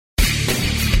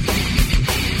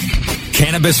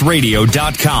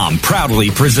CannabisRadio.com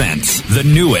proudly presents the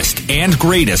newest and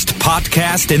greatest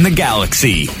podcast in the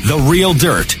galaxy, The Real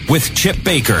Dirt with Chip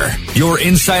Baker, your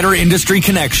insider industry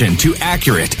connection to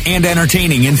accurate and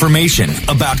entertaining information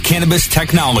about cannabis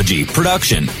technology,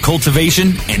 production,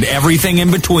 cultivation, and everything in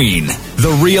between.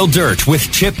 The Real Dirt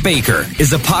with Chip Baker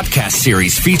is a podcast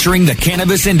series featuring the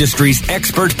cannabis industry's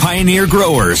expert pioneer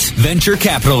growers, venture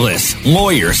capitalists,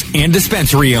 lawyers, and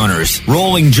dispensary owners,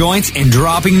 rolling joints and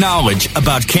dropping knowledge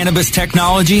about cannabis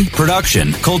technology,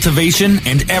 production, cultivation,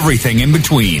 and everything in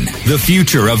between. The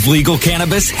future of legal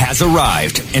cannabis has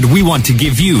arrived, and we want to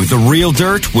give you the real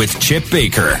dirt with Chip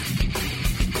Baker.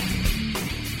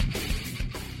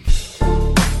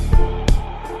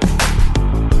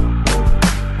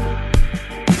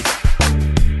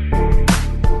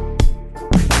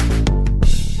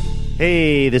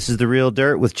 Hey, this is The Real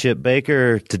Dirt with Chip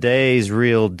Baker. Today's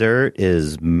Real Dirt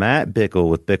is Matt Bickel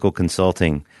with Bickel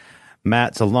Consulting.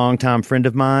 Matt's a longtime friend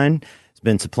of mine. He's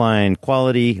been supplying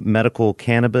quality medical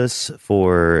cannabis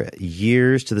for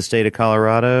years to the state of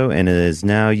Colorado and is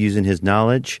now using his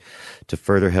knowledge to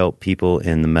further help people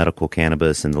in the medical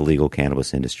cannabis and the legal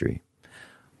cannabis industry.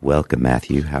 Welcome,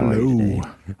 Matthew. How are you today?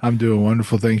 I'm doing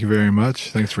wonderful. Thank you very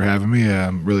much. Thanks for having me.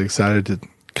 I'm really excited to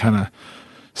kind of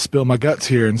spill my guts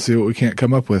here and see what we can't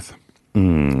come up with.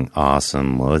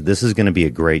 Awesome. Well, this is going to be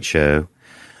a great show.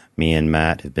 Me and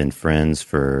Matt have been friends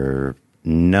for a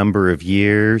number of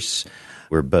years.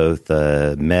 We're both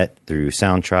met through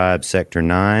Sound Tribe Sector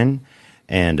 9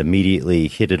 and immediately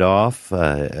hit it off.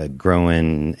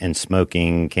 Growing and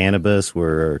smoking cannabis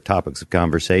were topics of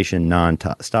conversation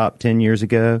non-stop 10 years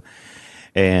ago.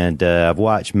 And I've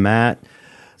watched Matt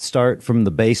start from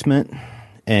the basement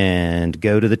and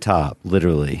go to the top,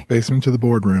 literally. Basement to the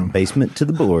boardroom. Basement to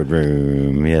the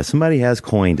boardroom. Yeah, somebody has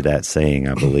coined that saying,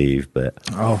 I believe, but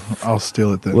I'll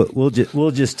steal it then.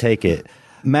 We'll just take it.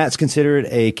 Matt's considered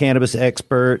a cannabis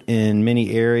expert in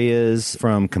many areas,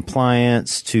 from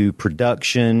compliance to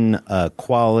production,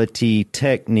 quality,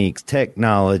 techniques,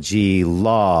 technology,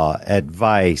 law,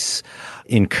 advice,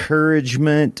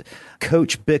 encouragement.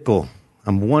 Coach Bickel,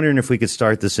 I'm wondering if we could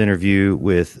start this interview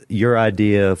with your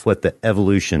idea of what the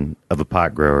evolution of a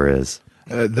pot grower is.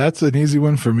 That's an easy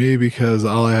one for me because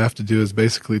all I have to do is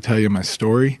basically tell you my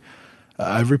story.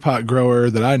 Every pot grower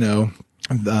that I know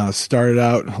started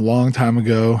out a long time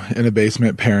ago in a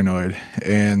basement paranoid.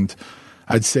 And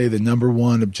I'd say the number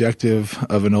one objective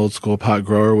of an old school pot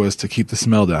grower was to keep the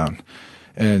smell down.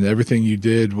 And everything you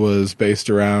did was based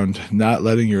around not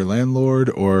letting your landlord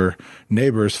or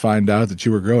neighbors find out that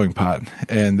you were growing pot.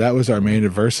 And that was our main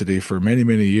adversity for many,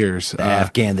 many years. The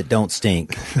Afghan that don't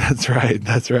stink. That's right.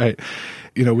 That's right.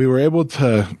 You know, we were able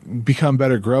to become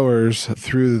better growers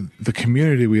through the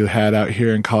community we had out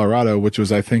here in Colorado, which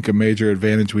was, I think, a major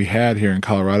advantage we had here in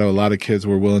Colorado. A lot of kids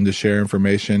were willing to share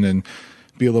information and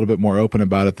be a little bit more open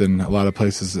about it than a lot of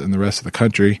places in the rest of the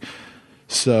country.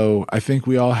 So I think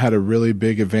we all had a really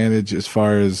big advantage as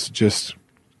far as just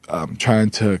trying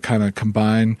to kind of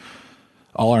combine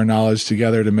all our knowledge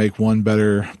together to make one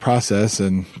better process.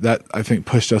 And that, I think,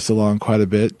 pushed us along quite a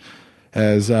bit.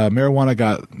 As marijuana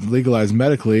got legalized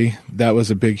medically, that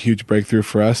was a big, huge breakthrough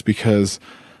for us because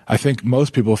I think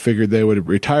most people figured they would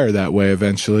retire that way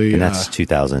eventually. And that's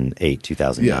 2008,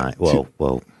 2009. Yeah,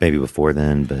 well, maybe before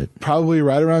then, but probably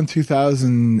right around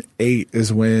 2008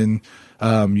 is when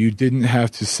you didn't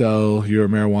have to sell your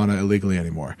marijuana illegally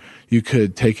anymore. You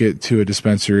could take it to a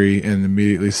dispensary and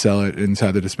immediately sell it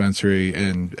inside the dispensary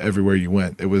and everywhere you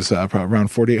went. It was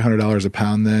around $4,800 a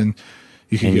pound then.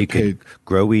 You could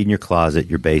grow weed in your closet,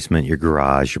 your basement, your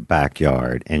garage, your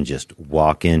backyard, and just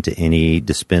walk into any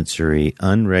dispensary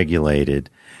unregulated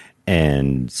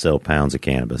and sell pounds of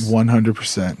cannabis.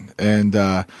 100%. And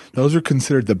those are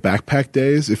considered the backpack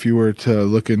days. If you were to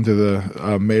look into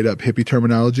the made-up hippie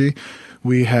terminology,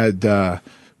 we had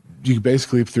you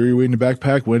basically threw your weed in a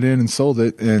backpack, went in and sold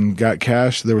it, and got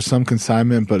cash. There was some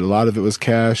consignment, but a lot of it was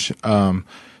cash.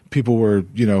 People were,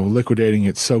 liquidating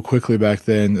it so quickly back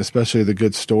then, especially the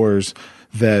good stores,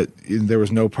 that there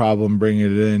was no problem bringing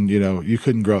it in. You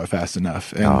couldn't grow it fast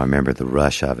enough. And I remember the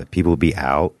rush of it. People would be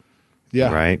out.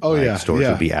 Yeah. Right? Oh, yeah. Stores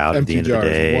would be out Empty at the end jars,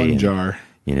 of the day. One jar.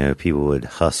 People would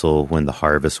hustle when the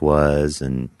harvest was.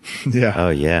 And yeah. Oh,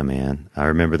 yeah, man. I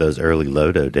remember those early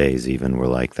Lodo days even were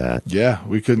like that. Yeah.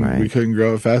 We couldn't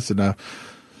grow it fast enough.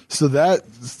 So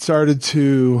that started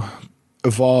to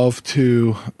evolve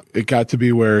to, it got to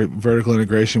be where vertical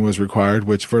integration was required,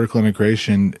 which vertical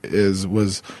integration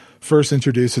was first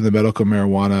introduced in the medical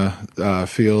marijuana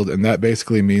field. And that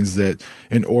basically means that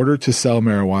in order to sell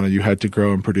marijuana, you had to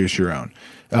grow and produce your own.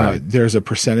 Right. There's a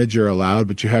percentage you're allowed,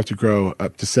 but you have to grow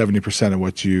up to 70% of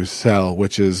what you sell,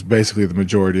 which is basically the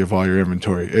majority of all your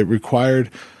inventory. It required,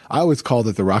 I always called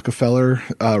it the Rockefeller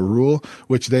rule,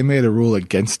 which they made a rule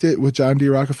against it with John D.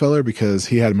 Rockefeller because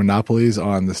he had monopolies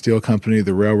on the steel company,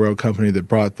 the railroad company that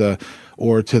brought the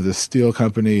ore to the steel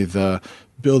company, the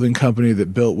building company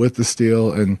that built with the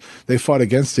steel, and they fought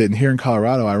against it. And here in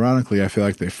Colorado, ironically, I feel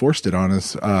like they forced it on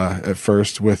us at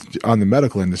first on the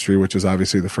medical industry, which was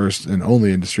obviously the first and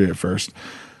only industry at first.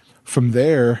 From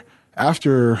there,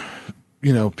 after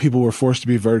people were forced to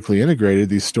be vertically integrated,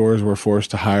 these stores were forced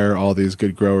to hire all these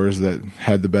good growers that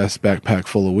had the best backpack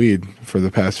full of weed for the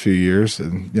past few years.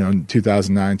 And in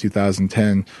 2009,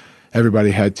 2010, everybody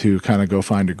had to kind of go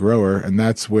find a grower, and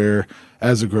that's where,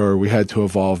 as a grower, we had to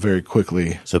evolve very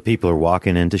quickly. So people are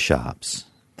walking into shops.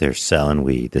 They're selling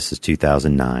weed. This is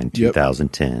 2009,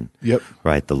 2010. Yep.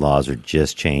 Right? The laws are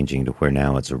just changing to where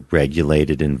now it's a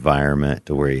regulated environment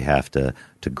to where you have to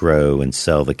grow and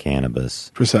sell the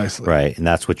cannabis. Precisely. Right? And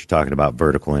that's what you're talking about,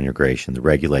 vertical integration. The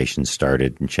regulations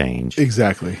started and changed.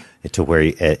 Exactly. To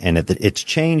where, it's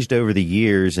changed over the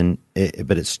years,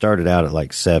 but it started out at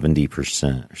like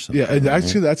 70% or something. Yeah, and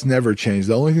actually that's never changed.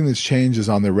 The only thing that's changed is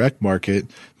on the rec market,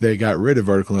 they got rid of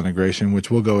vertical integration, which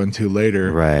we'll go into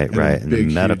later. Right. And the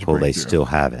medical, they still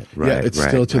have it. Right. Yeah, it's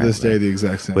still to this day the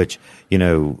exact same. Which,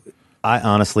 I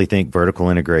honestly think vertical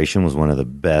integration was one of the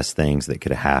best things that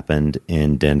could have happened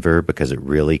in Denver because it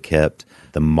really kept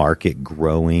the market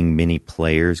growing. Many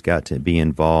players got to be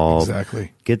involved.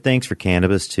 Exactly. Good things for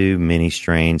cannabis, too. Many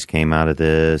strains came out of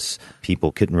this.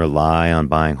 People couldn't rely on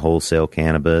buying wholesale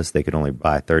cannabis. They could only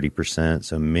buy 30%.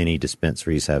 So many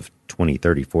dispensaries have 20,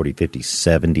 30, 40, 50,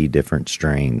 70 different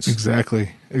strains. Exactly.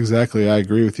 I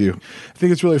agree with you. I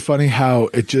think it's really funny how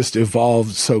it just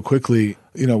evolved so quickly.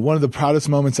 One of the proudest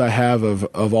moments I have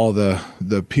of all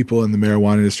the people in the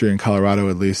marijuana industry in Colorado,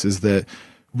 at least, is that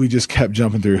we just kept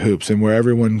jumping through hoops, and where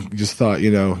everyone just thought,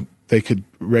 they could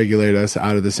regulate us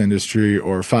out of this industry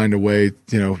or find a way,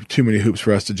 too many hoops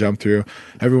for us to jump through.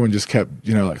 Everyone just kept,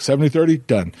 like 70-30,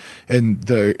 done. And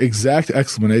the exact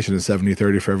explanation of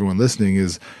 70-30 for everyone listening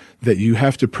is that you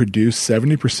have to produce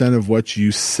 70% of what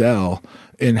you sell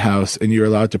in-house, and you're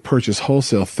allowed to purchase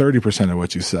wholesale 30% of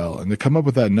what you sell. And to come up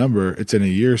with that number, it's in a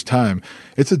year's time.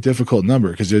 It's a difficult number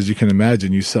because, as you can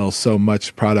imagine, you sell so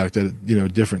much product at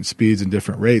different speeds and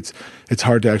different rates. It's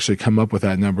hard to actually come up with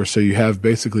that number. So you have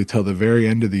basically till the very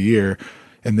end of the year,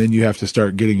 and then you have to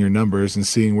start getting your numbers and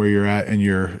seeing where you're at in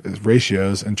your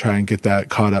ratios and try and get that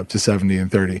caught up to 70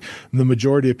 and 30. The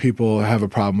majority of people have a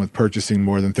problem with purchasing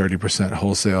more than 30%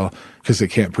 wholesale because they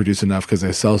can't produce enough because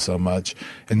they sell so much.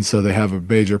 And so they have a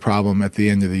major problem at the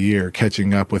end of the year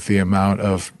catching up with the amount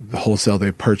of the wholesale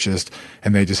they purchased,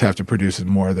 and they just have to produce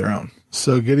more of their own.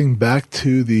 So getting back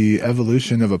to the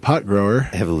evolution of a pot grower.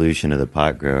 Evolution of the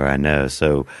pot grower, I know.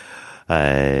 So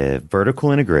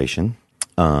vertical integration.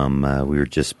 We were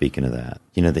just speaking of that.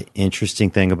 The interesting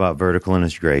thing about vertical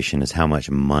integration is how much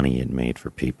money it made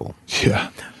for people. Yeah.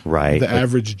 Right. The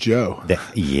average Joe.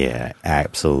 Yeah,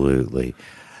 absolutely.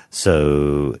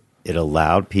 So it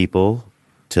allowed people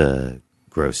to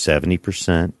grow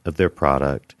 70% of their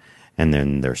product, and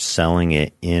then they're selling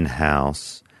it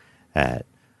in-house at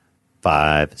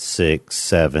 $5,000,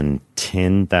 $6,000,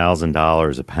 $7,000,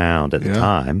 $10,000 a pound at the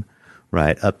time.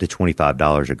 Right, up to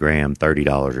 $25 a gram,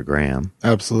 $30 a gram.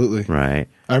 Absolutely. Right.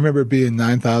 I remember it being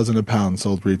 $9,000 a pound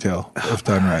sold retail, if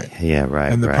done right. Yeah, right.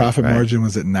 And the profit margin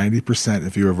was at 90%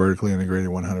 if you were vertically integrated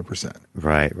 100%.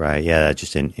 Right. Yeah,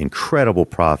 just an incredible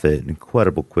profit,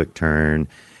 incredible quick turn.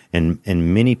 And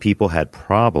many people had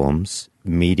problems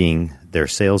meeting their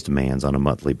sales demands on a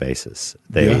monthly basis.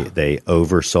 They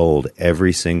oversold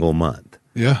every single month.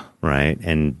 Yeah. Right.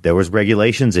 And there was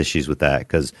regulations issues with that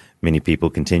because many people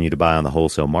continue to buy on the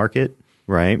wholesale market.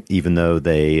 Right. Even though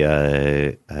they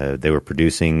were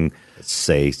producing,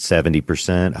 say,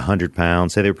 70%, 100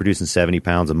 pounds. Say they were producing 70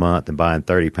 pounds a month and buying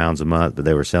 30 pounds a month, but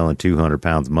they were selling 200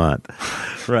 pounds a month.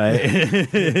 Right.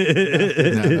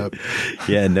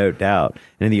 Yeah, no doubt.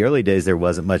 And in the early days, there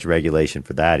wasn't much regulation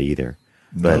for that either.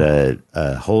 But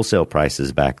wholesale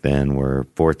prices back then were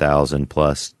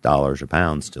 $4,000+ a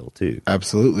pound still, too.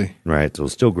 Absolutely. Right. So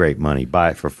it's still great money. Buy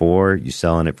it for $4, you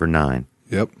selling it for $9.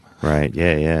 Yep. Right.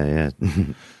 Yeah.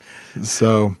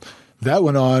 So that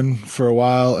went on for a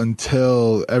while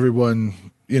until everyone,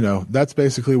 that's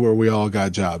basically where we all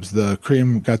got jobs. The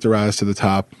cream got to rise to the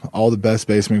top. All the best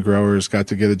basement growers got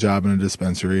to get a job in a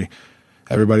dispensary.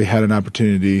 Everybody had an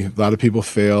opportunity. A lot of people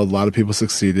failed. A lot of people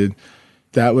succeeded.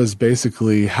 That was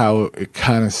basically how it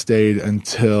kind of stayed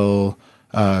until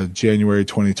January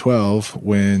 2012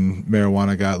 when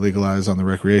marijuana got legalized on the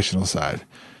recreational side.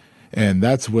 And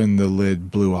that's when the lid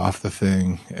blew off the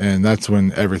thing, and that's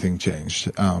when everything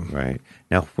changed. Right.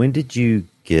 Now, when did you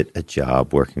get a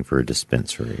job working for a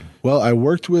dispensary? Well, I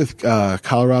worked with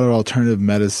Colorado Alternative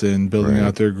Medicine, building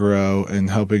out their grow and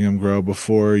helping them grow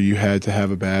before you had to have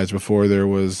a badge, before there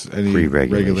was any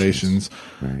regulations.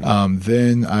 Right.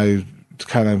 Then I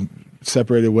kind of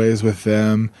separated ways with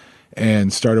them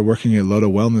and started working at Loda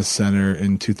Wellness Center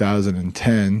in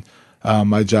 2010.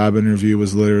 My job interview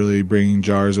was literally bringing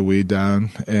jars of weed down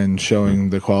and showing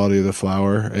the quality of the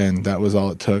flower, and that was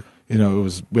all it took. You know,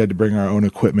 we had to bring our own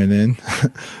equipment in,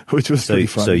 which was pretty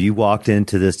fun. So you walked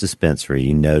into this dispensary,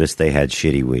 you noticed they had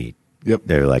shitty weed. Yep.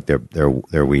 They're like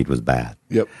their weed was bad.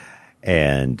 Yep.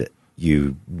 And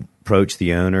you approached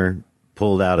the owner,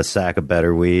 pulled out a sack of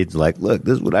better weeds, like, look,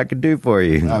 this is what I can do for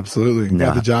you. Absolutely.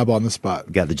 Got the job on the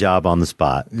spot. Got the job on the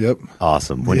spot. Yep.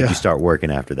 Awesome. When did you start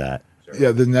working after that?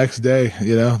 Yeah, the next day,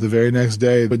 the very next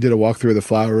day, we did a walkthrough of the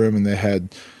flower room, and they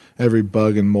had every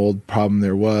bug and mold problem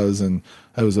there was. And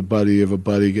I was a buddy of a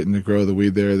buddy getting to grow the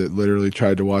weed there that literally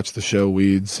tried to watch the show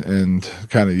Weeds and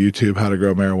kind of YouTube how to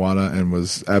grow marijuana and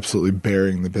was absolutely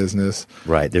bearing the business.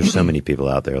 Right. There's so many people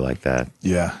out there like that.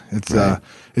 Yeah.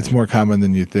 It's more common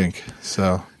than you think.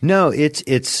 So no,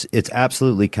 it's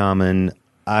absolutely common.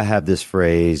 I have this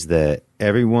phrase that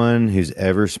everyone who's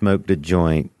ever smoked a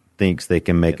joint thinks they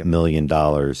can make $1 million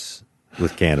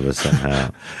with cannabis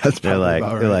somehow. They're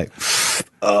like,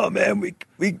 oh man, we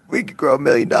could grow $1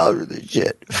 million with this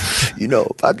shit.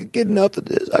 If I could get enough of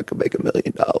this, I could make $1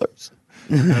 million.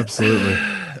 Absolutely.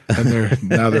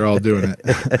 And they're all doing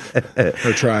it.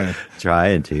 They're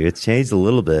trying to. It's changed a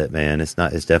little bit, man. It's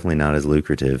definitely not as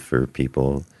lucrative for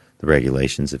people. The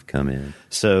regulations have come in.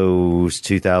 So it's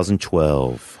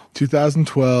 2012.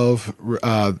 2012,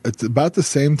 it's about the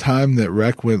same time that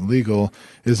rec went legal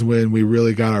is when we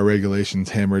really got our regulations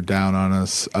hammered down on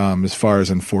us as far as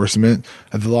enforcement.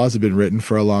 The laws have been written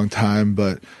for a long time,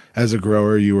 but as a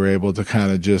grower, you were able to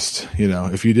kind of just,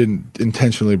 if you didn't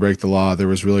intentionally break the law, there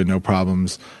was really no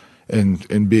problems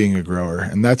in being a grower.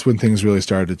 And that's when things really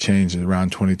started to change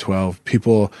around 2012.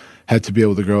 People had to be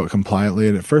able to grow it compliantly.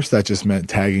 And at first that just meant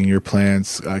tagging your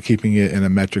plants, keeping it in a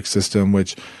metric system,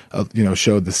 which,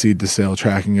 showed the seed to sale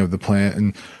tracking of the plant.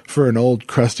 And for an old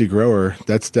crusty grower,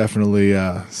 that's definitely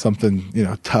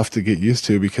something, tough to get used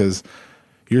to because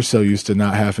you're so used to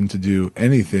not having to do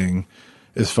anything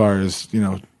as far as, you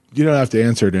don't have to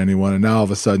answer to anyone. And now all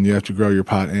of a sudden you have to grow your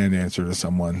pot and answer to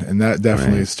someone. And that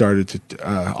definitely started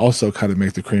to also kind of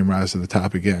make the cream rise to the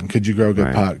top again. Could you grow a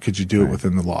good pot? Could you do it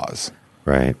within the laws?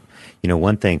 Right.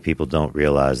 One thing people don't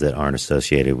realize that aren't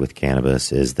associated with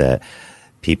cannabis is that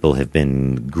people have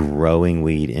been growing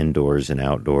weed indoors and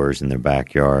outdoors in their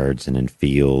backyards and in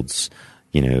fields,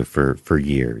 for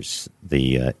years.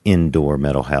 The indoor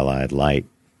metal halide light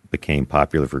became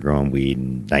popular for growing weed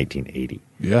in 1980.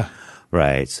 Yeah.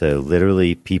 Right. So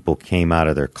literally people came out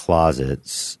of their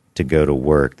closets to go to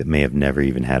work that may have never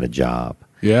even had a job.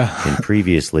 Yeah. And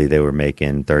previously they were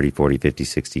making $30, $40, $50,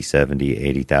 $60,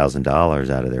 $70, $80,000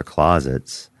 out of their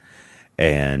closets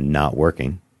and not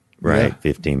working, right? Yeah.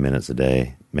 15 minutes a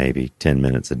day, maybe 10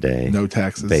 minutes a day. No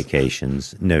taxes.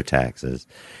 Vacations, no taxes.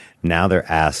 Now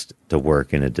they're asked to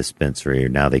work in a dispensary, or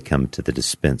now they come to the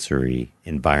dispensary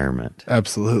environment.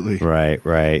 Absolutely.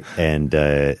 Right. And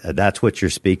that's what you're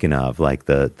speaking of, like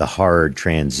the hard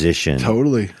transition.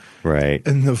 Totally. Right.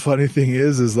 And the funny thing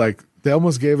is like they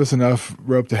almost gave us enough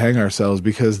rope to hang ourselves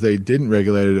because they didn't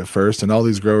regulate it at first, and all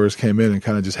these growers came in and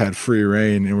kind of just had free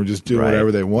reign and were just doing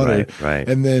whatever they wanted. Right.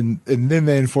 And then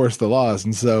they enforced the laws,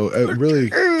 and so it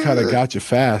really kind of got you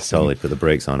fast. Totally put the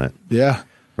brakes on it. Yeah.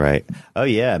 Right. Oh,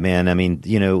 yeah, man. I mean,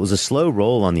 it was a slow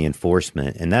roll on the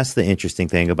enforcement. And that's the interesting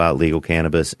thing about legal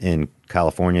cannabis in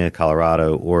California,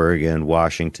 Colorado, Oregon,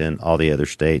 Washington, all the other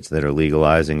states that are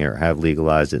legalizing or have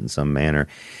legalized it in some manner,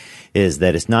 is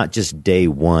that it's not just day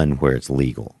one where it's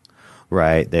legal,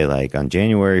 right? They on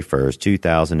January 1st,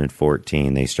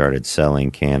 2014, they started selling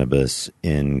cannabis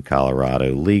in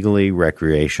Colorado legally,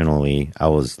 recreationally. I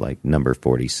was number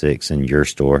 46 in your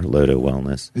store, Loda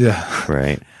Wellness. Yeah.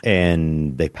 Right.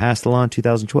 And they passed the law in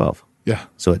 2012. Yeah.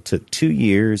 So it took 2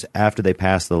 years after they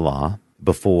passed the law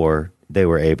before they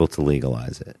were able to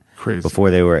legalize it. Crazy.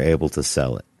 Before they were able to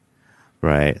sell it.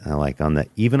 Right.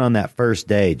 Even on that first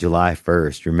day, July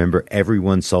 1st, remember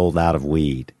everyone sold out of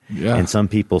weed. Yeah. And some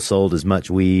people sold as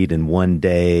much weed in one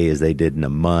day as they did in a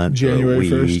month. January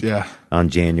 1st, yeah. On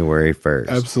January 1st.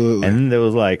 Absolutely. And then it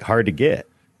was hard to get.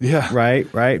 Yeah.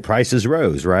 Right. Prices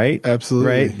rose, right?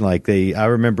 Absolutely. Right. I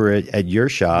remember at your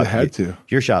shop. They had to.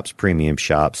 Your shop's premium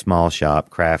shop, small shop,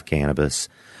 craft cannabis.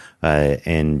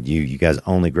 And you guys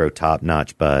only grow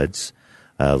top-notch buds,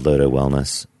 Loda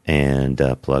Wellness. and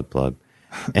plug.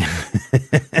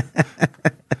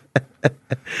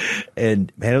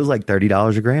 And man, it was like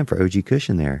 $30 a gram for OG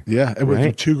Cushion there. Yeah, it was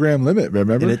a 2 gram limit.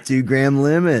 Remember, and a 2 gram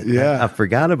limit. Yeah, I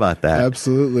forgot about that.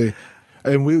 Absolutely.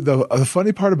 And the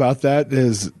funny part about that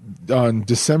is on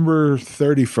December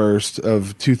 31st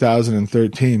of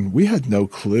 2013, we had no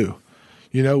clue.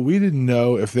 You know, we didn't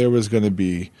know if there was going to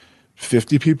be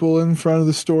 50 people in front of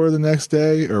the store the next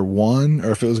day or one,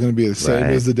 or if it was going to be the same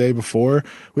as the day before.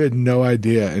 We had no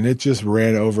idea. And it just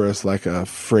ran over us like a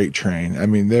freight train. I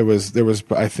mean, there was,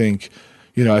 I think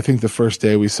the first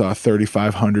day we saw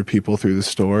 3,500 people through the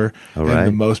store. And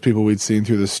the most people we'd seen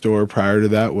through the store prior to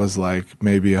that was like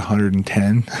maybe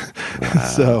 110. Wow.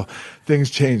 So things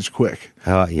changed quick.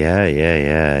 Oh,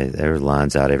 yeah. There were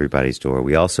lines out everybody's door.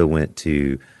 We also went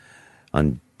to,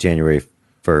 on January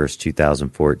 1st,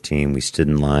 2014, we stood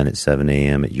in line at 7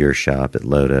 a.m. at your shop at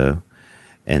Lodo.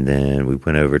 And then we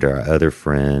went over to our other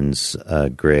friends,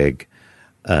 Greg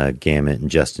Gammett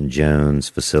and Justin Jones'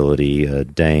 facility,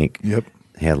 Dank. Yep.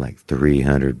 Had like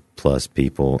 300 plus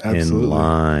people in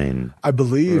line. I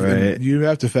believe, and you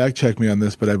have to fact check me on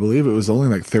this, but I believe it was only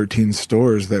like 13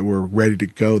 stores that were ready to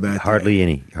go that Hardly day.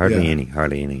 any.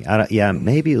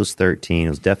 Maybe it was 13. It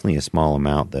was definitely a small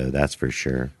amount, though. That's for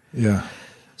sure. Yeah.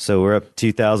 So we're up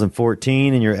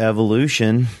 2014 in your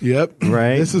evolution. Yep.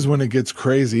 Right. This is when it gets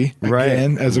crazy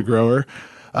again as a grower.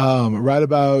 Right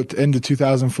about end of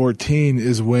 2014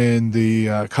 is when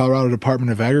the Colorado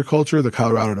Department of Agriculture, the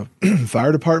Colorado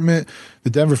Fire Department,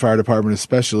 the Denver Fire Department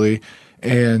especially,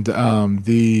 and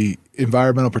the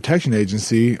Environmental Protection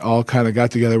Agency all kind of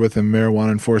got together with the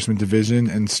Marijuana Enforcement Division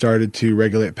and started to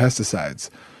regulate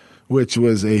pesticides, which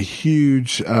was a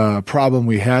huge problem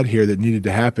we had here that needed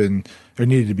to happen, or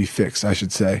needed to be fixed, I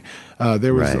should say.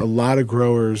 There was a lot of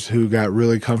growers who got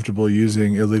really comfortable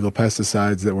using illegal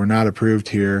pesticides that were not approved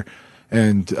here,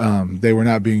 and they were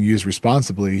not being used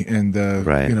responsibly. And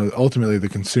ultimately, the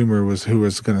consumer was who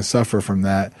was going to suffer from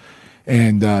that.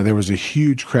 And there was a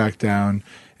huge crackdown.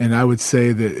 And I would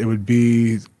say that it would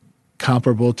be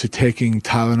comparable to taking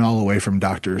Tylenol away from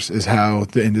doctors is how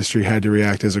the industry had to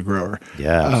react as a grower.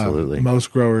 Yeah, absolutely.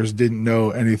 Most growers didn't know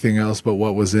anything else but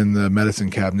what was in the medicine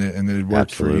cabinet, and it had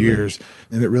worked for years,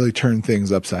 and it really turned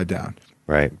things upside down.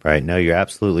 Right. No, you're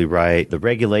absolutely right. The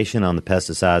regulation on the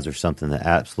pesticides are something that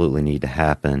absolutely need to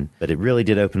happen, but it really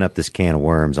did open up this can of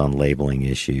worms on labeling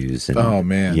issues. And, oh,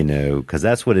 man. You know, because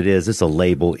that's what it is. It's a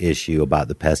label issue about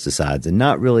the pesticides, and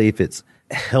not really if it's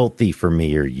healthy for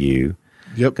me or you.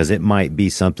 Yep. Because it might be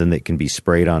something that can be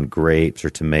sprayed on grapes or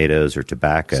tomatoes or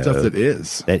tobacco. Stuff that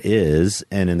is. That is.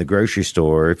 And in the grocery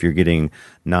store, if you're getting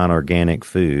non-organic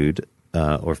food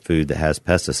or food that has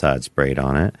pesticide sprayed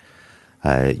on it,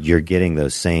 you're getting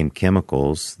those same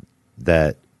chemicals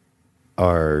that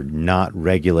are not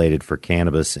regulated for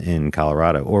cannabis in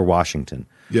Colorado or Washington.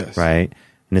 Yes. Right?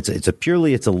 And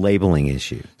it's a labeling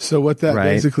issue. So what that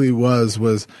basically is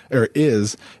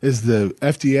the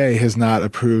FDA has not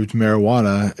approved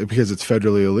marijuana because it's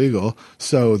federally illegal.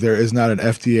 So there is not an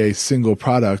FDA single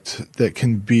product that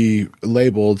can be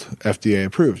labeled FDA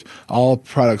approved. All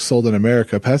products sold in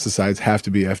America, pesticides, have to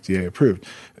be FDA approved.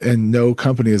 And no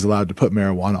company is allowed to put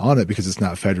marijuana on it because it's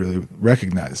not federally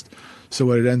recognized. So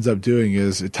what it ends up doing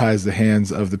is it ties the hands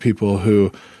of the people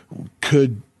who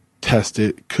could test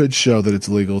it, could show that it's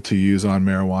legal to use on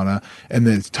marijuana, and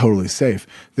that it's totally safe.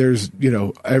 There's,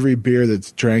 every beer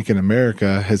that's drank in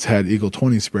America has had Eagle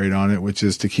 20 sprayed on it, which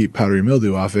is to keep powdery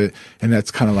mildew off it, and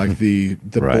that's kind of like the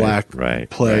black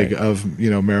plague of,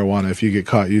 marijuana. If you get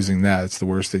caught using that, it's the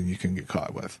worst thing you can get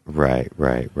caught with. Right.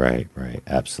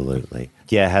 Absolutely.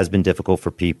 Yeah, it has been difficult for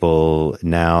people.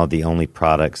 Now the only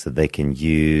products that they can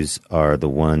use are the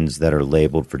ones that are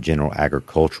labeled for general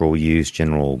agricultural use,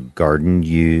 general garden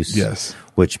use. Yes.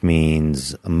 Which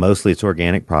means mostly it's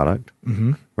organic product,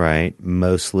 right?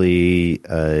 Mostly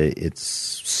it's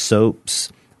soaps,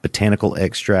 botanical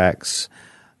extracts,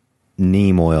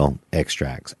 neem oil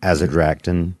extracts,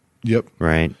 azadirachtin. Yep.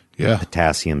 Right? Yeah.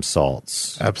 Potassium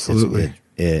salts. Absolutely.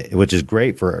 Which is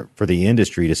great for the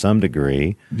industry to some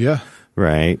degree. Yeah.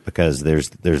 Right, because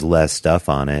there's less stuff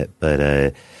on it,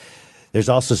 but there's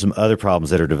also some other problems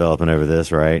that are developing over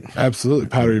this, right? Absolutely,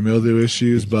 powdery mildew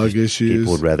issues, bug issues.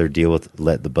 People would rather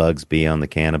let the bugs be on the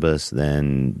cannabis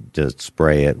than just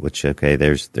spray it. Which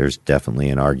there's definitely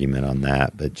an argument on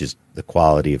that, but just the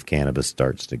quality of cannabis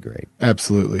starts to degrade.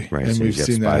 Absolutely, right. And so we've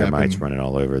seen that happen mites running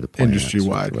all over the plants, industry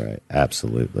wide. Right,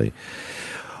 absolutely.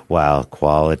 Wow,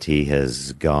 quality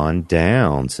has gone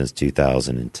down since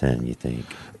 2010, you think?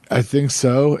 I think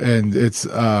so, and it's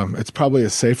probably a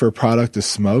safer product to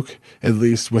smoke, at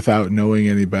least without knowing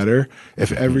any better.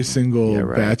 If every single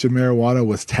batch of marijuana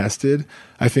was tested,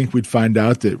 I think we'd find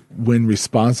out that when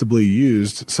responsibly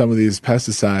used, some of these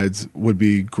pesticides would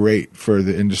be great for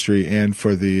the industry and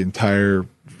for the entire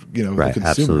the consumer.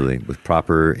 Absolutely, with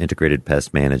proper integrated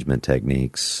pest management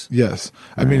techniques. Yes.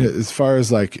 I mean, as far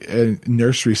as like a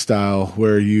nursery style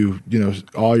where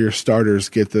all your starters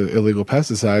get the illegal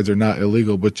pesticides, or not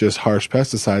illegal, but just harsh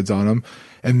pesticides on them,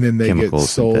 and then they get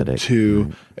sold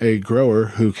to a grower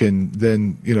who can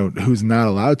then, who's not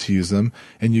allowed to use them,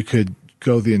 and you could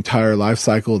go the entire life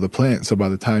cycle of the plant. So by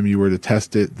the time you were to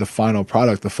test it, the final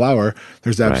product, the flower,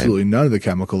 there's absolutely none of the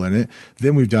chemical in it.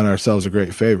 Then we've done ourselves a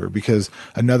great favor, because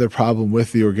another problem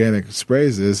with the organic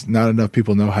sprays is not enough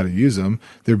people know how to use them.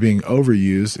 They're being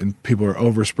overused, and people are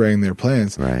overspraying their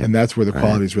plants. And that's where the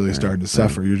quality is really starting to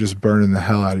suffer. You're just burning the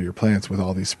hell out of your plants with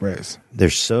all these sprays.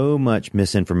 There's so much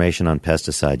misinformation on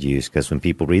pesticide use, because when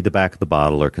people read the back of the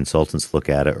bottle, or consultants look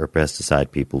at it, or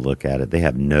pesticide people look at it, they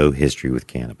have no history with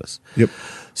cannabis. Yep.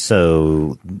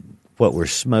 So what we're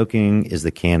smoking is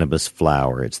the cannabis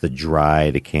flower. It's the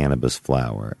dried cannabis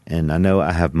flower. And I know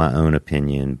I have my own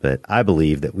opinion, but I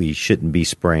believe that we shouldn't be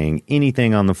spraying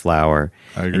anything on the flower.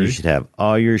 I agree. And you should have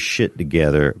all your shit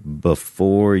together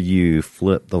before you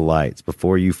flip the lights,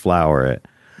 before you flower it.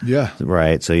 Yeah.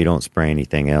 Right, so you don't spray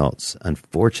anything else.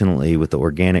 Unfortunately, with the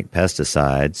organic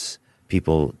pesticides,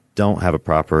 people don't have a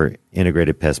proper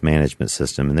integrated pest management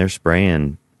system, and they're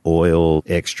spraying oil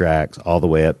extracts all the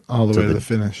way up to the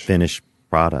finish. Finished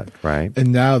product, right?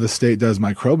 And now the state does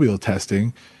microbial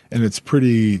testing, and it's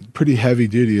pretty heavy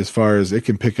duty as far as it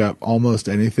can pick up almost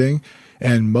anything.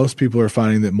 And most people are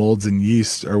finding that molds and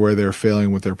yeast are where they're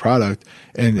failing with their product.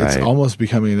 And it's almost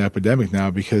becoming an epidemic now,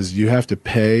 because you have to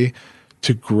pay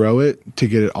to grow it, to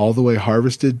get it all the way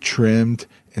harvested, trimmed,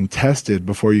 and tested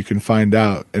before you can find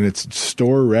out. And it's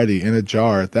store ready in a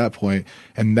jar at that point,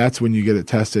 and that's when you get it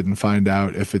tested and find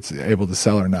out if it's able to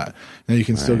sell or not. Now you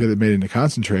can still get it made into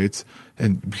concentrates,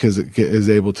 and because it is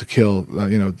able to kill,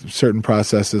 certain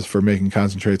processes for making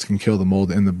concentrates can kill the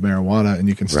mold in the marijuana, and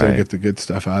you can still get the good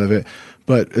stuff out of it.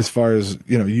 But as far as,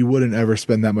 you wouldn't ever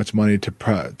spend that much money to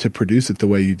produce it the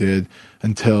way you did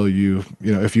until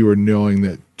if you were knowing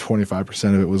that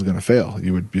 25% of it was going to fail,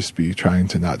 you would just be trying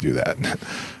to not do that.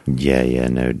 Yeah,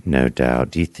 no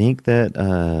doubt. Do you think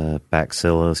that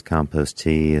Bacillus compost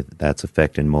tea, that's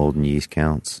affecting mold and yeast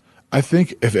counts? I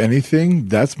think, if anything,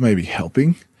 that's maybe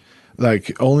helping.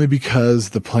 Like, only because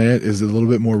the plant is a little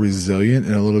bit more resilient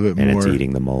and a little bit more... And it's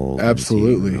eating the mold.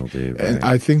 Absolutely. Mildew, And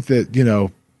I think that,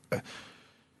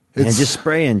 and just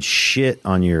spraying shit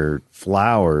on your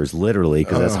flowers, literally,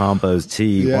 because that's compost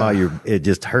tea. While it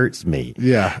just hurts me.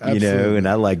 Yeah, absolutely. And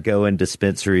I like go in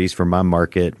dispensaries for my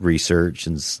market research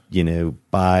and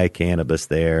buy cannabis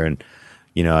there, and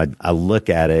I look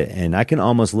at it, and I can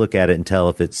almost look at it and tell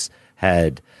if it's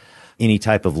had any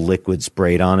type of liquid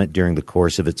sprayed on it during the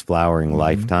course of its flowering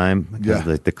lifetime, because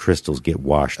the crystals get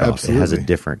washed off. It has a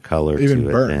different color to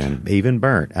it. Even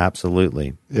burnt.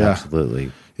 Absolutely. Yeah.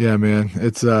 Absolutely. Yeah, man,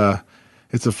 it's a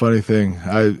funny thing.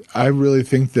 I really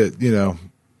think that,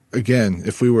 again,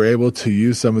 if we were able to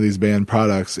use some of these banned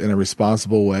products in a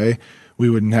responsible way,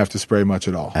 we wouldn't have to spray much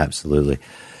at all. Absolutely.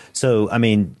 So, I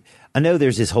mean, I know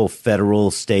there's this whole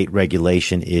federal state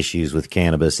regulation issues with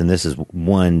cannabis, and this is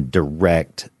one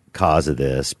direct cause of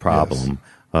this problem,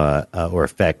 or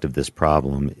effect of this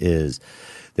problem, is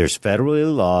there's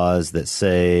federal laws that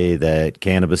say that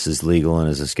cannabis is legal and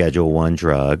is a Schedule I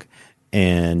drug,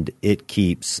 and it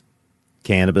keeps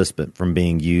cannabis but from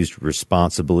being used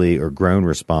responsibly or grown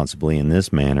responsibly in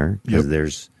this manner, because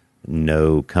there's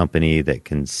no company that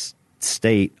can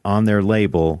state on their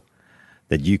label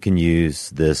that you can use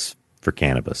this for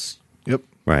cannabis. Yep.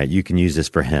 Right. You can use this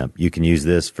for hemp. You can use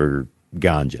this for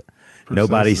ganja. Precisely.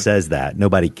 Nobody says that.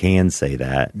 Nobody can say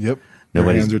that. Yep. Their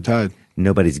hands are tied.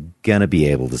 Nobody's going to be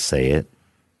able to say it.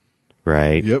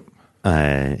 Right. Yep.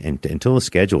 Until the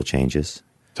schedule changes.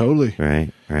 Totally.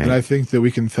 Right. And I think that we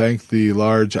can thank the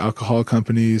large alcohol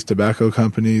companies, tobacco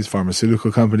companies, pharmaceutical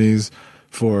companies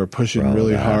for pushing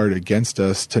really hard against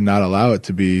us to not allow it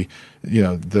to be,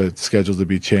 the schedule to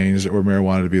be changed or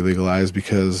marijuana to be legalized,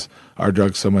 because our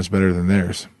drug's so much better than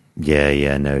theirs.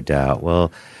 Yeah, no doubt.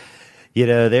 Well,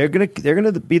 they're gonna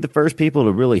be the first people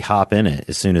to really hop in it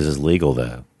as soon as it's legal,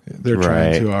 though. They're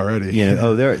trying to already.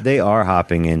 They are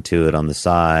hopping into it on the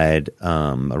side,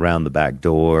 around the back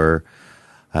door.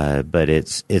 But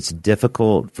it's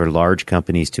difficult for large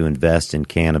companies to invest in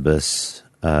cannabis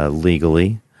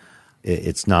legally.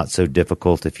 It's not so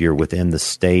difficult if you're within the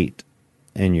state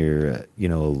and you're,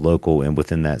 local and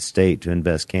within that state to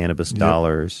invest cannabis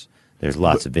dollars. There's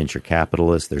lots of venture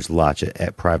capitalists. There's lots of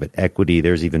private equity.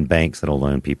 There's even banks that'll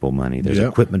loan people money. There's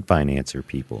equipment financer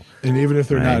people. And even if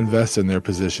they're not investing, they're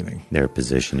positioning. They're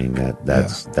positioning.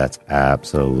 That's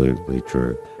absolutely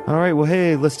true. All right. Well,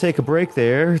 hey, let's take a break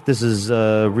there. This is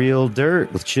Real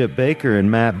Dirt with Chip Baker and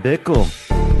Matt Bickel.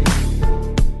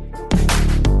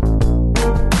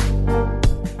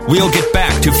 We'll get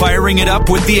back to firing it up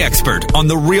with the expert on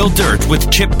The Real Dirt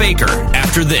with Chip Baker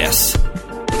after this.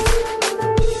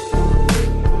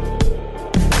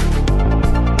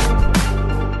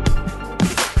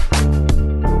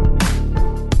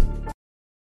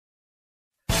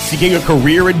 Seeking a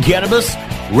career in cannabis?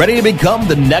 Ready to become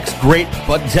the next great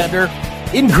bud tender?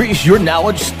 Increase your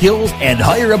knowledge, skills, and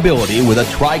hireability with a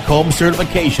Trichome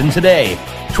certification today.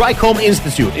 Trichome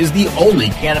Institute is the only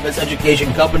cannabis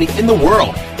education company in the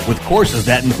world with courses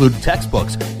that include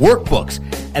textbooks, workbooks,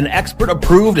 an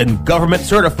expert-approved and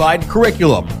government-certified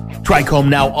curriculum. Trichome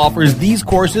now offers these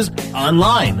courses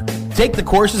online. Take the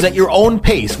courses at your own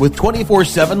pace with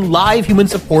 24/7 live human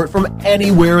support from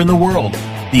anywhere in the world.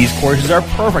 These courses are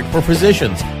perfect for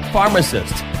physicians,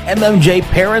 pharmacists, MMJ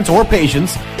parents or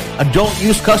patients, adult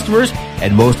use customers,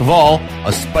 and most of all,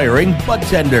 aspiring bud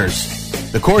tenders.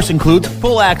 The course includes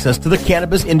full access to the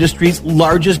cannabis industry's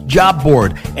largest job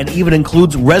board and even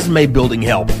includes resume building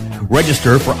help.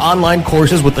 Register for online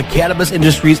courses with the cannabis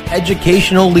industry's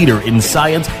educational leader in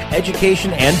science,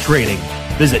 education, and training.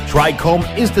 Visit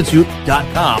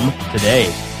TrichomeInstitute.com today.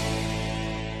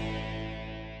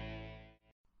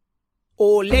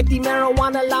 Oh, let the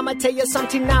marijuana llama tell you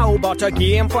something now about a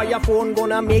game for your phone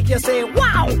gonna make you say,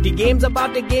 wow! The game's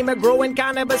about the game of growing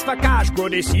cannabis for cash. Grow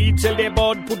the seed, sell the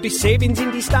bud, put the savings in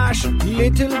the stash.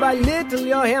 Little by little,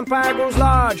 your empire grows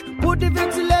large. Put the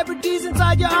big celebrities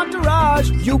inside your entourage.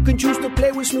 You can choose to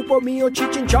play with Snoop or me or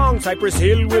Cheech and Chong, Cypress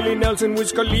Hill, Willie Nelson,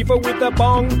 Wiz Khalifa with a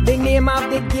bong. The name of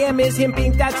the game is Hemp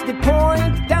Inc., that's the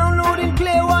point. Download and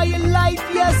play while you light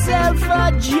yourself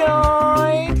a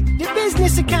joint. The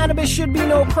business of cannabis should be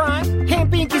no crime.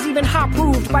 Hemp Inc. is even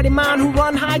hot-proofed by the man who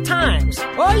run High Times.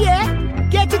 Oh yeah?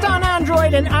 Get it on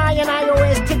Android and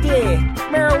iOS today.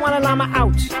 Marijuana llama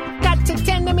out. Got to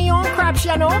tend to me own crops,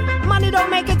 you know. Money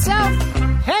don't make itself.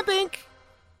 Hemp Inc.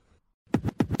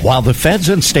 While the feds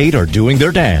and state are doing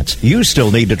their dance, you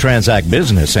still need to transact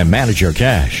business and manage your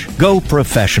cash. Go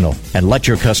professional and let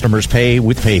your customers pay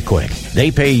with PayQuick.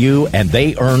 They pay you and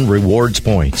they earn rewards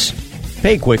points.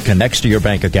 PayQuick connects to your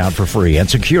bank account for free and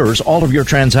secures all of your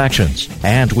transactions.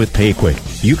 And with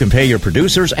PayQuick, you can pay your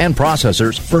producers and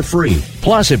processors for free.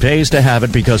 Plus, it pays to have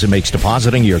it because it makes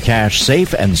depositing your cash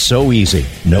safe and so easy.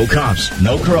 No cops,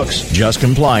 no crooks, just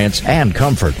compliance and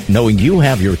comfort, knowing you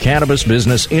have your cannabis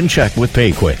business in check with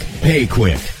PayQuick.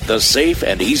 PayQuick, the safe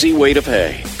and easy way to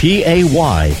pay.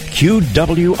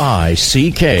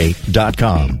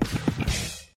 PayQuick.com.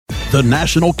 The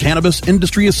National Cannabis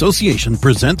Industry Association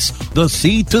presents the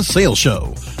Seed to Sale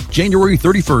Show, January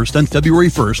 31st and February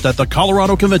 1st at the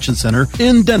Colorado Convention Center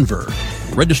in Denver.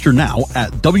 Register now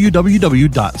at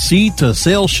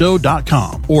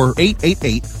www.seedtosaleshow.com or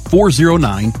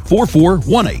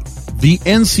 888-409-4418. The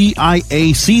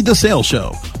NCIA Seed to Sale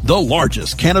Show, the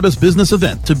largest cannabis business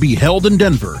event to be held in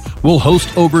Denver, will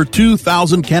host over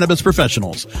 2,000 cannabis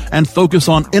professionals and focus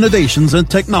on innovations and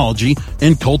technology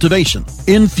in cultivation,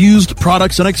 infused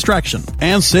products and extraction,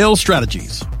 and sales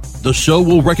strategies. The show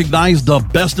will recognize the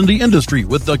best in the industry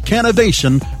with the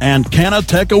Cannovation and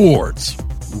Cannatech Awards.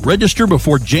 Register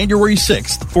before January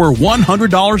 6th for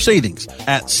 $100 savings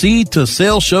at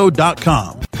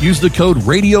seedtosaleshow.com. Use the code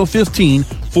RADIO15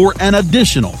 for an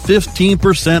additional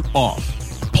 15% off.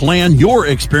 Plan your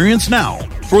experience now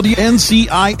for the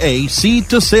NCIA Seed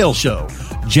to Sale Show,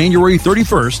 January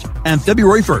 31st and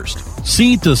February 1st.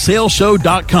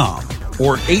 Seedtosaleshow.com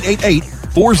or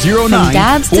 888-409-4418. From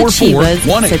dabs to chivas,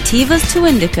 sativas to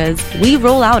indicas, we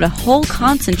roll out a whole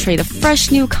concentrate of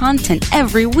fresh new content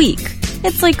every week.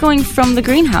 It's like going from the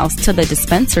greenhouse to the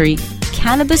dispensary.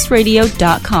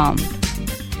 CannabisRadio.com.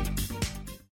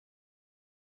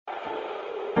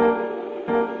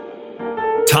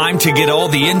 Time to get all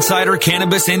the insider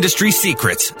cannabis industry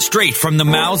secrets straight from the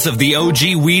mouths of the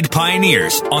OG weed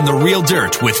pioneers on The Real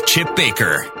Dirt with Chip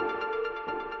Baker.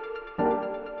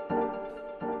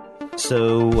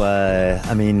 So,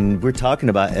 we're talking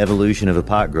about evolution of a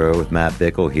pot grower with Matt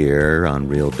Bickel here on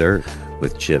Real Dirt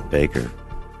with Chip Baker.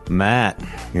 Matt,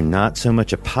 you're not so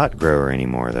much a pot grower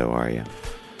anymore, though, are you?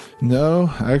 No,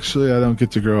 actually, I don't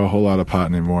get to grow a whole lot of pot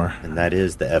anymore. And that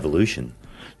is the evolution.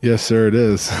 Yes, sir, it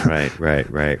is.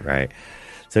 Right.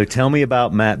 So tell me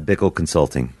about Matt Bickel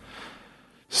Consulting.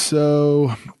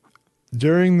 So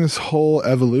During this whole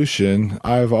evolution,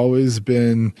 I've always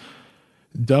been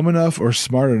dumb enough or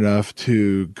smart enough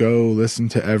to go listen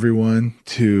to everyone,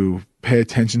 to pay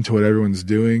attention to what everyone's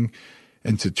doing,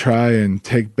 and to try and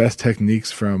take best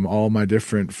techniques from all my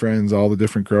different friends, all the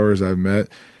different growers I've met,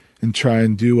 and try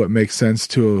and do what makes sense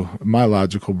to my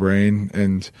logical brain.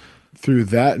 And through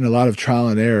that and a lot of trial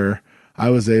and error, I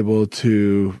was able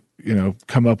to,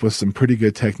 come up with some pretty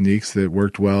good techniques that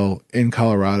worked well in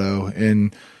Colorado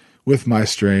and with my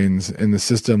strains in the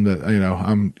system that,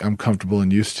 I'm comfortable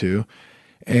and used to.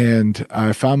 And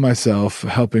I found myself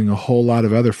helping a whole lot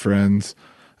of other friends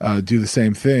do the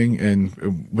same thing,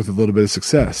 and with a little bit of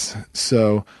success.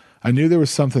 So I knew there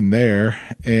was something there,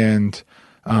 and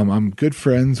I'm good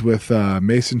friends with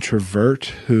Mason Trevert,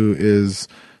 who is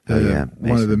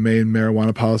one of the main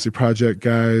marijuana policy project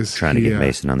guys. Trying to get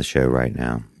Mason on the show right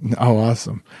now. Oh,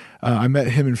 awesome. I met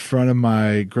him in front of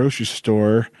my grocery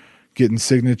store getting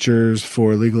signatures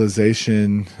for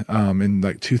legalization in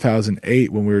like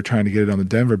 2008 when we were trying to get it on the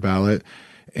Denver ballot.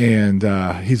 And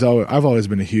I've always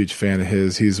been a huge fan of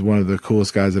his. He's one of the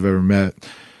coolest guys I've ever met,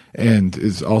 and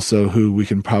is also who we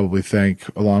can probably thank,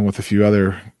 along with a few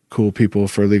other cool people,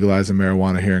 for legalizing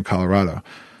marijuana here in Colorado.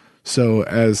 So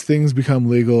as things become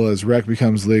legal, as rec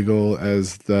becomes legal,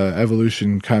 as the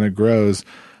evolution kind of grows,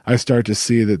 I start to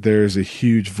see that there's a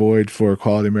huge void for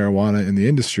quality marijuana in the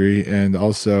industry, and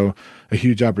also a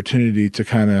huge opportunity to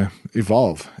kind of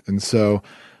evolve. And so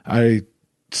I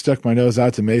stuck my nose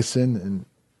out to Mason and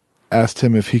asked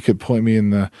him if he could point me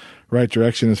in the right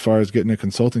direction as far as getting a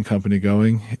consulting company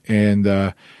going.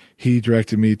 And he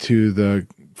directed me to the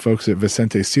folks at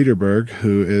Vicente Cederberg,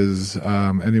 who is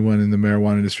anyone in the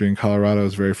marijuana industry in Colorado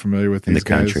is very familiar with these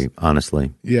guys. In the country,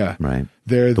 honestly. Yeah. Right.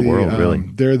 They're the world, really.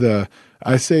 They're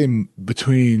I say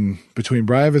between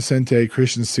Brian Vicente,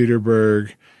 Christian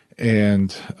Cederberg,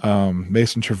 and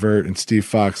Mason Trevert and Steve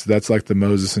Fox, that's like the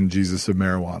Moses and Jesus of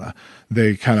marijuana.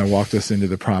 They kind of walked us into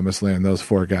the promised land, those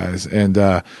four guys. And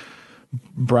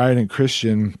Brian and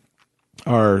Christian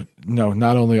are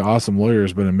not only awesome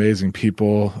lawyers, but amazing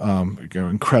people,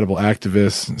 incredible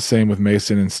activists. Same with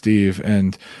Mason and Steve.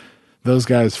 And those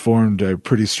guys formed a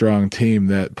pretty strong team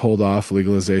that pulled off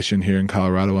legalization here in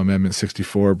Colorado, Amendment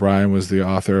 64. Brian was the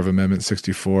author of Amendment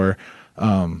 64.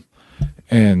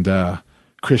 And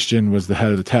Christian was the head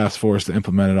of the task force that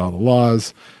implemented all the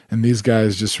laws. And these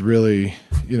guys just really,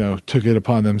 took it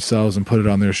upon themselves and put it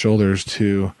on their shoulders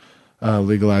to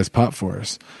legalize pot for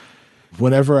us.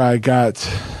 Whenever I got,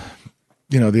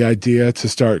 the idea to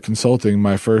start consulting,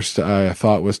 my first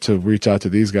thought was to reach out to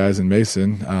these guys in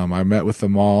Mason. I met with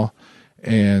them all,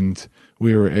 and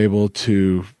we were able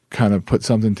to kind of put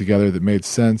something together that made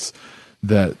sense,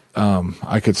 that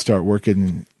I could start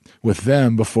working with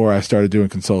them before I started doing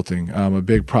consulting. A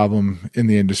big problem in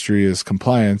the industry is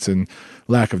compliance and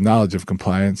lack of knowledge of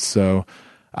compliance. So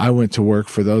I went to work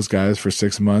for those guys for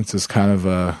 6 months as kind of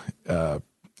a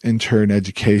intern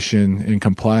education in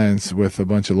compliance with a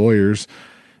bunch of lawyers,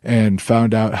 and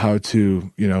found out how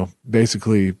to,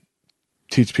 basically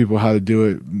teach people how to do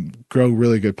it, grow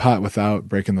really good pot without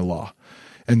breaking the law.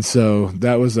 And so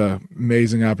that was an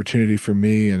amazing opportunity for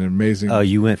me, and amazing. Oh,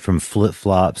 you went from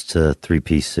flip-flops to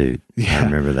three-piece suit. Yeah. I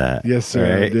remember that. Yes,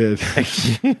 sir, right? I did.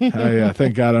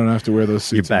 Thank God I don't have to wear those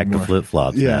suits You're back anymore. to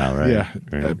flip-flops now, right? Yeah,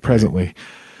 right. Presently.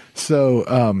 So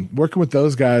working with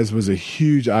those guys was a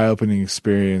huge eye-opening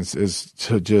experience, as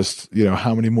to just,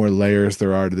 how many more layers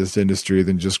there are to this industry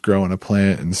than just growing a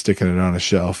plant and sticking it on a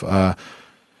shelf.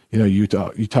 You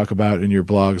talk about in your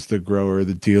blogs the grower,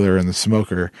 the dealer, and the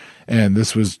smoker, and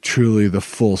this was truly the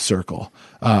full circle.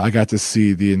 I got to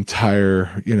see the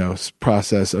entire,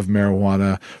 process of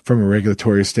marijuana from a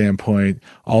regulatory standpoint,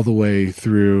 all the way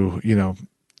through,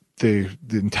 the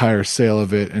entire sale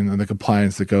of it and the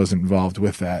compliance that goes involved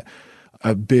with that.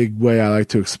 A big way I like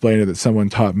to explain it that someone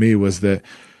taught me was that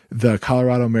the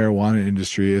Colorado marijuana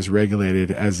industry is regulated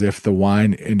as if the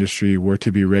wine industry were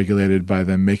to be regulated by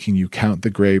them making you count the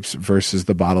grapes versus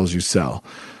the bottles you sell.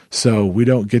 So we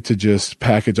don't get to just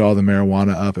package all the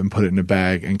marijuana up and put it in a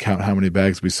bag and count how many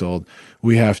bags we sold.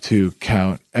 We have to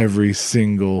count every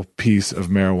single piece of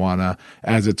marijuana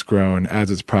as it's grown, as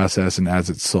it's processed, and as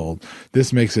it's sold.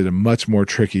 This makes it a much more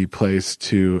tricky place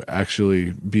to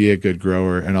actually be a good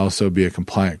grower and also be a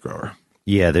compliant grower.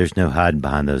 Yeah, there's no hiding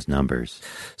behind those numbers.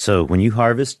 So when you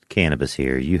harvest cannabis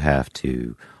here, you have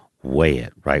to weigh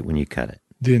it right when you cut it.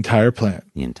 The entire plant.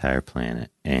 The entire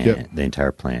plant, and the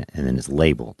entire plant, and then it's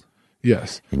labeled.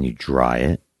 Yes. And you dry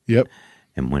it. Yep.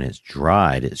 And when it's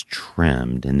dried, it's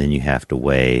trimmed, and then you have to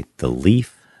weigh the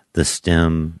leaf, the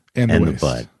stem, and the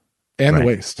bud. And the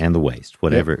waste. And the waste,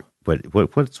 whatever. Yep.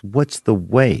 What's the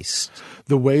waste?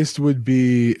 The waste would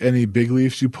be any big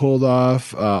leaves you pulled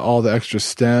off, all the extra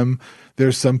stem.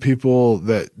 There's some people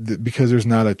that because there's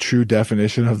not a true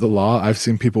definition of the law, I've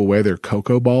seen people weigh their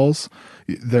cocoa balls,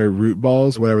 their root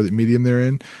balls, whatever the medium they're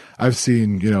in. I've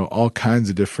seen, all kinds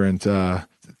of different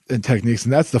techniques.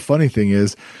 And that's the funny thing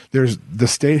is the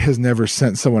state has never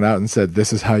sent someone out and said,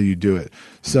 this is how you do it.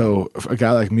 So a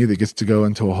guy like me that gets to go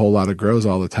into a whole lot of grows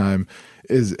all the time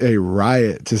is a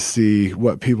riot to see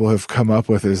what people have come up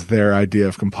with as their idea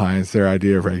of compliance, their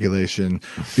idea of regulation,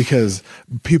 because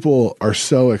people are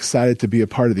so excited to be a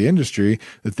part of the industry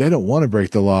that they don't want to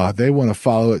break the law. They want to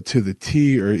follow it to the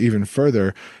T or even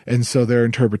further. And so their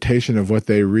interpretation of what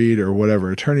they read or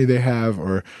whatever attorney they have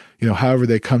or, however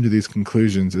they come to these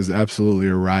conclusions is absolutely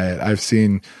a riot. I've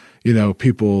seen,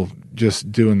 people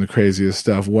just doing the craziest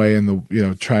stuff,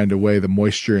 trying to weigh the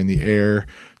moisture in the air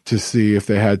to see if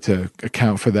they had to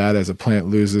account for that as a plant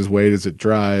loses weight as it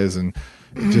dries, and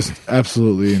just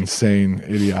absolutely insane,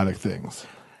 idiotic things.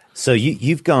 So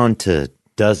you've gone to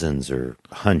dozens or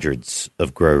hundreds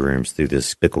of grow rooms through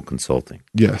this Bickel Consulting.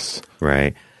 Yes.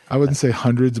 Right. I wouldn't say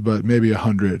hundreds, but maybe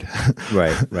 100.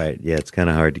 Right. Yeah, it's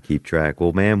kind of hard to keep track.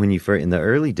 Well, man, when you first, in the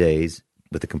early days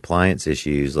with the compliance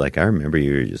issues, like I remember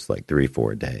you were just like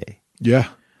 3-4 a day. Yeah.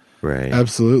 Right.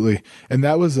 Absolutely. And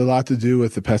that was a lot to do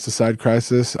with the pesticide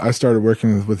crisis. I started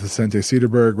working with Vicente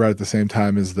Cederberg right at the same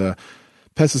time as the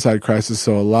pesticide crisis.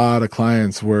 So a lot of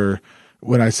clients were,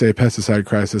 when I say pesticide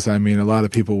crisis, I mean a lot of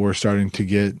people were starting to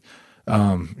get,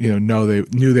 they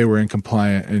knew they were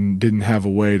incompliant and didn't have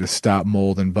a way to stop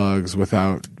mold and bugs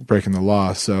without breaking the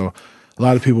law. So a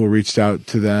lot of people reached out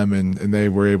to them and they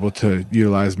were able to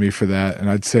utilize me for that. And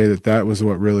I'd say that was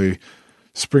what really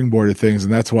springboarded things,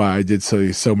 and that's why I did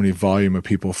so many volume of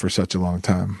people for such a long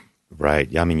time.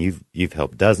 Right. I mean, you've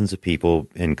helped dozens of people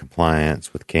in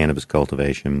compliance with cannabis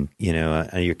cultivation.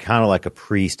 You're kind of like a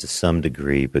priest to some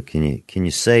degree, but can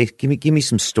you say give me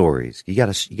some stories? You got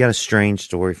a strange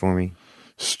story for me?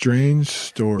 Strange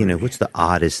story. What's the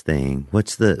oddest thing?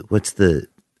 What's the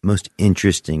most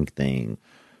interesting thing?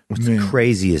 What's the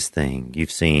craziest thing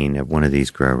you've seen at one of these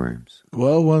grow rooms?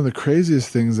 Well, one of the craziest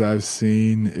things I've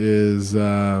seen is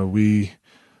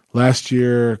last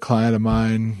year, a client of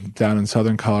mine down in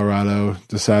southern Colorado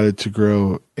decided to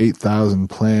grow 8,000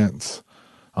 plants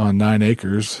on 9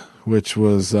 acres, which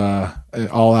was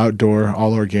all outdoor,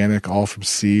 all organic, all from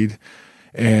seed.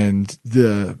 And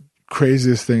the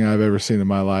craziest thing I've ever seen in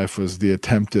my life was the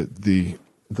attempt at the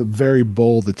very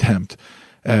bold attempt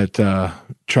at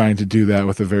trying to do that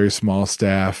with a very small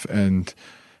staff and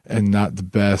not the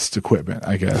best equipment,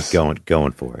 I guess.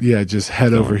 Going for it. Yeah, just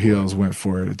head over heels went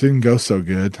for it. It didn't go so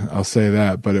good, I'll say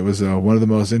that, but it was one of the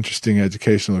most interesting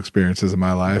educational experiences of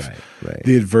my life. Right.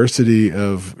 The adversity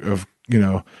of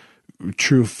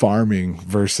true farming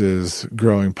versus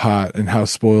growing pot and how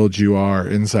spoiled you are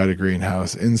inside a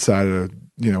greenhouse, inside a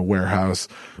warehouse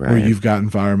where you've got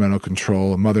environmental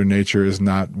control. Mother Nature is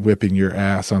not whipping your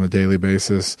ass on a daily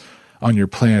basis on your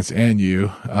plants and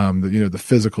you. The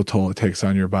physical toll it takes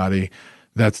on your body.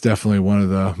 That's definitely one of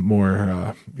the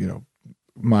more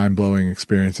mind-blowing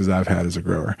experiences I've had as a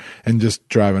grower. And just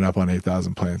driving up on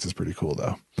 8,000 plants is pretty cool,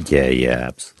 though. Yeah,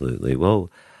 absolutely. Well,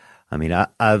 I mean,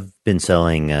 I've been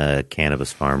selling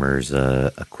cannabis farmers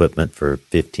equipment for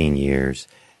 15 years.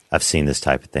 I've seen this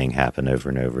type of thing happen over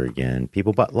and over again.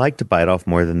 People like to bite off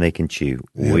more than they can chew.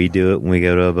 Yeah. We do it when we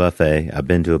go to a buffet. I've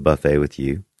been to a buffet with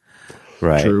you.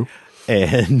 Right. True.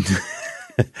 And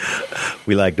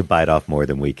we like to bite off more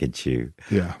than we can chew.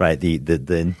 Yeah. Right. The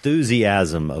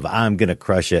enthusiasm of I'm going to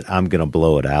crush it. I'm going to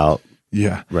blow it out.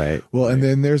 Yeah. Right. Well, and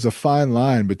then there's a fine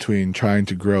line between trying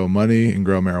to grow money and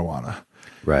grow marijuana.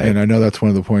 Right. And I know that's one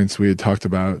of the points we had talked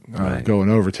about going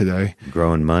over today.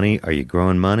 Growing money. Are you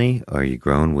growing money or are you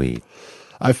growing weed?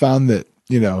 I found that,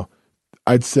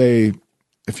 I'd say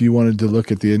if you wanted to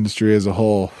look at the industry as a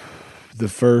whole, the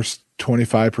first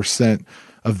 25%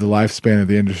 of the lifespan of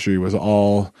the industry was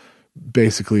all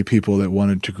basically people that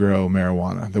wanted to grow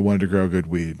marijuana, that wanted to grow good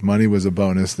weed. Money was a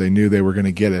bonus. They knew they were going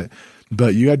to get it,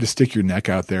 but you had to stick your neck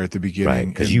out there at the beginning. Right,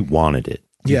 because you wanted it.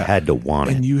 You had to want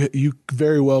it. And you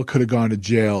very well could have gone to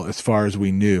jail as far as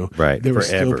we knew. Right, there were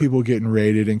still people getting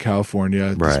raided in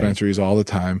California, dispensaries all the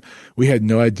time. We had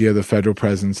no idea the federal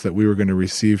presence that we were going to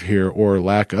receive here, or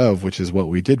lack of, which is what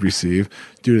we did receive,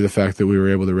 due to the fact that we were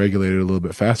able to regulate it a little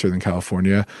bit faster than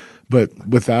California. But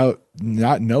without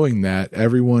not knowing that,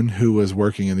 everyone who was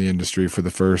working in the industry for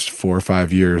the first 4 or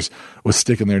 5 years was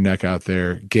sticking their neck out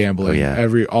there, gambling.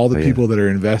 All the people that are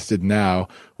invested now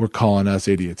were calling us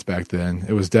idiots back then.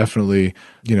 It was definitely,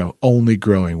 only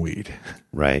growing weed.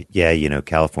 Right. Yeah.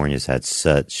 California's had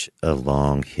such a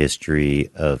long history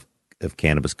of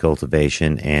cannabis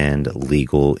cultivation and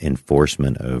legal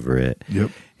enforcement over it.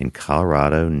 Yep. And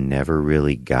Colorado never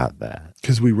really got that.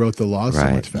 Because we wrote the laws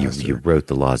so much faster. You wrote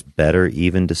the laws better,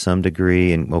 even to some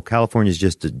degree. And California's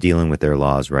just dealing with their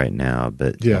laws right now.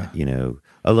 But,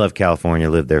 I love California,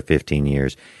 lived there 15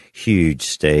 years. Huge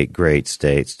state, great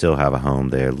state, still have a home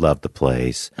there, love the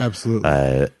place.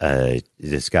 Absolutely.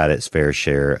 It's got its fair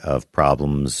share of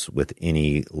problems with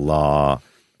any law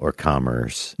or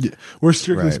commerce. Yeah. We're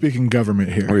strictly speaking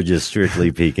government here. We're just strictly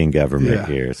speaking government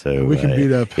here. So we can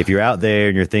beat up. If you're out there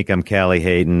and you think I'm Cali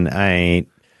hating, I ain't.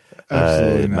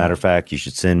 Absolutely not. Matter of fact, you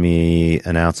should send me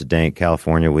an ounce of dank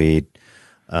California weed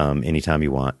anytime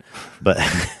you want. But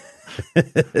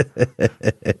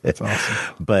that's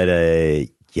awesome. But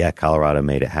Colorado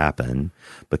made it happen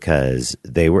because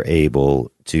they were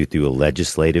able to, through a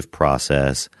legislative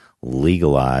process,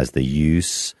 legalize the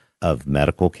use of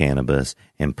medical cannabis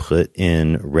and put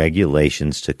in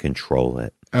regulations to control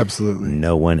it. Absolutely.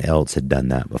 No one else had done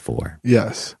that before.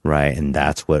 Yes. Right. And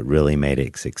that's what really made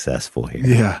it successful here.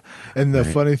 Yeah. And the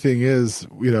funny thing is,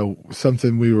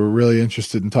 something we were really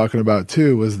interested in talking about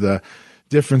too was the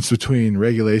difference between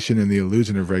regulation and the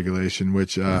illusion of regulation,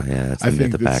 which that's I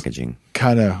think the packaging.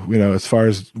 Kind of, as far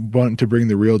as wanting to bring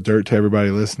the real dirt to everybody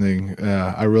listening,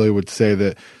 I really would say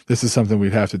that this is something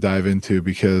we'd have to dive into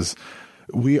because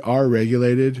we are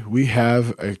regulated. We have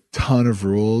a ton of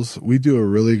rules. We do a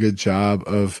really good job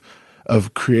of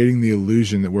creating the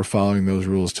illusion that we're following those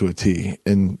rules to a T.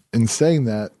 And in saying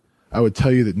that, I would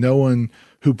tell you that no one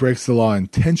who breaks the law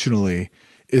intentionally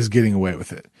is getting away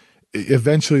with it.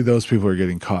 Eventually, those people are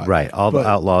getting caught. Right. All the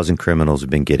outlaws and criminals have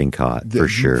been getting caught, for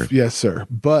sure. Yes, sir.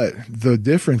 But the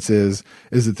difference is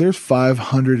that there's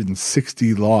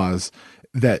 560 laws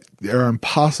that are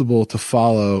impossible to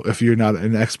follow if you're not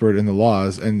an expert in the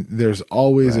laws. And there's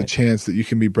always a chance that you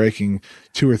can be breaking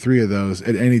 2 or 3 of those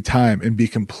at any time and be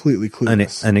completely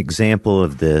clueless. An example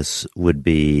of this would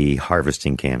be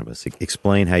harvesting cannabis.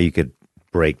 Explain how you could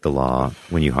break the law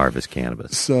when you harvest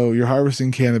cannabis. So you're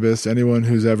harvesting cannabis. Anyone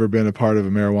who's ever been a part of a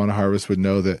marijuana harvest would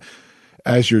know that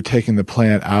as you're taking the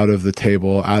plant out of the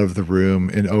table, out of the room,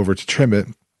 and over to trim it,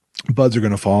 buds are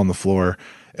going to fall on the floor.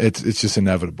 It's just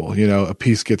inevitable. A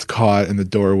piece gets caught in the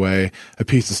doorway, a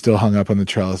piece is still hung up on the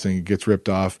trellis and it gets ripped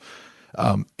off.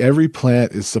 Every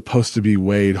plant is supposed to be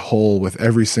weighed whole with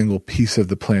every single piece of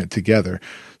the plant together.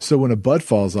 So when a bud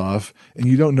falls off and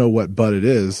you don't know what bud it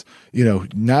is,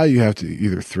 now you have to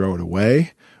either throw it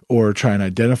away or try and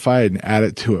identify it and add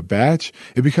it to a batch.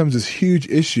 It becomes this huge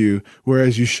issue,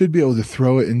 whereas you should be able to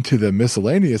throw it into the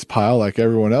miscellaneous pile like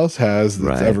everyone else has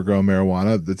that's ever grown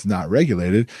marijuana that's not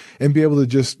regulated and be able to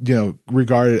just,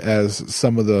 regard it as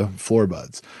some of the floor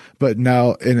buds. But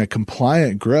now in a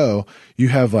compliant grow, you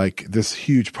have like this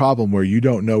huge problem where you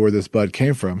don't know where this bud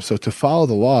came from. So to follow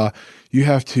the law, you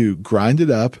have to grind it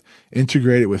up,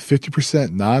 integrate it with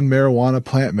 50% non-marijuana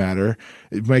plant matter,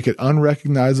 make it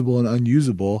unrecognizable and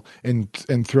unusable, and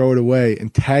throw it away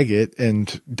and tag it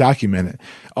and document it.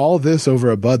 All this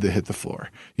over a bud that hit the floor.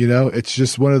 It's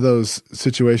just one of those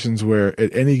situations where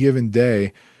at any given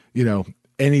day,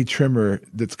 any trimmer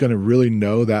that's going to really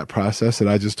know that process that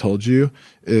I just told you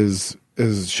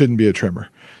shouldn't be a trimmer.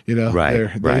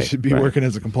 They should be working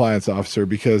as a compliance officer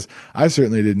because I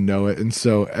certainly didn't know it. And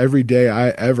so every day I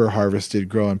ever harvested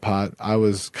growing pot, I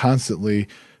was constantly,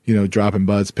 dropping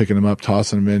buds, picking them up,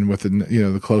 tossing them in with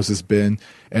the closest bin.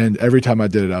 And every time I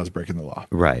did it, I was breaking the law.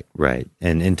 Right.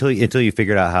 And until you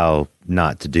figured out how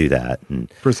not to do that. And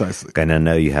precisely. And I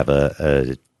know you have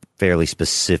a fairly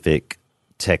specific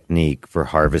technique for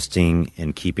harvesting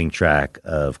and keeping track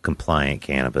of compliant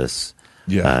cannabis.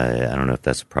 Yeah. I don't know if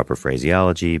that's a proper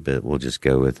phraseology, but we'll just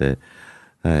go with it.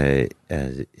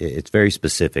 It's very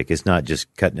specific. It's not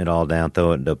just cutting it all down,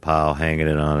 throwing it into a pile, hanging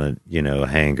it on a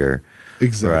hanger.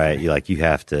 Exactly. Right. You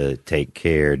have to take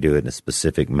care, do it in a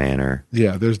specific manner.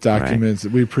 Yeah. There's documents.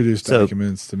 Right. We produce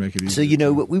documents to make it easy.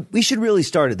 So, we should really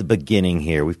start at the beginning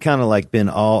here. We've kind of been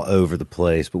all over the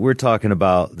place, but we're talking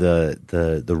about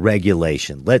the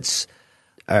regulation.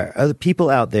 Are the people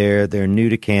out there, they're new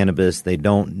to cannabis, they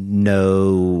don't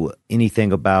know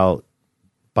anything about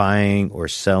buying or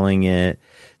selling it.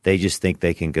 They just think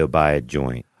they can go buy a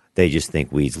joint. They just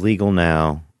think weed's legal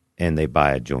now, and they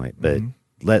buy a joint. But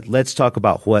let's talk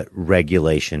about what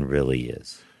regulation really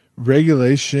is.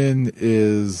 Regulation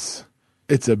is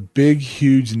It's a big,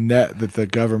 huge net that the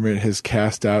government has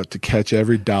cast out to catch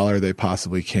every dollar they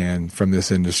possibly can from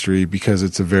this industry because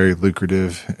it's a very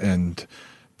lucrative and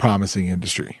promising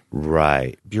industry.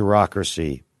 Right.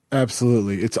 Bureaucracy.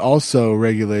 Absolutely. It's also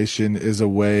regulation is a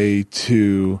way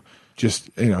to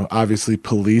just, obviously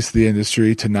police the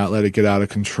industry to not let it get out of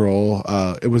control.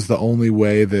 It was the only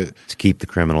way that... To keep the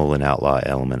criminal and outlaw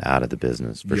element out of the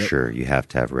business, for sure. You have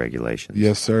to have regulations.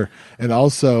 Yes, sir. And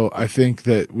also, I think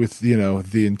that with,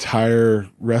 the entire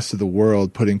rest of the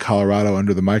world putting Colorado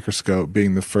under the microscope,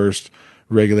 being the first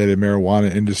regulated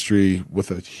marijuana industry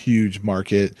with a huge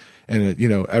market, and,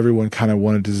 everyone kind of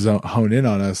wanted to hone in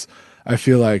on us, I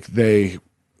feel like they,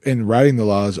 in writing the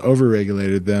laws,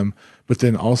 overregulated them, but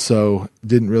then also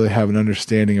didn't really have an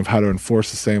understanding of how to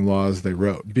enforce the same laws they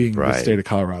wrote, being the state of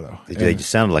Colorado. They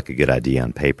just sounded like a good idea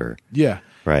on paper. Yeah.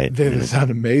 Right. They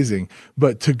sound amazing.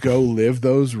 But to go live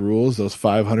those rules, those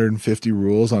 550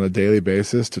 rules on a daily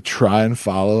basis, to try and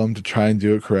follow them, to try and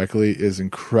do it correctly is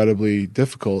incredibly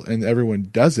difficult. And everyone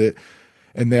does it.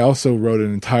 And they also wrote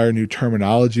an entire new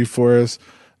terminology for us.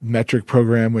 Metric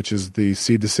program, which is the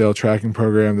seed to sale tracking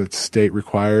program that's state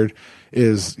required,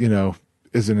 is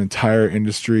an entire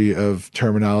industry of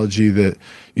terminology that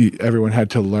everyone had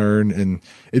to learn. And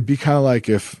it'd be kind of like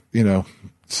if,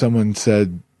 someone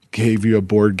gave you a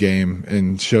board game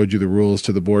and showed you the rules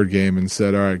to the board game and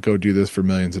said, all right, go do this for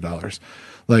millions of dollars.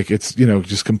 Like it's,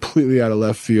 just completely out of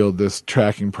left field, this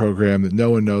tracking program that no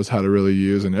one knows how to really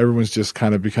use. And everyone's just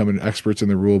kind of becoming experts in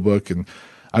the rule book. And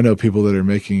I know people that are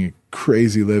making a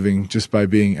crazy living just by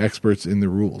being experts in the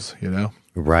rules,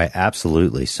 Right.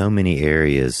 Absolutely. So many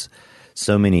areas,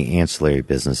 so many ancillary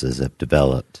businesses have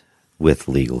developed with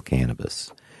legal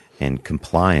cannabis, and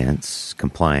compliance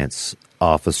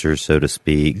officers, so to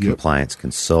speak, compliance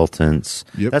consultants.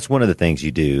 That's one of the things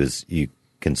you do is you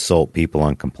consult people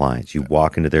on compliance. You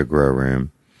walk into their grow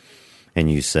room and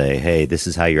you say, hey, this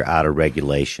is how you're out of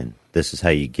regulation. This is how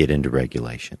you get into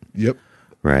regulation. Yep.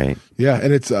 Right. Yeah,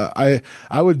 and it's I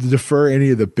would defer any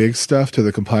of the big stuff to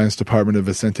the compliance department of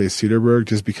Vicente Cedarburg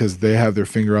just because they have their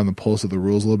finger on the pulse of the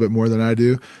rules a little bit more than I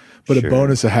do. But a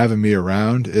bonus of having me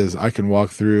around is I can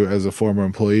walk through as a former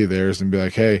employee of theirs and be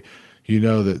like, hey,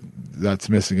 that's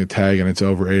missing a tag and it's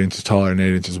over 8 inches taller and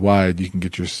 8 inches wide. You can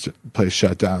get your place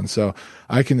shut down. So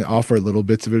I can offer little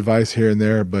bits of advice here and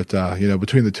there, but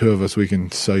between the two of us, we can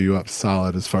sew you up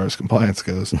solid as far as compliance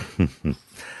goes.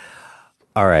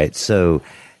 All right, so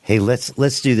hey,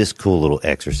 let's do this cool little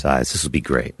exercise. This will be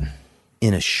great.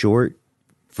 In a short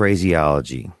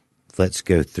phraseology, let's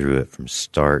go through it from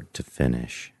start to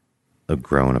finish of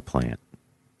growing a plant.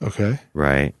 Okay.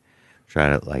 Right?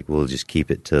 Try to we'll just keep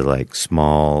it to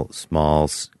small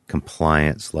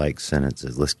compliance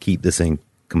sentences. Let's keep this in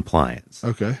compliance.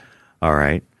 Okay. All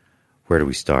right. Where do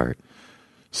we start?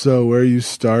 So where you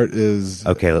start is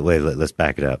okay. Let's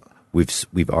back it up.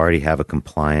 We've already have a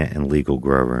compliant and legal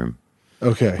grow room.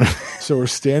 Okay. So we're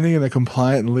standing in a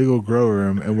compliant and legal grow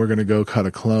room, and we're going to go cut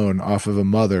a clone off of a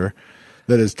mother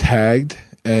that is tagged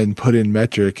and put in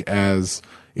metric as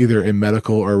either a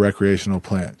medical or recreational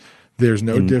plant. There's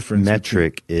no difference.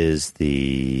 Metric is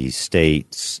the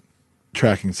state's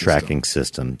tracking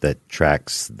system that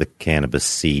tracks the cannabis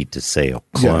seed to sale,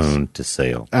 clone to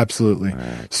sale. Absolutely.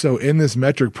 Right. So in this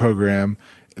metric program,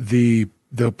 the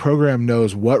program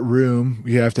knows what room,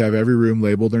 you have to have every room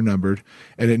labeled or numbered,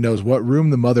 and it knows what room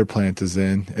the mother plant is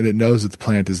in, and it knows that the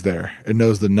plant is there. It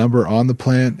knows the number on the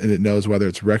plant, and it knows whether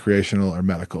it's recreational or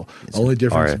medical. It's only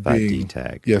difference RFID being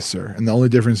tag. Yes, sir. And the only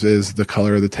difference is the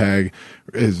color of the tag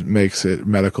makes it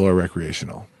medical or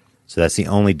recreational. So that's the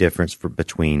only difference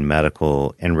between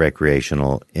medical and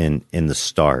recreational in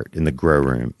the grow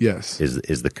room. Yes.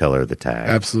 Is the color of the tag.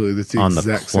 Absolutely. That's the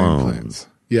exact same plants.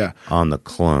 Yeah. On the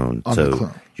clone.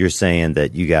 You're saying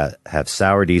that you have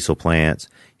sour diesel plants,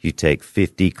 you take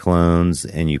 50 clones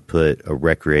and you put a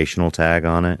recreational tag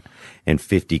on it, and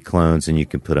 50 clones and you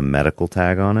can put a medical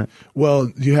tag on it?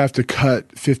 Well, you have to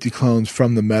cut 50 clones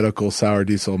from the medical sour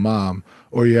diesel mom,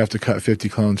 or you have to cut 50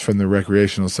 clones from the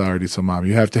recreational sour diesel mom.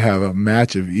 You have to have a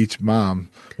match of each mom,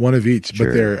 one of each,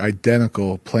 but they're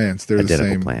identical plants. They're the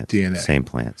same plants, DNA. Same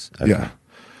plants. Okay. Yeah.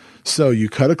 So you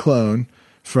cut a clone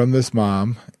from this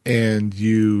mom, and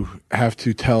you have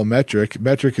to tell Metric,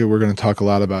 we're going to talk a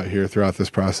lot about here throughout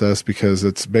this process because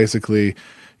it's basically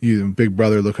big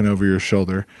brother looking over your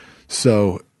shoulder.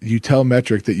 So you tell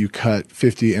Metric that you cut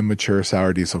 50 immature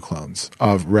sour diesel clones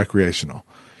of recreational,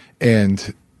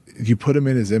 and you put them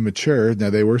in as immature. Now,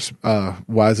 they were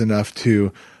wise enough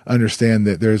to understand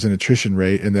that there's an attrition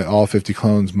rate and that all 50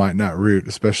 clones might not root,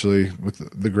 especially with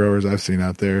the growers I've seen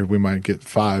out there. We might get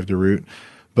 5 to root.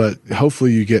 but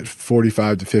hopefully you get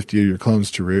 45 to 50 of your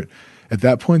clones to root. At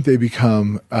that point, they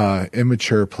become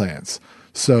immature plants.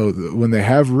 So when they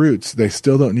have roots, they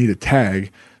still don't need a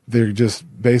tag. They're just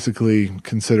basically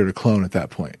considered a clone at that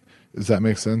point. Does that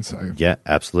make sense? Yeah,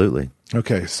 absolutely.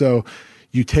 Okay, so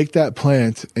you take that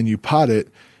plant and you pot it,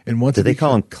 and once do they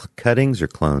call them cuttings or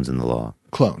clones in the law?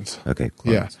 Clones. Okay,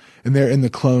 clones. Yeah, and they're in the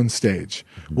clone stage.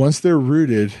 Mm-hmm. Once they're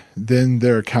rooted, then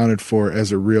they're accounted for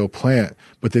as a real plant,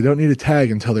 but they don't need a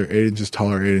tag until they're 8 inches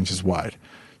tall or 8 inches wide.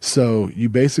 So you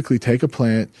basically take a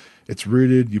plant, it's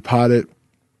rooted, you pot it,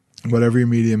 whatever your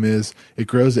medium is, it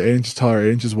grows to 8 inches tall or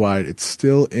 8 inches wide. It's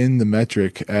still in the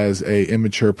metric as a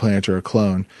immature plant or a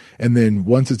clone. And then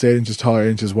once it's 8 inches tall or 8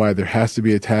 inches wide, there has to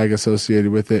be a tag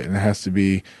associated with it, and it has to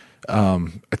be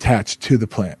attached to the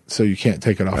plant. So you can't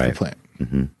take it off the plant.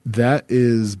 Mm-hmm. That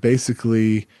is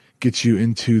basically gets you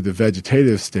into the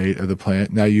vegetative state of the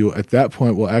plant. Now you, at that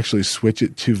point, will actually switch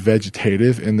it to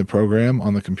vegetative in the program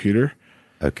on the computer.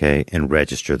 Okay, and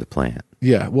register the plant.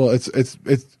 Yeah, well, it's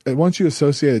once you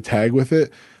associate a tag with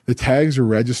it, the tags are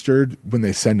registered when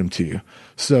they send them to you.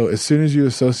 So as soon as you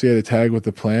associate a tag with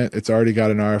the plant, it's already got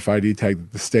an RFID tag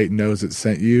that the state knows it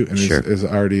sent you and is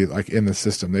already like in the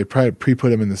system. They probably pre-put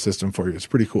them in the system for you. It's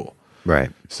pretty cool.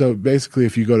 Right. So basically,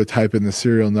 if you go to type in the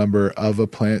serial number of a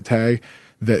plant tag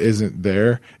that isn't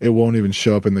there, it won't even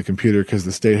show up in the computer because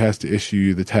the state has to issue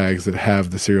you the tags that have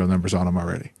the serial numbers on them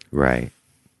already. Right.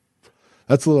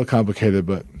 That's a little complicated,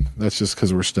 but that's just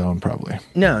because we're stoned, probably.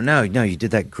 No, you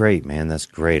did that great, man. That's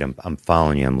great. I'm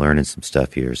following you. I'm learning some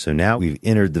stuff here. So now we've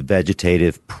entered the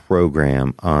vegetative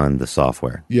program on the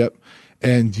software. Yep.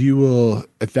 And you will,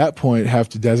 at that point, have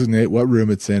to designate what room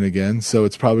it's in again. So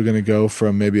it's probably going to go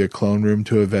from maybe a clone room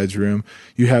to a veg room.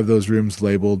 You have those rooms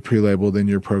labeled, pre-labeled in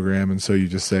your program, and so you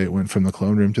just say it went from the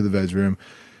clone room to the veg room.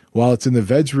 While it's in the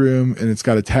veg room and it's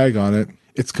got a tag on it,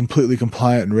 it's completely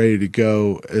compliant and ready to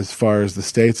go as far as the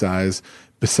state's eyes.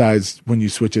 Besides, when you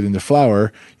switch it into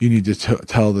flower, you need to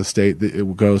tell the state that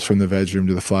it goes from the veg room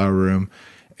to the flower room.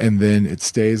 And then it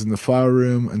stays in the flower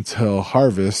room until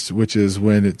harvest, which is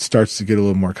when it starts to get a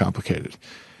little more complicated.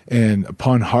 And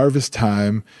upon harvest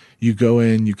time, you go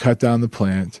in, you cut down the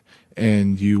plant,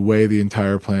 and you weigh the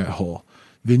entire plant whole.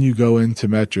 Then you go into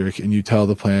metric and you tell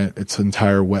the plant its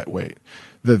entire wet weight.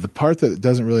 The part that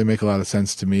doesn't really make a lot of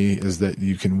sense to me is that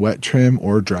you can wet trim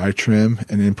or dry trim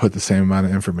and input the same amount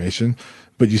of information,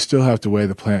 but you still have to weigh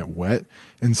the plant wet.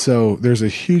 And so there's a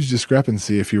huge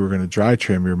discrepancy if you were going to dry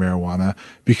trim your marijuana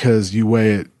because you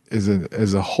weigh it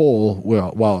as a whole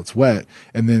while it's wet,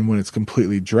 and then when it's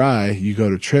completely dry, you go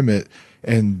to trim it,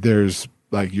 and there's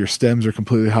like your stems are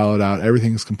completely hollowed out,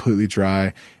 everything's completely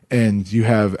dry, and you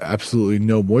have absolutely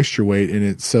no moisture weight in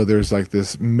it. So there's like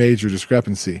this major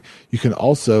discrepancy. You can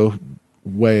also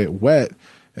weigh it wet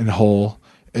and whole,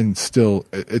 and still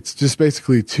it's just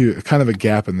basically kind of a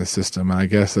gap in the system. And I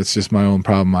guess that's just my own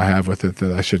problem I have with it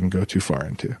that I shouldn't go too far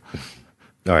into.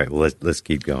 All right, well, let's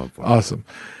keep going. Awesome.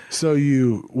 So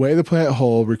you weigh the plant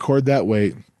whole, record that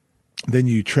weight, then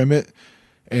you trim it,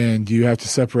 and you have to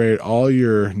separate all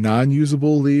your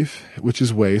non-usable leaf, which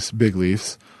is waste, big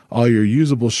leaves, all your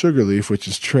usable sugar leaf, which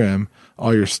is trim,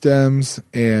 all your stems,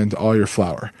 and all your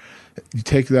flower. You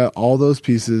take all those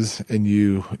pieces, and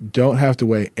you don't have to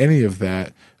weigh any of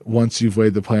that once you've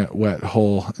weighed the plant wet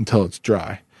whole until it's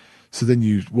dry. So then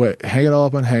you hang it all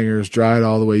up on hangers, dry it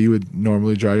all the way you would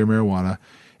normally dry your marijuana.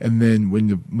 And then when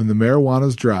the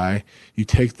marijuana's dry, you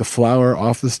take the flower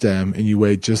off the stem and you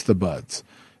weigh just the buds.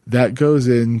 That goes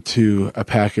into a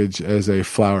package as a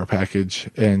flower package,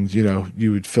 and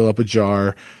you would fill up a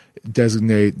jar,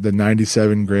 designate the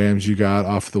 97 grams you got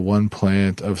off the one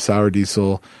plant of sour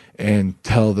diesel, and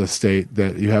tell the state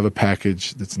that you have a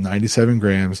package that's 97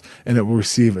 grams, and it will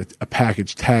receive a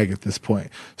package tag at this point.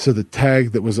 So the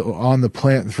tag that was on the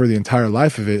plant for the entire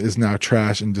life of it is now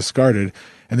trash and discarded,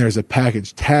 and there's a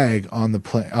package tag on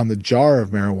the jar of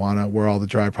marijuana where all the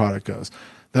dry product goes.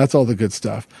 That's all the good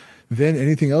stuff. Then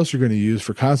anything else you're going to use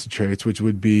for concentrates, which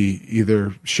would be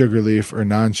either sugar leaf or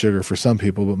non-sugar for some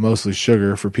people, but mostly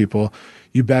sugar for people,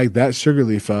 you bag that sugar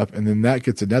leaf up, and then that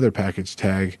gets another package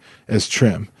tag as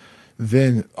trim.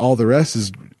 Then all the rest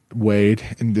is weighed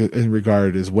and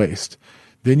regarded as waste.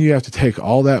 Then you have to take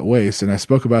all that waste, and I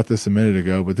spoke about this a minute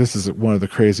ago, but this is one of the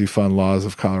crazy fun laws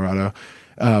of Colorado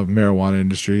marijuana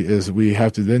industry, is we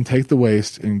have to then take the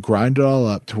waste and grind it all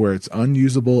up to where it's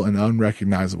unusable and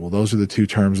unrecognizable. Those are the two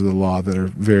terms of the law that are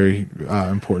very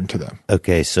important to them.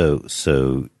 Okay, so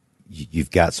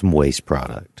you've got some waste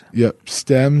product. Yep,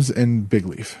 stems and big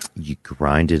leaf. You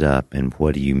grind it up, and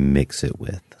what do you mix it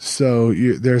with? So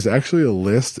there's actually a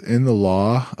list in the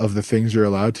law of the things you're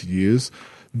allowed to use,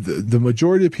 the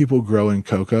majority of people grow in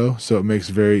cocoa, so it makes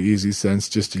very easy sense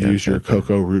just to use your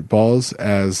cocoa root balls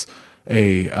as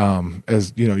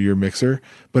your mixer,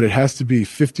 but it has to be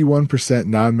 51%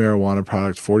 non-marijuana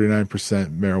product,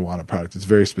 49% marijuana product. It's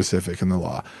very specific in the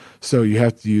law. So you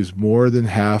have to use more than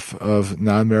half of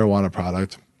non-marijuana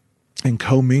product and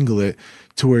commingle it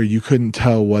to where you couldn't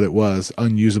tell what it was,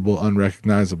 unusable,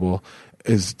 unrecognizable.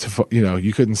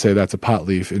 You couldn't say that's a pot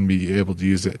leaf and be able to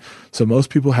use it. So most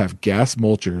people have gas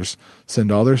mulchers,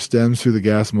 send all their stems through the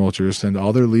gas mulcher, send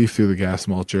all their leaf through the gas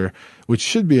mulcher, which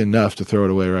should be enough to throw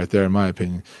it away right there, in my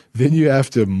opinion. Then you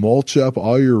have to mulch up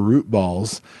all your root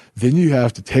balls. Then you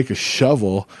have to take a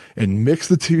shovel and mix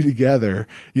the two together,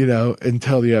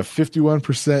 until you have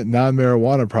 51%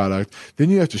 non-marijuana product. Then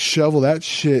you have to shovel that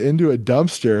shit into a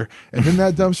dumpster, and then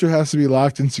that dumpster has to be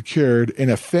locked and secured in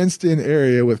a fenced-in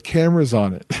area with cameras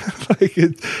on it.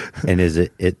 And is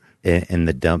it in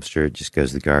the dumpster? It just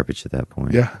goes to the garbage at that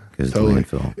point. Yeah, totally.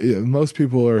 To landfill. Yeah, most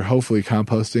people are hopefully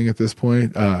composting at this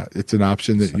point. It's an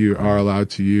option that you are allowed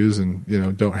to use, and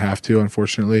don't have to,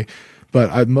 unfortunately.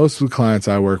 But most of the clients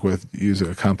I work with use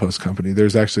a compost company.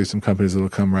 There's actually some companies that will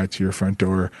come right to your front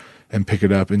door and pick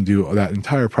it up and do that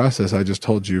entire process I just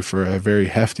told you for a very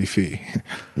hefty fee.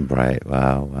 Right.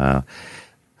 Wow.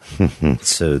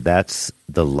 So that's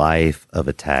the life of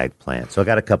a tagged plant. So I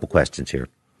got a couple questions here.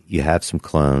 You have some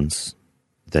clones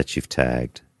that you've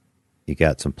tagged. You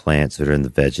got some plants that are in the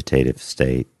vegetative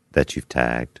state that you've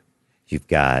tagged. You've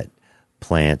got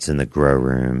plants in the grow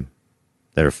room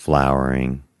that are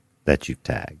flowering that you've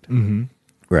tagged. Mm-hmm.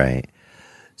 Right.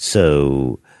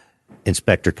 So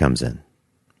inspector comes in,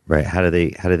 right? How do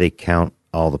they count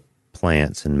all the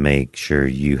plants and make sure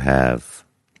you have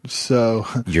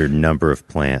your number of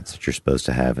plants that you're supposed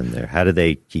to have in there? How do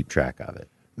they keep track of it?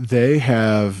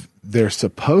 They're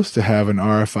supposed to have an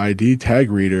RFID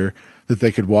tag reader that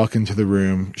they could walk into the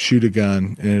room, shoot a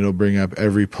gun, and it'll bring up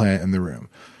every plant in the room.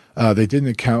 They didn't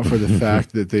account for the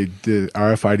fact that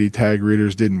RFID tag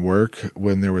readers didn't work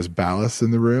when there was ballast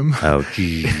in the room. Oh,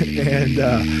 geez. And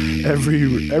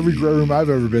every grow room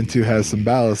I've ever been to has some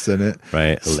ballast in it.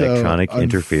 Right, electronic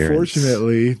interference.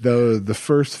 Unfortunately, though, the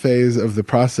first phase of the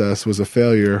process was a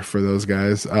failure for those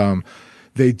guys.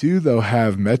 They do, though,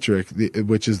 have Metric,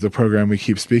 which is the program we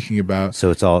keep speaking about. So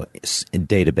it's all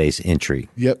database entry.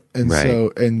 Yep.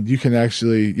 And you can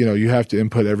actually, you have to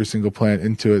input every single plant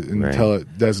into it until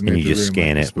it designates. And you just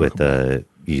scan it with a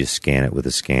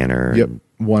scanner. Yep.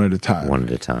 One at a time. One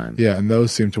at a time. Yeah. And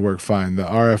those seem to work fine. The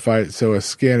RFID, so a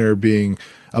scanner being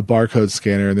a barcode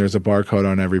scanner, and there's a barcode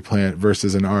on every plant,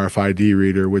 versus an RFID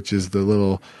reader, which is the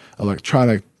little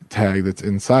electronic tag that's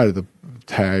inside of the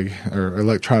tag, or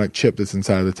electronic chip that's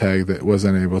inside of the tag, that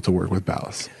wasn't able to work with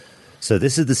ballast. So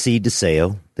this is the seed to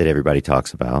sale that everybody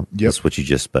talks about. Yep. That's what you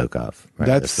just spoke of. Right?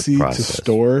 That's seed to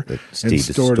store, and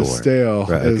store to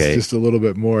stale is just a little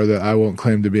bit more that I won't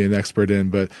claim to be an expert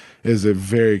in, but is a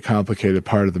very complicated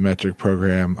part of the Metric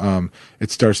program.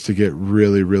 It starts to get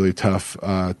really, really tough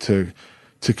to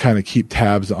kind of keep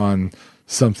tabs on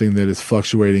something that is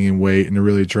fluctuating in weight in a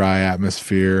really dry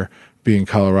atmosphere. Being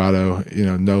Colorado,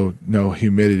 no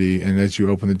humidity, and as you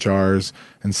open the jars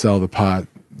and sell the pot,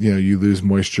 you lose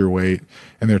moisture weight,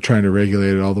 and they're trying to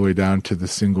regulate it all the way down to the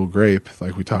single grape,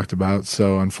 like we talked about.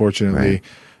 So unfortunately,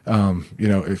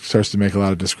 it starts to make a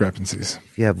lot of discrepancies.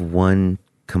 If you have one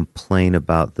complaint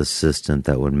about the system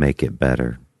that would make it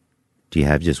better, do you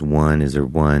have just one? Is there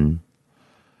one?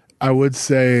 I would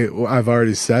say, I've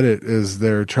already said it, is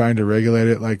they're trying to regulate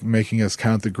it like making us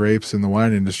count the grapes in the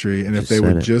wine industry. And if they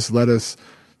would just let us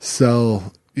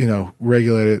sell,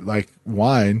 regulate it like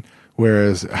wine,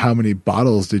 whereas how many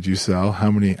bottles did you sell,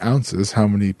 how many ounces, how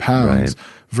many pounds,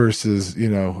 versus,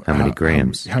 how many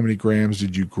grams. How many grams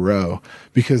did you grow?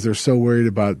 Because they're so worried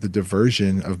about the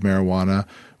diversion of marijuana,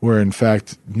 where in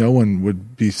fact no one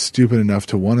would be stupid enough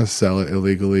to want to sell it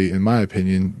illegally, in my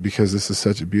opinion, because this is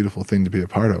such a beautiful thing to be a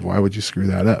part of. Why would you screw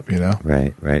that up,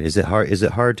 Right. Is it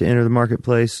hard to enter the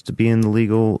marketplace, to be in the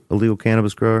illegal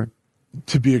cannabis grower?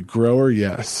 To be a grower,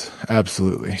 yes,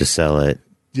 absolutely. To sell it.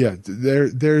 Yeah,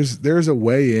 there's a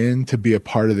way in to be a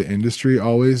part of the industry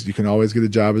always. You can always get a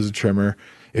job as a trimmer.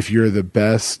 If you're the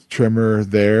best trimmer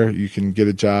there, you can get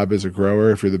a job as a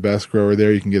grower. If you're the best grower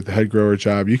there, you can get the head grower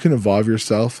job. You can evolve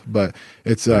yourself, but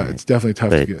it's definitely tough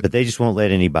to get. But they just won't let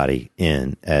anybody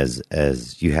in, as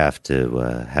you have to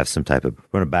have some type of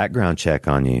run a background check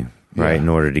on you, right, in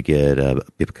order to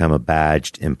become a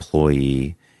badged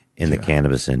employee in the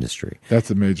cannabis industry.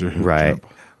 That's a major hoop jump.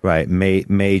 Right,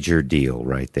 major deal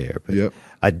right there. But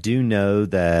I do know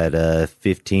that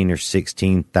 15 or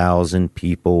 16,000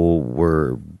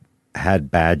 people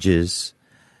had badges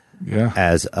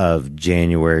as of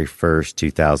January 1st,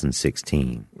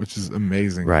 2016. Which is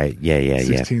amazing. Right. Yeah.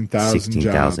 16,000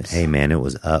 jobs. Hey, man, it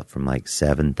was up from like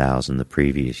 7,000 the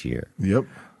previous year. Yep.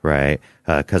 Right.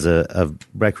 Because of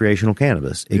recreational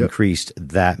cannabis. It increased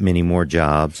that many more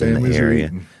jobs in the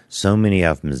area. So many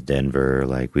of them is Denver.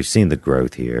 Like, we've seen the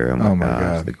growth here. Oh my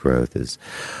gosh. The growth is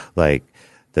like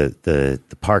the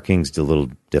parking's a little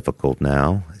difficult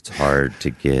now. It's hard to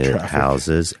get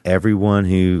houses. Everyone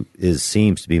who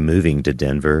seems to be moving to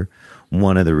Denver,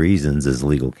 one of the reasons is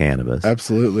legal cannabis.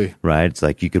 Absolutely. Right? It's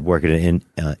like you could work at an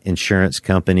insurance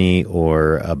company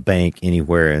or a bank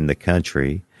anywhere in the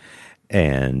country,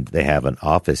 and they have an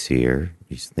office here.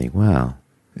 You just think, wow,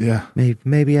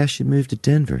 maybe I should move to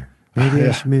Denver. Maybe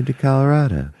I should move to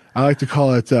Colorado. I like to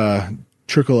call it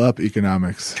trickle up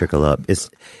economics. Trickle up.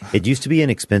 It used to be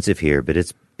inexpensive here, but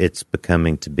it's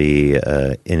becoming to be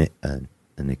an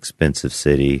expensive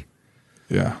city.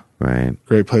 Yeah. Right.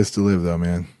 Great place to live, though,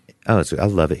 man. Oh, I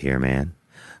love it here, man.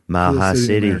 Mile High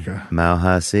City.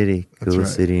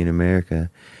 Coolest city in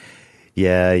America.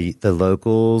 Yeah, the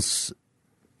locals,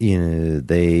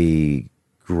 they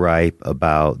gripe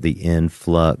about the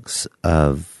influx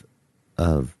of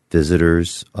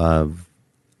visitors, of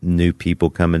new people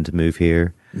coming to move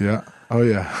here. Yeah. Oh,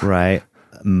 yeah. Right.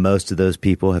 Most of those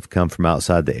people have come from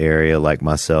outside the area, like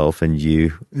myself and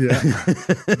you. Yeah.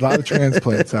 A lot of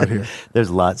transplants out here. There's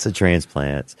lots of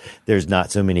transplants. There's not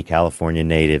so many California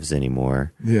natives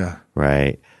anymore. Yeah.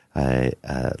 Right.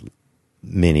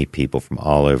 Many people from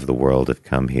all over the world have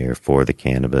come here for the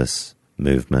cannabis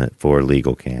movement, for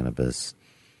legal cannabis.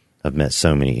 I've met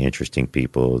so many interesting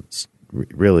people. It's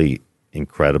really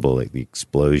incredible, like the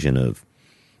explosion of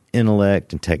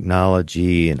intellect and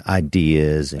technology and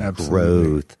ideas and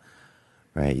growth,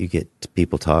 right? You get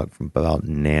people talk from about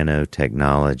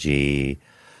nanotechnology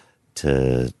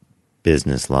to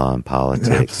business law and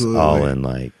politics, all in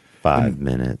like 5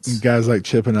 minutes. And guys like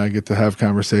Chip and I get to have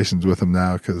conversations with them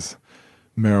now because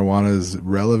marijuana is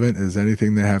relevant as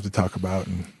anything they have to talk about.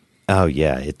 Oh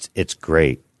yeah, it's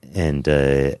great, and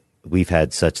we've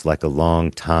had such like a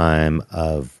long time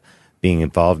of being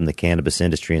involved in the cannabis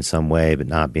industry in some way, but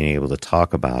not being able to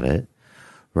talk about it,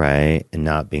 right? And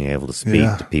not being able to speak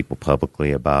to people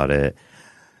publicly about it.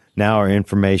 Now our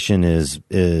information is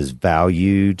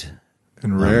valued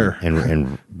and rare.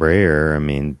 And rare. I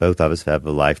mean, both of us have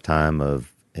a lifetime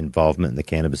of involvement in the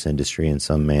cannabis industry in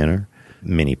some manner.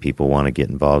 Many people want to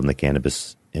get involved in the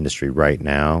cannabis industry right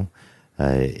now.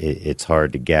 It's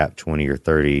hard to gap 20 or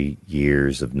 30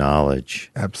 years of knowledge.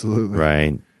 Absolutely.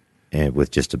 Right? And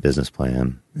with just a business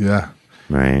plan. Yeah.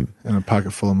 Right. And a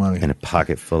pocket full of money.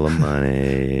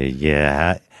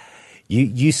 Yeah.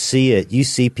 You see it. You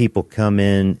see people come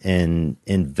in and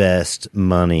invest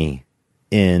money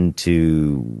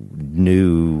into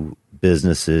new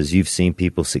businesses. You've seen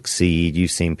people succeed.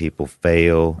 You've seen people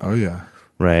fail. Oh, yeah.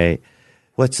 Right.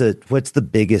 What's the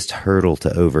biggest hurdle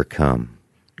to overcome?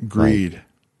 Greed.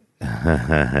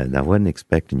 I wasn't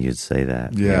expecting you to say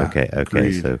that. Yeah. Okay.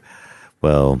 Greed. So,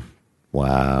 wow.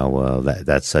 Well,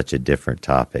 that's such a different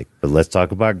topic. But let's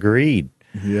talk about greed.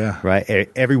 Yeah. Right.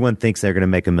 Everyone thinks they're going to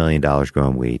make $1 million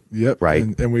growing weed. Yep. Right.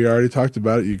 And we already talked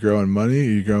about it. You growing money or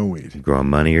you growing weed? You're growing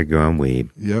money or growing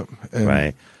weed. Yep.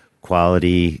 Right.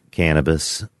 Quality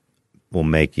cannabis will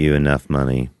make you enough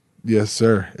money. Yes,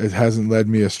 sir. It hasn't led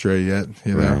me astray yet.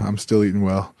 Right. I'm still eating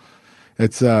well.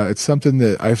 It's something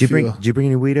that I feel. Did you bring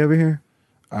any weed over here?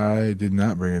 I did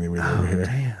not bring any weed over here.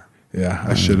 Damn. Yeah,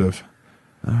 I should have.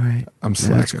 All right. I'm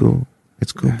slacking. That's cool.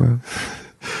 It's cool, bro.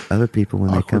 Other people,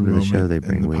 when they come to the show, they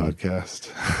bring weed.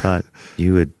 Podcast. I thought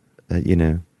you would,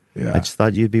 Yeah. I just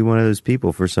thought you'd be one of those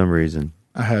people for some reason.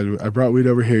 I brought weed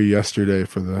over here yesterday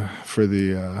for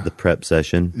the prep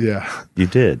session. Yeah. You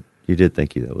did.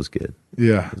 Thank you. That was good.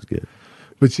 Yeah. That was good.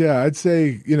 But yeah, I'd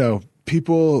say,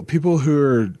 people who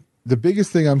are the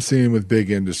biggest thing I'm seeing with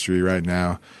big industry right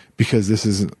now, because this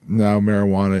is now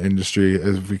marijuana industry,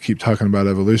 as we keep talking about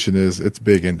evolution, it's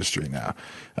big industry now.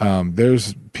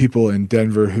 There's people in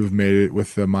Denver who've made it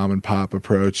with the mom and pop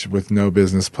approach, with no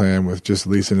business plan, with just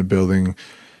leasing a building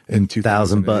in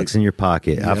 $1,000 in your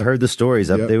pocket. Yep. I've heard the stories.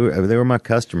 Yep. They were my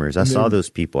customers. I saw those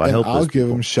people. I helped those people. I'll give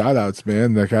them shout outs,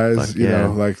 man. The guys,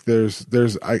 like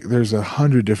there's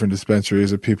 100 different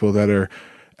dispensaries of people that are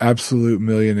absolute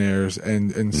millionaires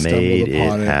and stumbled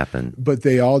upon it. Happen. But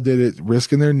they all did it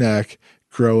risking their neck,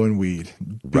 growing weed.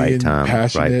 Right time,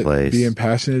 right place. Being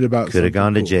passionate about Could have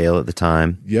gone to jail at the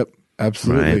time. Yep,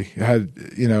 absolutely.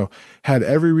 Right. Had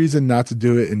every reason not to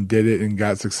do it and did it and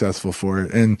got successful for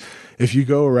it. And if you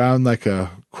go around like a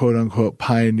quote unquote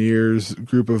pioneers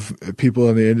group of people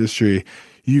in the industry,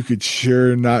 you could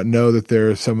sure not know that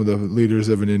they're some of the leaders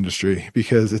of an industry,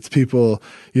 because it's people,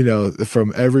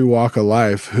 from every walk of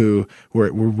life who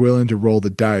were willing to roll the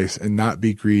dice and not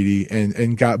be greedy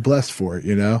and got blessed for it,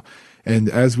 And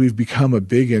as we've become a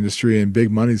big industry and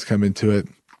big money's come into it,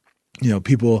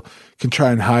 people can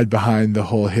try and hide behind the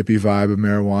whole hippie vibe of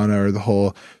marijuana or the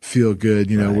whole feel good.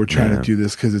 We're trying to do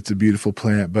this because it's a beautiful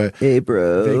plant, but hey,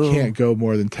 bro, they can't go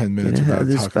more than 10 minutes without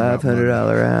this talking about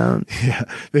 $500 ounce. Yeah,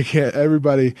 they can't.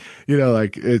 Everybody,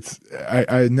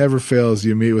 it never fails.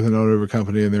 You meet with an owner of a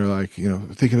company and they're like,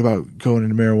 thinking about going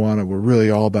into marijuana. We're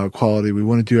really all about quality. We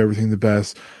want to do everything the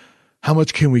best. How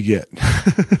much can we get?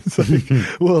 It's like,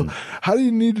 well, how do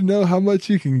you need to know how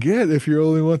much you can get if you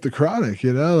only want the chronic?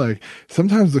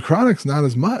 Sometimes the chronic's not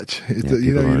as much.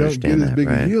 You don't get as big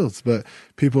yields, but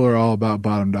people are all about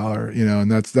bottom dollar,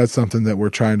 and that's something that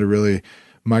we're trying to really,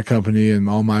 my company and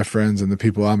all my friends and the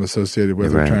people I'm associated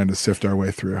with are trying to sift our way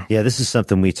through. Yeah, this is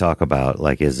something we talk about.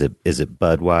 Like, is it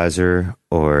Budweiser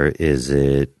or is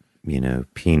it,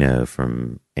 Pinot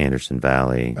from Anderson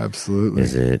Valley? Absolutely.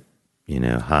 Is it,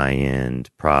 high-end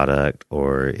product,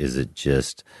 or is it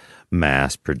just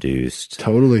mass-produced?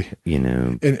 Totally.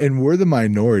 And we're the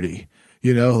minority.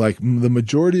 Like the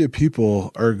majority of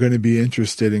people are going to be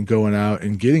interested in going out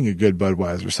and getting a good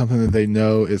Budweiser, something that they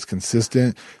know is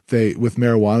consistent. With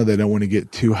marijuana, they don't want to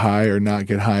get too high or not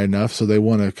get high enough, so they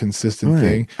want a consistent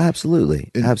thing.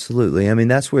 Absolutely. Absolutely. I mean,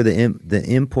 that's where the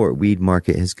import weed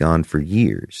market has gone for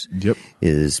years. Yep.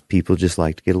 Is people just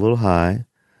like to get a little high.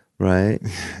 Right.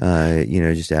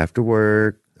 Just after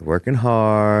work, working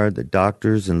hard, the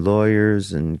doctors and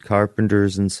lawyers and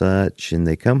carpenters and such, and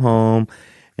they come home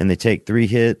and they take 3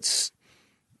 hits,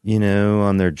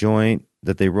 on their joint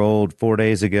that they rolled 4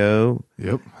 days ago.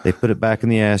 Yep. They put it back in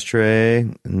the ashtray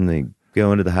and they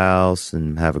go into the house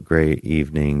and have a great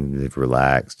evening. They've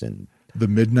relaxed and the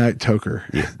midnight toker.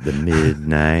 Yeah, the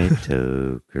midnight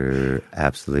toker.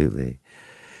 Absolutely.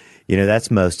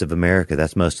 That's most of America.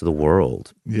 That's most of the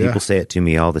world. Yeah. People say it to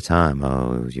me all the time.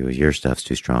 Oh, your stuff's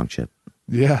too strong, Chip.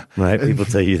 Yeah. Right? People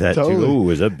tell you that too. Oh,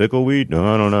 is that Bickel weed?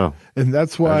 No, I don't know. And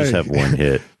that's why I just have one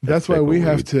hit. That's why we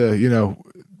have to,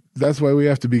 that's why we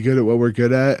have to be good at what we're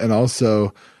good at, and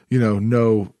also,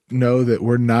 know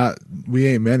that we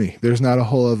ain't many. There's not a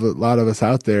lot of us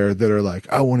out there that are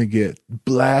like, I want to get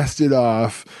blasted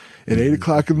off at 8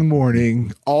 o'clock in the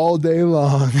morning all day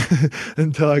long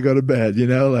until I go to bed,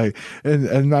 and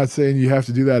I'm not saying you have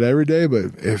to do that every day,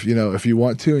 but if you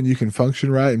want to and you can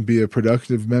function right and be a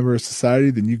productive member of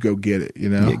society, then you go get it,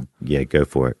 Yeah, go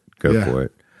for it. Go for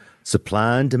it.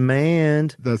 Supply and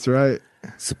demand. That's right.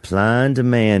 Supply and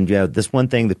demand. Yeah, this one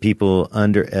thing that people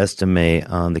underestimate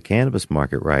on the cannabis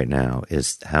market right now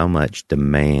is how much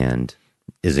demand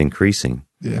is increasing.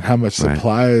 Yeah, how much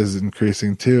supply is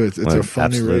increasing too. It's a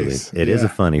funny race. It is a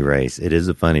funny race. It is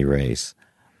a funny race.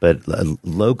 But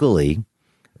locally,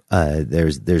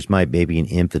 there's maybe an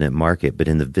infinite market, but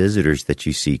in the visitors that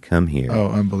you see come here. Oh,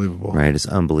 unbelievable. Right? It's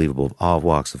unbelievable. All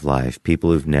walks of life.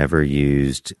 People who've never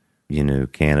used,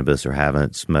 cannabis or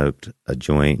haven't smoked a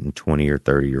joint in 20 or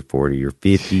 30 or 40 or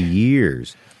 50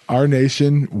 years. Our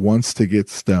nation wants to get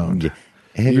stoned. Yeah.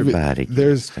 Everybody.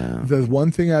 The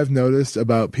one thing I've noticed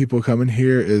about people coming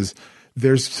here is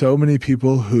there's so many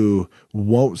people who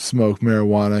won't smoke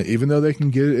marijuana, even though they can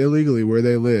get it illegally where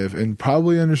they live, and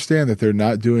probably understand that they're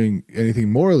not doing anything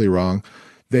morally wrong.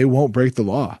 They won't break the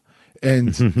law.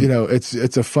 And,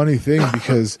 it's a funny thing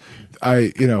because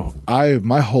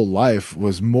my whole life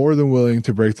was more than willing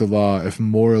to break the law if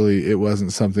morally it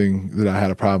wasn't something that I had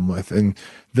a problem with. And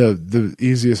the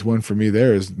easiest one for me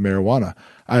there is marijuana.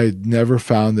 I never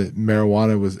found that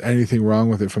marijuana was anything wrong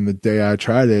with it from the day I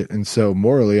tried it. And so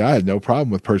morally, I had no problem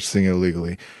with purchasing it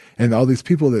illegally. And all these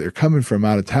people that are coming from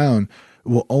out of town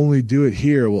will only do it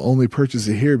here, will only purchase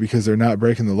it here because they're not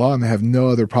breaking the law and they have no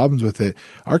other problems with it.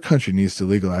 Our country needs to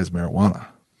legalize marijuana.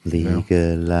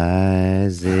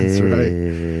 Legalize it. That's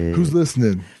right. Who's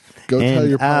listening? Go tell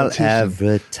your politician. I'll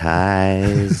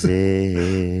advertise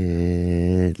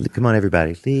it. Come on,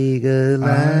 everybody.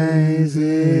 Legalize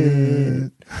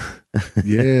it.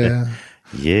 Yeah.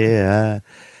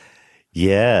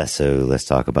 Yeah. So let's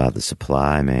talk about the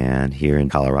supply, man. Here in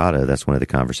Colorado, that's one of the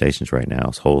conversations right now.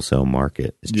 Is wholesale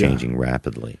market is changing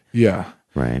rapidly. Yeah.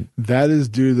 Right. That is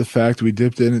due to the fact we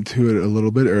dipped into it a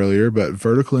little bit earlier, but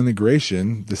vertical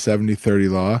integration, the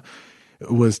 70-30 law,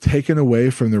 was taken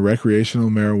away from the recreational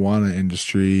marijuana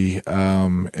industry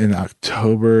in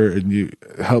October. And you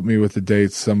help me with the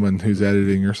dates, someone who's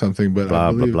editing or something. But blah,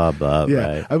 I believe, blah, blah, blah. Yeah,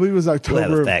 right. I believe it was October. We'll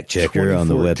have a fact checker on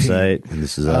the website. And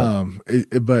this is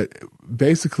but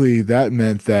basically that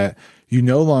meant that you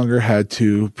no longer had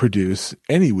to produce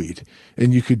any weed,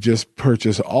 and you could just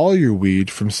purchase all your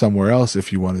weed from somewhere else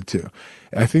if you wanted to.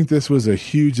 I think this was a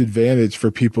huge advantage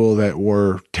for people that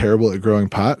were terrible at growing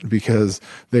pot, because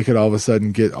they could all of a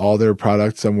sudden get all their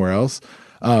product somewhere else.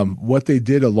 What they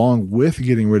did along with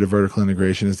getting rid of vertical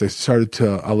integration is they started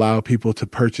to allow people to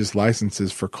purchase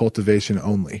licenses for cultivation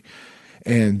only.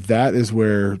 And that is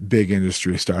where big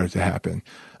industry started to happen.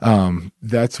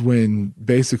 That's when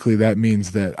basically that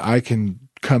means that I can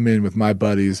come in with my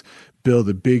buddies, build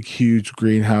a big, huge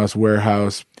greenhouse,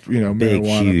 warehouse, Big,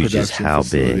 marijuana huge production is how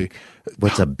facility. big?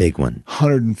 What's a big one?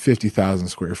 150,000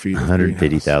 square feet.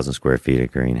 150,000 square feet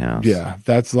of greenhouse. Yeah,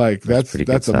 that's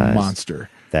a monster.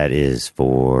 That is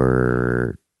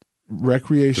for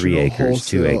Recreational, 3 acres,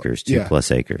 wholesale, 2 acres, 2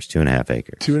 plus acres, 2.5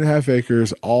 acres. 2.5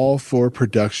 acres, all for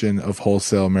production of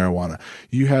wholesale marijuana.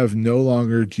 You have no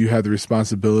longer do you have the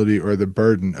responsibility or the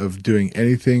burden of doing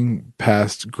anything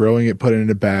past growing it, putting it in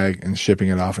a bag, and shipping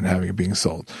it off and having it being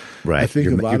sold. Right. I think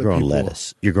you're a lot growing of people,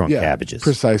 lettuce. You're growing cabbages.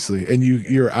 Precisely. And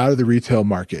you're out of the retail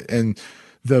market. And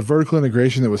the vertical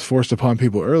integration that was forced upon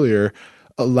people earlier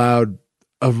allowed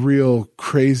a real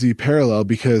crazy parallel,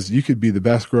 because you could be the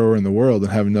best grower in the world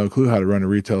and have no clue how to run a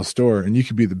retail store, and you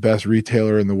could be the best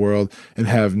retailer in the world and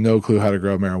have no clue how to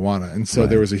grow marijuana. And so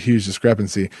there was a huge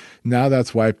discrepancy. Now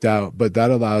that's wiped out, but that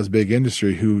allows big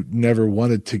industry, who never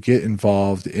wanted to get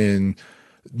involved in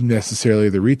necessarily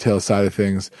the retail side of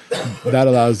things, that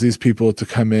allows these people to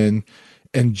come in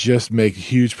and just make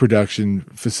huge production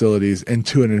facilities. And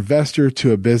to an investor,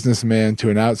 to a businessman, to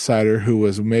an outsider who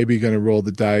was maybe going to roll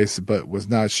the dice but was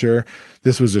not sure,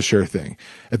 this was a sure thing.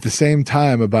 At the same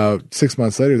time, about 6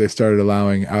 months later, they started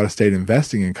allowing out-of-state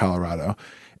investing in Colorado.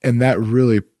 And that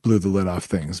really blew the lid off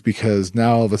things, because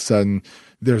now all of a sudden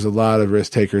there's a lot of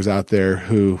risk takers out there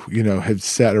who, have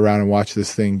sat around and watched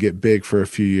this thing get big for a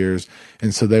few years.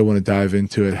 And so they want to dive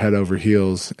into it head over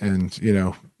heels and,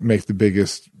 make the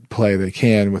biggest play they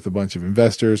can with a bunch of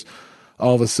investors.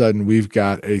 All of a sudden, we've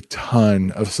got a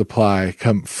ton of supply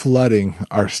come flooding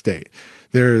our state.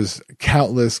 There's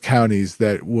countless counties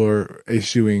that were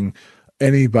issuing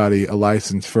anybody a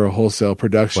license for a wholesale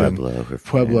production.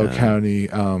 Pueblo County.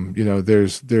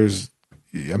 There's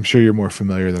I'm sure you're more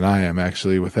familiar than I am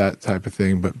actually with that type of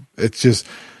thing, but it's just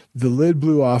the lid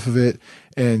blew off of it,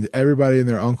 and everybody and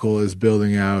their uncle is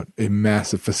building out a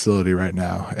massive facility right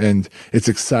now. And it's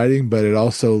exciting, but it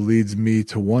also leads me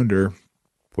to wonder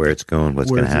where it's going, what's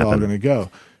going to happen. Where's it all going to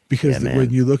go? Because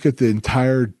when you look at the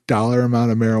entire dollar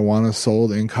amount of marijuana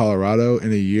sold in Colorado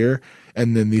in a year,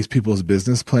 and then these people's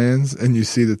business plans, and you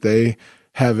see that they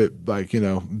have it like,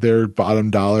 their bottom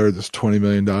dollar, this $20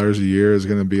 million a year, is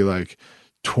going to be like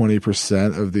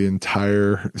 20% of the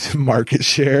entire market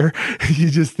share.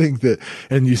 You just think that,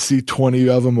 and you see 20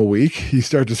 of them a week, you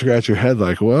start to scratch your head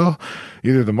like, well,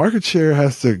 either the market share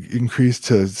has to increase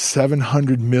to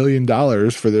 $700 million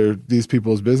for these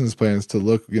people's business plans to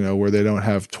look, where they don't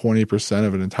have 20%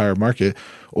 of an entire market,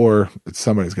 or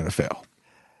somebody's going to fail.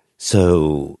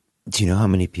 So do you know how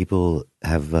many people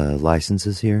have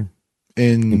licenses here?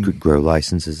 Grow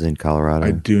licenses in Colorado?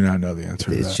 I do not know the answer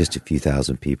to that. It's just a few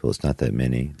thousand people. It's not that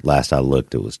many. Last I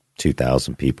looked, it was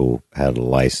 2,000 people had a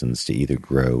license to either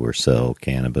grow or sell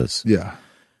cannabis. Yeah.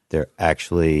 They're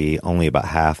actually only about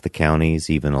half the counties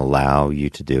even allow you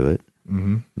to do it.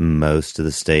 Mm-hmm. Most of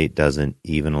the state doesn't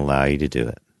even allow you to do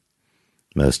it.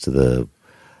 Most of the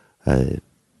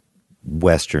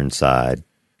western side,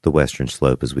 the western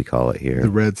slope as we call it here. The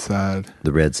red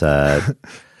side.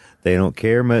 They don't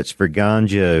care much for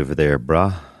ganja over there,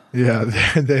 brah.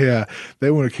 Yeah, they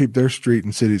want to keep their street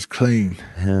and cities clean.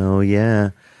 Hell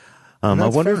yeah. I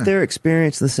wonder if they're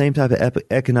experiencing the same type of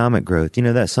economic growth.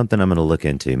 That's something I'm going to look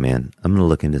into, man. I'm going to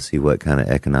look into see what kind of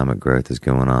economic growth is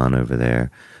going on over there.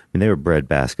 I mean, they were a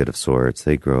breadbasket of sorts.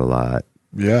 They grow a lot.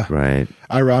 Yeah. Right.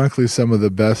 Ironically, some of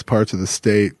the best parts of the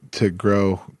state to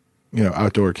grow,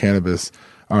 outdoor cannabis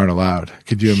aren't allowed.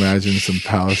 Could you imagine some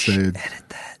Palisade? Edit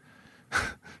that.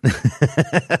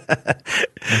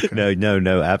 Okay.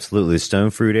 No, absolutely. Stone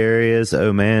fruit areas.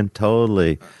 Oh man,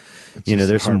 totally.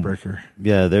 There's some heartbreaker.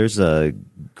 There's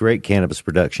great cannabis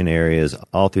production areas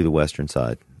all through the western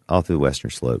side, all through the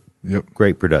western slope. Yep.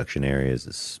 Great production areas.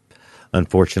 It's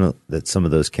unfortunate that some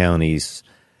of those counties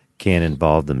can't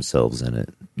involve themselves in it.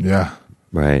 Yeah.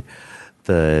 Right.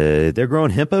 They're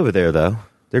growing hemp over there though.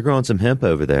 They're growing some hemp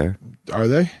over there. Are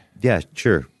they? Yeah,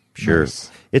 sure. Nice.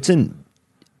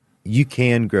 You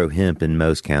can grow hemp in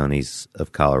most counties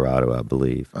of Colorado, I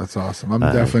believe. That's awesome. I'm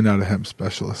definitely not a hemp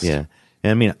specialist. Yeah.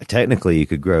 And I mean, technically, you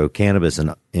could grow cannabis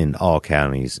in all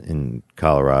counties in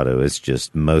Colorado. It's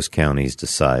just most counties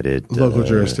decided local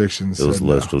jurisdictions. Those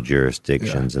local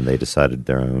jurisdictions, and they decided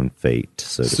their own fate,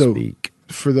 so to speak.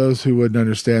 For those who wouldn't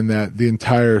understand that, the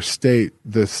entire state,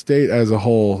 the state as a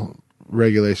whole,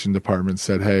 regulation department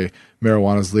said, "Hey,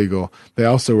 marijuana's legal." They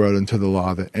also wrote into the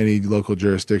law that any local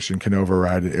jurisdiction can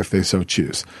override it if they so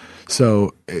choose.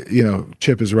 So,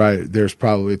 Chip is right.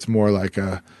 It's more like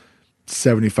a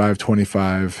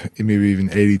 75-25, maybe even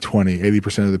 80-20.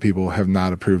 80% of the people have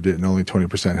not approved it and only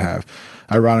 20% have.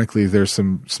 Ironically, there's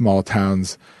some small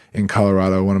towns in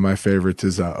Colorado. One of my favorites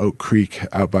is Oak Creek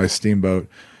out by Steamboat,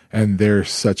 and they're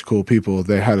such cool people.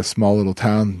 They had a small little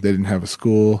town. They didn't have a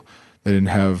school. They didn't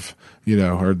have,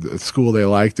 or the school they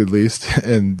liked at least.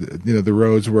 And, the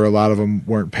roads where a lot of them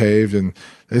weren't paved. And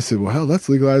they said, well, hell, let's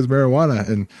legalize marijuana.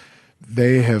 And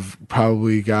they have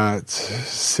probably got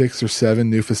 6 or 7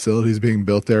 new facilities being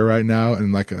built there right now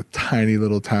in like a tiny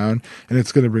little town. And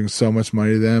it's going to bring so much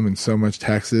money to them and so much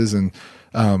taxes and,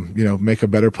 make a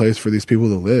better place for these people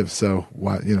to live. So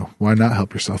why not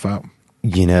help yourself out?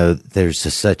 There's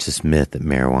such this myth that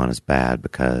marijuana is bad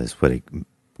because what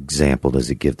example does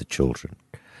it give the children?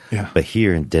 Yeah. But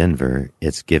here in Denver,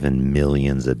 it's given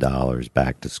millions of dollars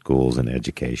back to schools and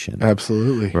education.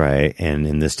 Absolutely. Right. And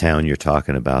in this town you're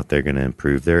talking about, they're going to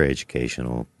improve their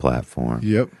educational platform.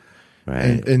 Yep.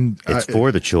 Right. And it's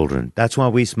for the children. That's why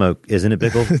we smoke, isn't it,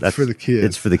 Bickel? That's for the kids.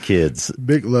 It's for the kids.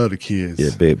 Big love to kids. Yeah,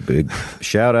 big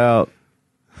shout out.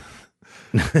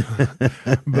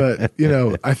 But,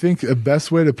 I think the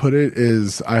best way to put it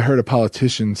is I heard a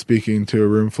politician speaking to a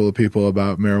room full of people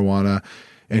about marijuana,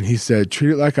 and he said,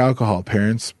 treat it like alcohol,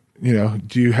 parents. Do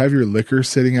you have your liquor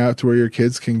sitting out to where your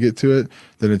kids can get to it?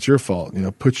 Then it's your fault.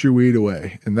 Put your weed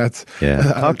away. And that's... Yeah,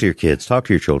 talk to your kids. Talk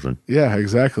to your children. Yeah,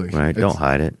 exactly. Right, don't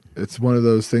hide it. It's one of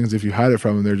those things, if you hide it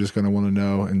from them, they're just going to want to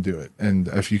know and do it. And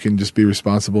if you can just be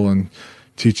responsible and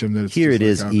teach them that it's Here just it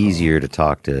like is alcohol. Easier to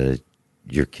talk to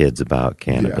your kids about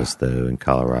cannabis, though, in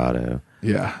Colorado.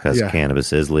 Yeah. Because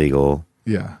cannabis is legal.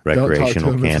 Yeah.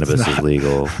 Recreational cannabis is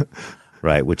legal.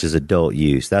 Right, which is adult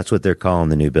use. That's what they're calling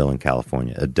the new bill in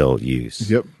California, adult use.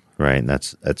 Yep. Right, and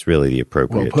that's really the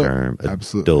appropriate term,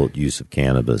 Absolutely. adult use of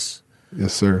cannabis.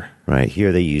 Yes, sir. Right,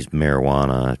 here they use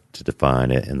marijuana to define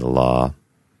it in the law.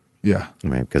 Yeah.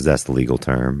 Right, because that's the legal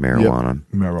term, marijuana.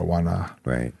 Yep. Marijuana.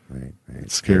 Right. It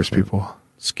scares people.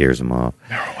 Scares them off.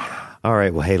 Marijuana. All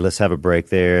right, well, hey, let's have a break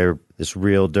there. This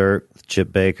Real Dirt with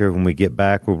Chip Baker. When we get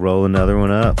back, we'll roll another one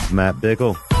up. Matt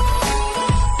Bickel.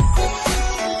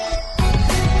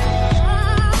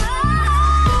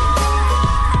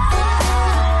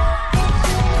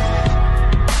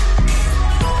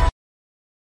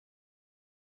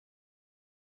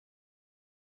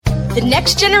 The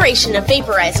next generation of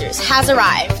vaporizers has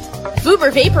arrived. Vuber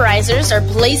vaporizers are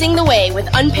blazing the way with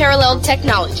unparalleled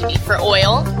technology for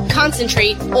oil,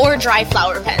 concentrate, or dry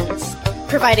flower pens.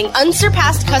 Providing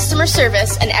unsurpassed customer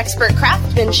service and expert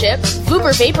craftsmanship,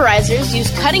 Vuber vaporizers use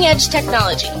cutting-edge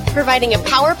technology, providing a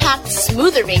power-packed,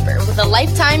 smoother vapor with a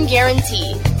lifetime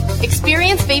guarantee.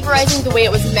 Experience vaporizing the way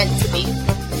it was meant to be.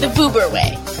 The Vuber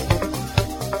way.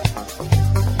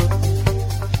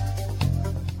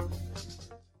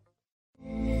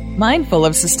 Mindful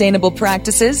of sustainable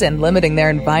practices and limiting their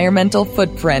environmental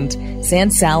footprint,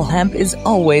 Sansal hemp is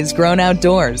always grown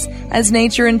outdoors, as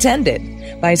nature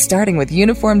intended. By starting with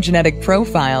uniform genetic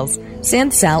profiles,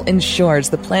 Sansal ensures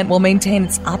the plant will maintain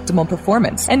its optimal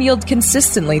performance and yield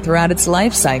consistently throughout its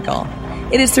life cycle.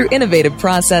 It is through innovative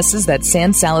processes that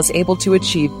Sansal is able to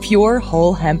achieve pure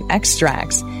whole hemp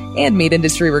extracts and meet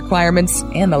industry requirements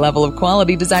and the level of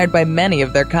quality desired by many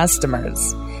of their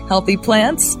customers. Healthy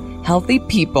plants, healthy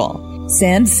people.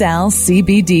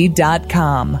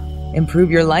 SansalCBD.com. Improve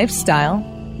your lifestyle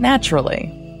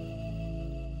naturally.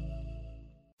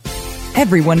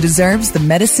 Everyone deserves the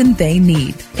medicine they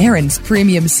need. Aaron's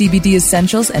premium CBD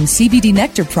essentials and CBD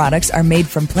nectar products are made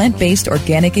from plant-based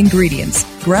organic ingredients,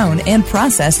 grown and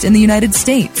processed in the United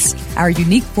States. Our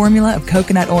unique formula of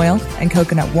coconut oil and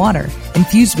coconut water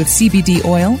infused with CBD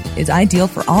oil is ideal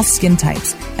for all skin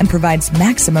types and provides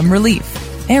maximum relief.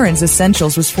 Aaron's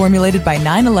Essentials was formulated by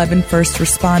 9/11 first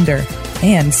responder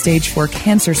and Stage 4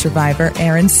 cancer survivor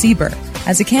Aaron Sieber.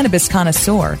 As a cannabis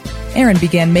connoisseur, Aaron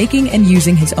began making and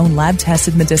using his own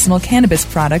lab-tested medicinal cannabis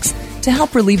products to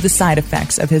help relieve the side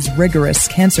effects of his rigorous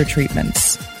cancer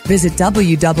treatments. Visit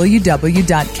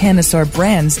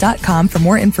www.cannoisseurbrands.com for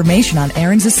more information on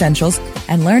Aaron's Essentials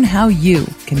and learn how you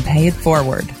can pay it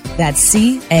forward. That's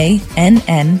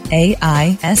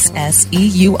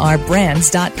CANNAISSEUR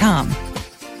brands.com.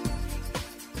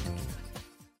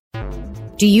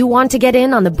 Do you want to get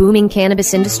in on the booming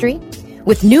cannabis industry?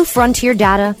 With New Frontier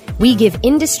Data, we give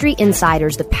industry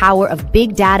insiders the power of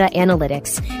big data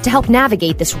analytics to help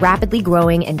navigate this rapidly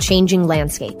growing and changing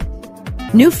landscape.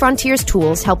 New Frontier's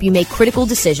tools help you make critical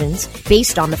decisions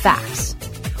based on the facts.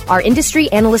 Our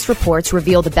industry analyst reports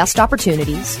reveal the best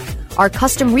opportunities. Our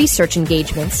custom research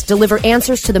engagements deliver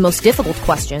answers to the most difficult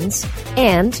questions.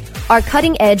 And our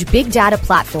cutting-edge big data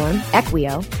platform,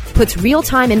 Equio, puts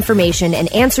real-time information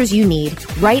and answers you need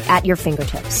right at your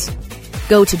fingertips.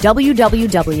 Go to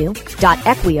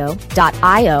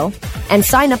www.equio.io and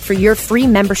sign up for your free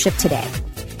membership today.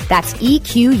 That's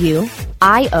EQUIO.io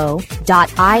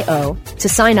to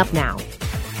sign up now.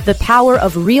 The power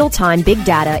of real-time big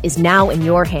data is now in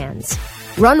your hands.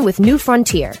 Run with New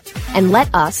Frontier and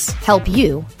let us help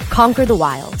you conquer the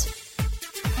wild.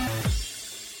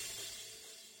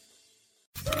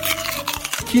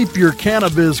 Keep your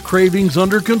cannabis cravings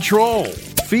under control.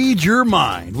 Feed your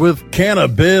mind with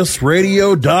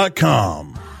CannabisRadio.com.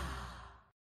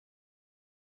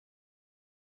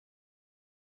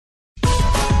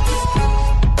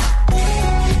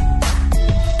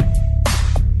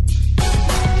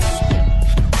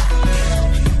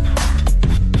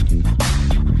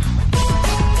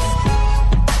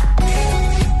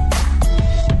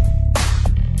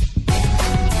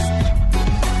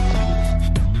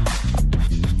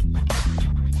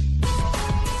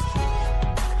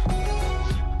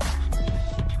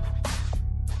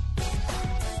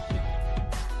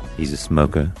 He's a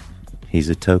smoker. He's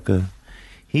a toker.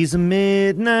 He's a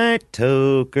midnight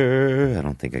toker. I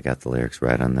don't think I got the lyrics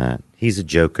right on that. He's a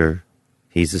joker.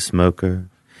 He's a smoker.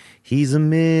 He's a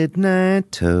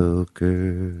midnight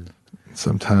toker.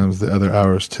 Sometimes the other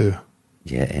hours, too.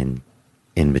 Yeah, and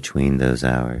in between those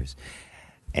hours.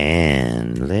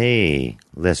 And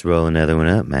let's roll another one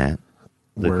up, Matt.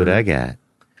 Look what I got.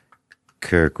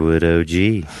 Kirkwood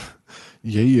OG.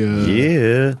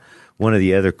 Yeah. One of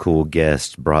the other cool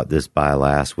guests brought this by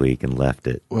last week and left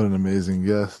it. What an amazing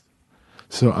guest.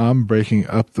 So I'm breaking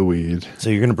up the weed. So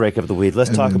you're going to break up the weed.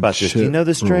 Let's talk about this. Do you know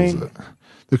this strain?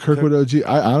 The Kirkwood OG?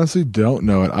 I honestly don't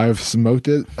know it. I've smoked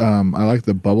it. I like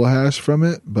the bubble hash from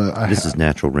it, but this is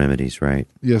Natural Remedies, right?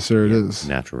 Yes, sir, it is.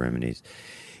 Natural Remedies.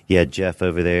 Yeah, Jeff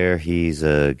over there, he's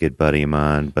a good buddy of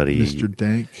mine. Mr.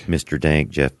 Dank. Mr.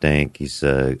 Dank, Jeff Dank. He's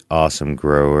an awesome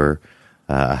grower.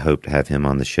 I hope to have him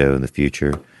on the show in the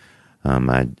future.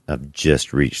 I've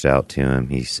just reached out to him.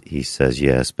 He says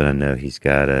yes, but I know he's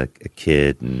got a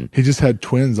kid, and he just had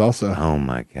twins also. Oh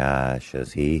my gosh,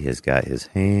 as he has got his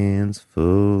hands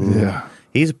full. Yeah,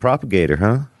 he's a propagator,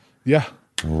 huh? Yeah.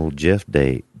 Old Jeff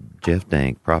Dank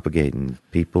propagating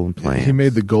people and plants. He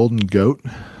made the golden goat.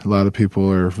 A lot of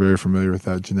people are very familiar with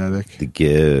that genetic. The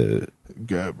goat.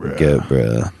 Goat, bro. Goat,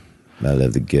 bro. I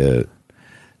love the goat.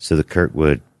 So the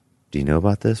Kirkwood, do you know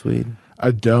about this weed? I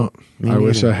don't. I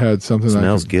wish I had something. It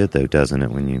smells good, though, doesn't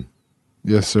it, when you...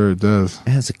 Yes, sir, it does.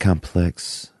 It has a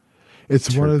complex...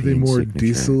 It's one of the more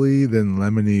diesel-y than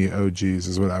lemony OGs,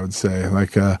 is what I would say.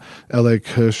 Like L.A.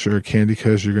 Kush or Candy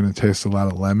Kush, you're going to taste a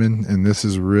lot of lemon, and this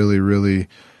is really, really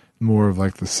more of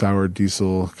like the sour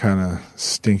diesel kind of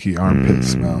stinky armpit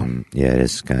smell. Yeah, it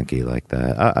is skunky like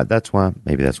that.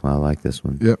 Maybe that's why I like this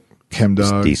one. Yep.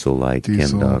 Chemdog. Diesel-like,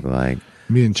 Chemdog-like.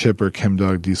 Me and Chip are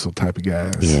Chemdog diesel type of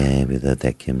guys. Yeah, without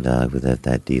that Chemdog, without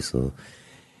that diesel.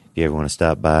 If you ever want to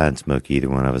stop by and smoke either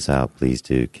one of us out, please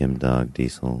do. Chemdog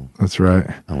diesel. That's right.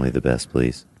 Only the best,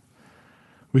 please.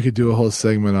 We could do a whole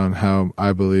segment on how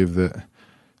I believe that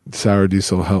sour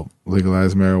diesel helped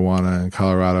legalize marijuana in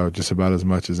Colorado just about as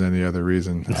much as any other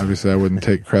reason. Obviously, I wouldn't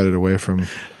take credit away from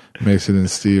Mason and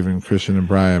Steve and Christian and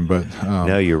Brian, but...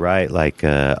 No, you're right. Like,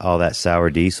 all that sour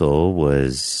diesel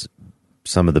was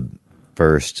some of the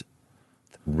first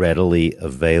readily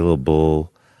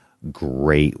available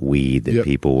great weed that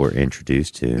people were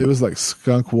introduced to. It was like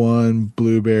skunk one,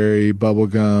 blueberry,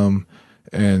 bubblegum,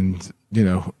 and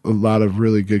a lot of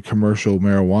really good commercial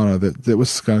marijuana that was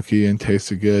skunky and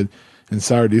tasted good. And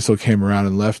sour diesel came around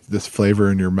and left this flavor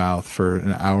in your mouth for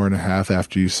an hour and a half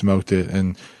after you smoked it.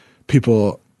 And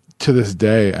people to this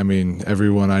day, I mean,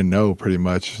 everyone I know pretty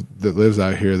much that lives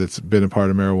out here that's been a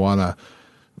part of marijuana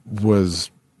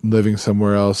was living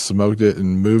somewhere else, smoked it,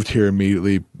 and moved here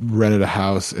immediately, rented a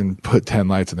house, and put 10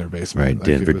 lights in their basement. Right,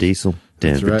 Denver diesel.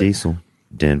 Denver diesel.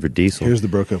 Here's the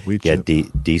broke up weed. Yeah,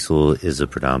 diesel is a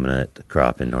predominant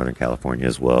crop in Northern California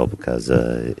as well because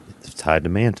it's high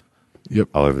demand. Yep.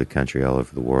 All over the country, all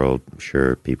over the world. I'm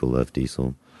sure people love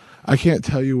diesel. I can't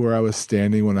tell you where I was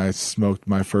standing when I smoked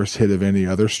my first hit of any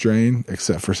other strain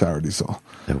except for sour diesel.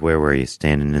 Where were you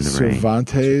standing in the rain?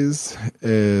 Cervantes,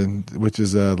 which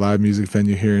is a live music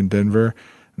venue here in Denver.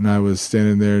 and I was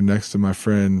standing there next to my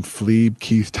friend Fleeb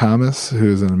Keith Thomas,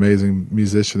 who's an amazing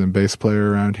musician and bass player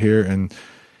around here, and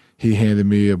he handed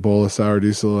me a bowl of sour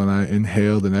diesel, and I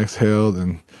inhaled and exhaled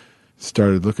and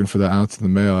started looking for the ounce in the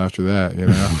mail after that, you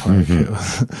know. Like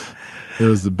it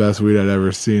was the best weed I'd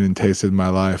ever seen and tasted in my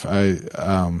life.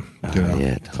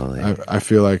 Yeah, totally. I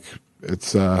feel like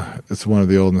it's one of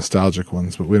the old nostalgic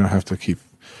ones, but we don't have to keep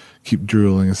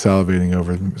drooling and salivating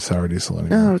over sour diesel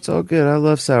anymore. No, it's all good. I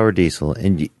love sour diesel,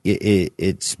 and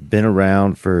it's been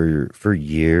around for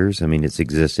years. I mean, it's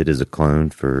existed as a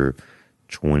clone for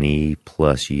 20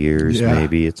 plus years,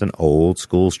 maybe. It's an old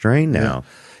school strain now,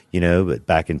 you know, but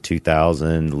back in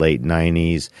 2000, late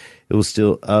 90s, it was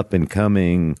still up and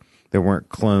coming. There weren't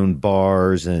clone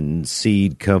bars and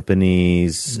seed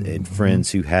companies and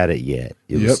friends who had it yet.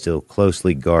 It was still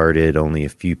closely guarded. Only a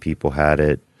few people had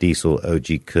it. Diesel,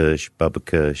 OG Kush, Bubba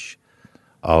Kush,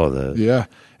 all of those. Yeah.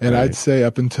 And I'd say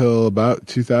up until about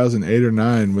 2008 or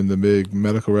 9, when the big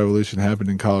medical revolution happened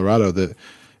in Colorado, that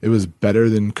it was better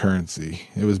than currency.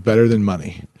 It was better than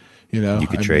money. You know, you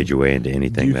could trade your way into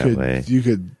anything that way.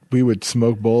 We would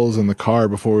smoke bowls in the car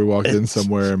before we walked in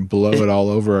somewhere and blow it all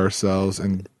over ourselves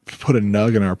and put a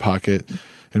nug in our pocket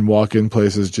and walk in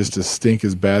places just to stink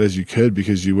as bad as you could,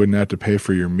 because you wouldn't have to pay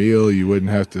for your meal. You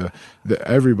wouldn't have to.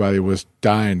 Everybody was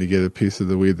dying to get a piece of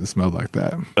the weed that smelled like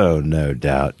that. Oh, no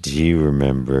doubt. Do you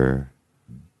remember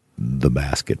the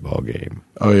basketball game?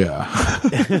 Oh, yeah.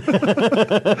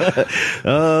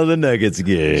 Oh, the Nuggets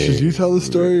game. Should you tell the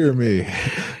story or me?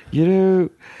 You know,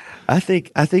 I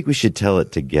think we should tell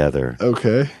it together.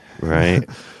 Okay. Right.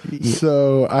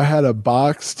 So I had a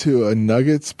box to a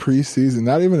Nuggets preseason,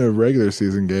 not even a regular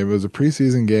season game. It was a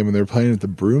preseason game, and they were playing at the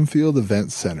Broomfield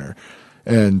Event Center.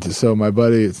 And so my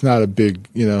buddy, it's not a big,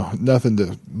 you know, nothing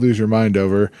to lose your mind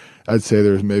over. I'd say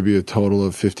there's maybe a total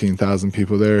of 15,000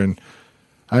 people there. And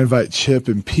I invite Chip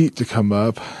and Pete to come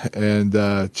up, and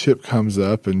Chip comes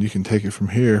up, and you can take it from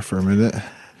here for a minute.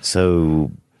 So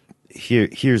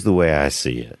here's the way I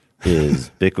see it.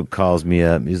 Bickel calls me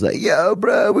up and he's like, yo,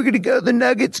 bro, we're going to go to the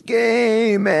Nuggets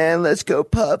game, man. Let's go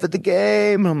puff at the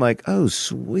game. I'm like, oh,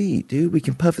 sweet, dude. We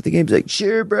can puff at the game. He's like,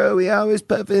 sure, bro. We always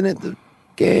puff in at the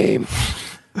game.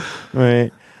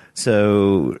 Right.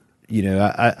 So, you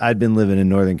know, I'd been living in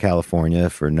Northern California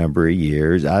for a number of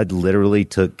years. I literally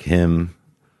took him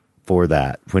for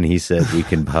that when he said we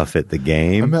can puff at the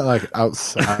game. I meant like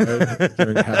outside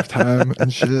during halftime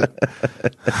and shit.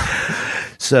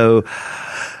 So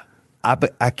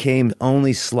I came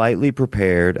only slightly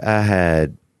prepared. I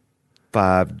had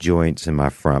 5 joints in my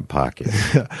front pocket.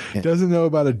 Doesn't know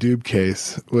about a doob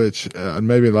case, which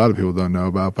maybe a lot of people don't know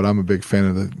about, but I'm a big fan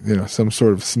of the, you know, some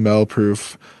sort of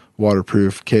smell-proof,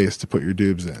 waterproof case to put your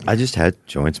doobs in. I just had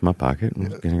joints in my pocket and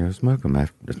was going to go smoke them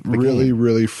after the really, game.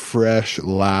 really fresh,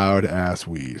 loud-ass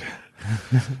weed.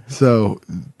 So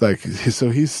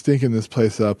he's stinking this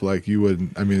place up like you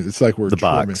wouldn't. I mean, it's like we're the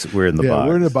trimming. box. We're in the box. Yeah,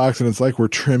 we're in the box, and it's like we're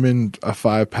trimming a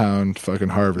 5-pound fucking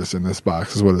harvest in this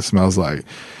box. Is what it smells like.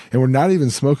 And we're not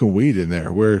even smoking weed in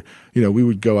there. Where, you know, we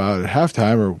would go out at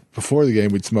halftime or before the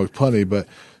game, we'd smoke plenty, but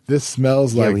this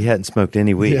smells like we hadn't smoked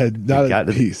any weed. Yeah, not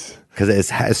a piece. Because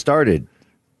it started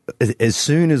as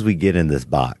soon as we get in this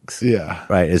box. Yeah,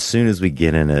 right. As soon as we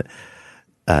get in it,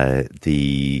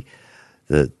 they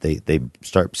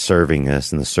start serving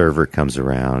us, and the server comes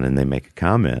around and they make a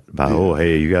comment about, oh,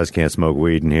 hey, you guys can't smoke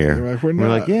weed in here. Like, we're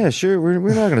like, yeah, sure, we're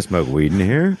not going to smoke weed in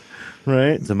here,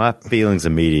 right? So my feelings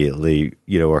immediately,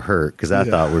 you know, were hurt because I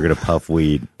thought we were going to puff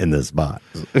weed in this box.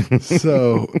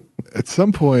 So at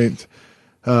some point,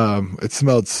 it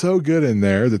smelled so good in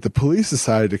there that the police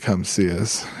decided to come see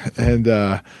us, and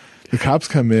the cops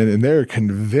come in, and they're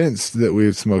convinced that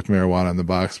we've smoked marijuana in the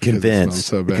box. Convinced.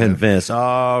 So bad. Convinced.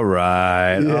 All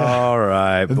right. Boy,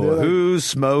 like, who's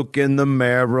smoking the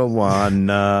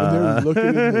marijuana? And they're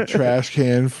looking in the trash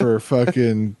can for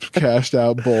fucking cashed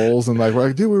out bowls, and like, we're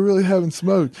like, dude, we really haven't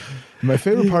smoked. My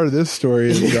favorite part of this story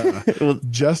is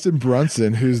Justin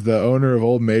Brunson, who's the owner of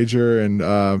Old Major and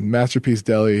Masterpiece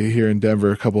Deli here in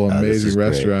Denver, a couple of amazing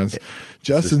restaurants.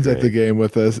 Justin's at the game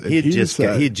with us. He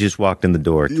had just walked in the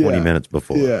door 20 minutes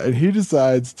before. Yeah, and he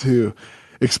decides to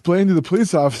explain to the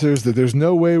police officers that there's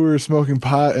no way we were smoking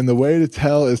pot, and the way to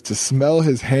tell is to smell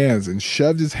his hands, and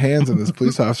shoved his hands in this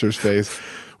police officer's face,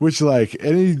 which, like,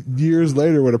 any years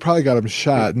later would have probably got him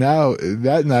shot. Now,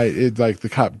 that night, the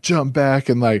cop jumped back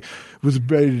and, like, was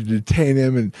ready to detain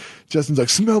him, and Justin's like,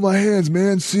 smell my hands,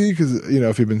 man, see? Because, you know,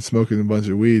 if you've been smoking a bunch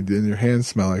of weed, then your hands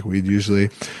smell like weed usually.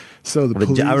 So the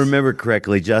police... I remember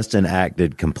correctly, Justin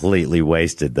acted completely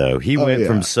wasted, though. He went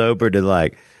from sober to,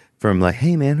 like, from like,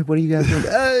 hey man, what are you guys doing?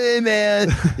 Oh, hey man,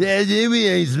 yeah, we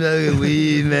ain't smoking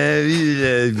weed, man.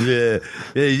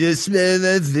 We just smell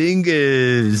my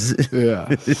fingers.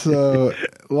 Yeah. So,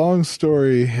 long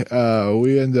story,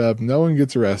 we end up, no one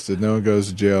gets arrested, no one goes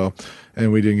to jail,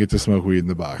 and we didn't get to smoke weed in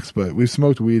the box. But we've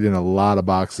smoked weed in a lot of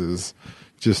boxes,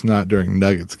 just not during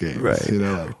Nuggets games, right?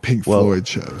 Like Pink Floyd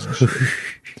shows and shit.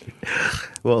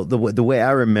 Well, the way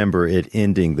I remember it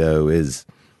ending though is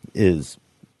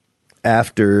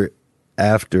after he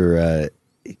had the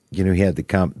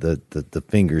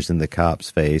fingers in the cop's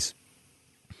face.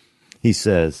 He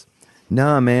says,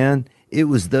 "Nah, man, it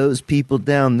was those people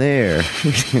down there,"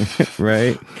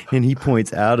 right? And he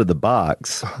points out of the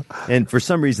box, and for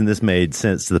some reason this made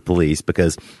sense to the police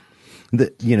because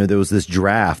there was this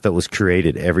draft that was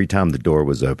created every time the door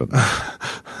was open.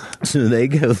 So they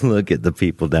go look at the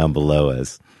people down below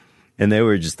us, and they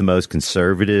were just the most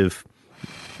conservative,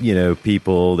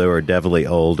 people. They were definitely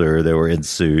older. They were in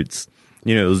suits.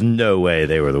 There was no way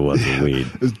they were the ones with weed.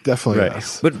 It was definitely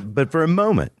us. But for a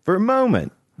moment,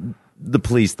 the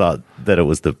police thought that it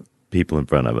was the people in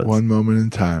front of us. One moment in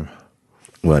time.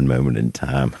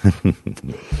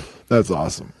 That's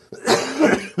awesome.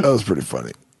 That was pretty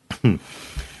funny.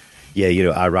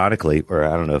 Yeah, ironically, or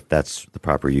I don't know if that's the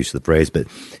proper use of the phrase, but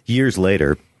years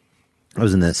later, I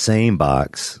was in that same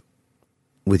box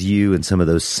with you and some of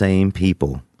those same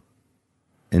people.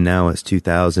 And now it's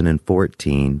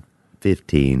 2014,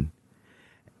 15,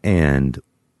 and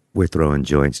we're throwing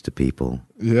joints to people.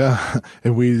 Yeah,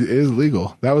 and weed is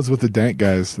legal. That was with the Dank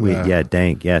guys.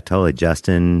 Dank. Yeah, totally.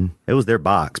 Justin, it was their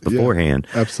box beforehand.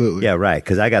 Yeah, absolutely. Yeah, right,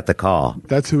 because I got the call.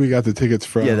 That's who we got the tickets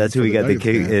from. Yeah, that's who we got the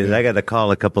tickets. I got the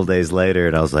call a couple days later,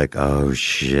 and I was like, oh,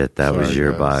 shit, that was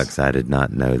your box. I did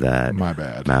not know that. My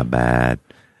bad.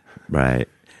 Right.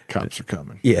 Cops are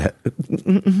coming. Yeah.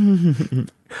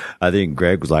 I think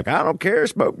Greg was like, I don't care,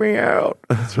 smoke me out.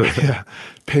 That's right. Yeah.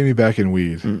 Pay me back in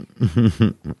weed.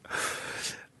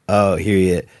 Oh, hear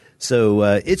you. So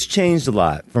it's changed a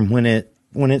lot from when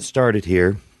it started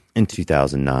here in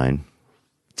 2009.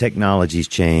 Technology's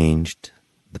changed.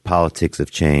 The politics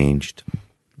have changed.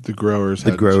 The growers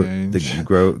have changed.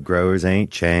 The growers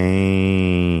ain't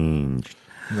changed.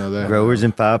 No, growers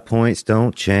in 5 Points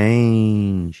don't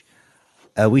change.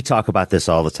 We talk about this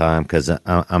all the time because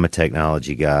I'm a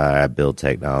technology guy. I build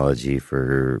technology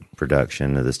for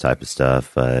production of this type of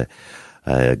stuff.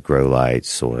 Grow lights,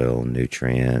 soil,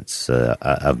 nutrients.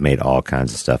 I've made all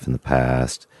kinds of stuff in the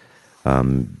past.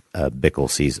 Bickel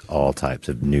sees all types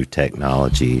of new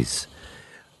technologies.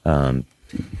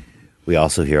 We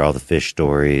also hear all the fish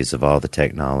stories of all the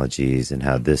technologies and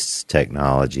how this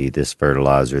technology, this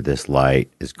fertilizer, this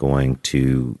light is going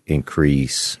to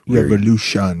increase.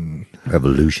 Revolutionize.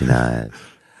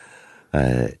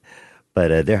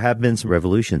 But there have been some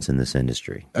revolutions in this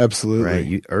industry.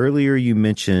 Absolutely. Right. Earlier you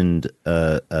mentioned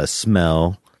a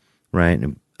smell, right?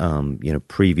 And,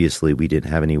 previously we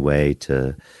didn't have any way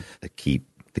to keep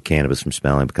the cannabis from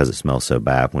smelling because it smells so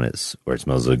bad or it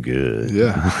smells so good.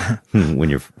 Yeah.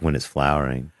 when it's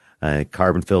flowering.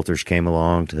 Carbon filters came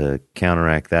along to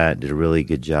counteract that, did a really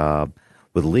good job.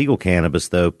 With legal cannabis,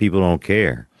 though, people don't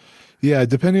care. Yeah,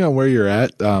 depending on where you're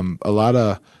at, a lot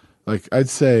of, I'd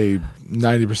say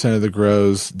 90% of the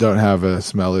grows don't have a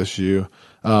smell issue.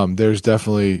 There's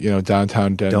definitely,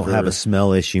 downtown Denver. Don't have a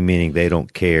smell issue, meaning they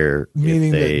don't care.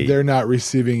 Meaning that they're not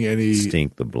receiving any.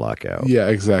 Stink the block out. Yeah,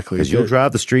 exactly. Because you'll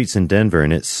drive the streets in Denver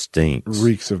and it stinks.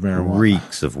 Reeks of marijuana.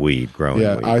 Reeks of weed, growing weed.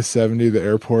 I-70, the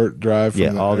airport drive.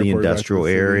 From all the industrial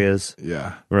areas.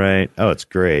 Yeah. Right. Oh, it's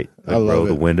great. I love roll it.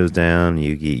 the windows down.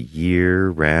 You get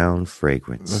year-round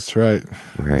fragrance. That's right.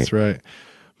 That's right.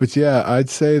 But yeah, I'd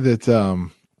say that,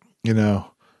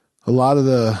 a lot of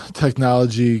the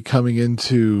technology coming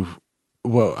into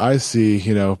what I see,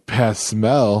 past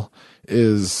smell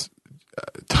is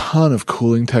a ton of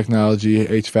cooling technology,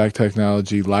 HVAC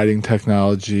technology, lighting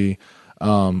technology,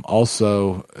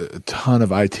 also a ton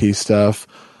of IT stuff.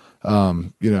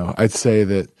 I'd say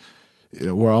that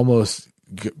we're almost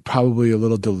probably a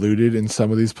little diluted in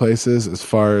some of these places as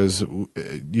far as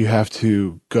you have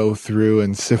to go through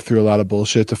and sift through a lot of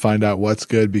bullshit to find out what's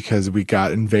good because we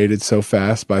got invaded so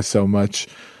fast by so much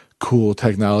cool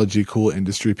technology, cool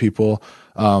industry people.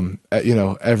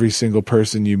 Every single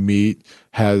person you meet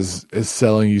is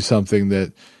selling you something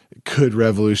that could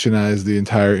revolutionize the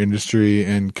entire industry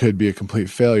and could be a complete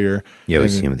failure. Yeah, we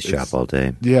see them at the shop all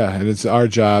day. Yeah, and it's our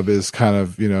job as kind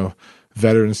of,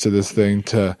 veterans to this thing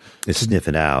to sniff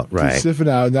it out, right? To sniff it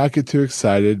out, not get too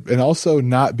excited, and also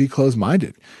not be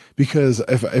closed-minded. Because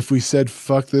if we said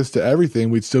fuck this to everything,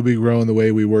 we'd still be growing the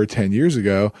way we were 10 years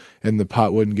ago, and the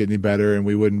pot wouldn't get any better, and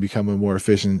we wouldn't become a more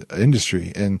efficient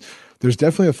industry. And there's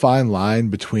definitely a fine line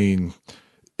between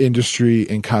industry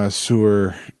and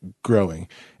connoisseur growing.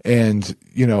 And,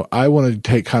 I want to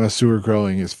take connoisseur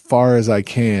growing as far as I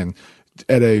can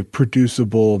at a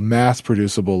mass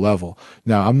producible level.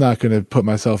 Now, I'm not going to put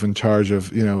myself in charge of,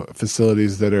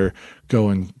 facilities that are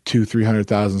going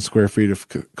 200,000-300,000 square feet of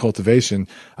cultivation.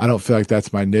 I don't feel like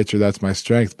that's my niche or that's my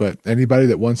strength, but anybody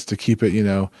that wants to keep it,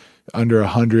 under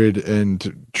 100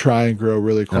 and try and grow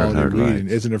really quality weed and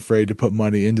isn't afraid to put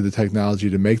money into the technology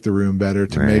to make the room better,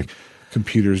 to make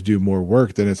computers do more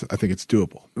work, then I think it's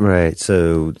doable. Right.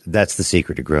 So that's the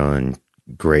secret to growing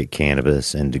great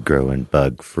cannabis and to growing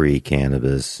bug-free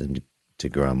cannabis and to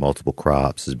grow multiple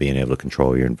crops is being able to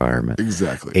control your environment.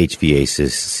 Exactly. HVAC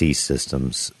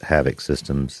systems, HVAC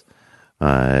systems,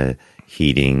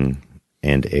 heating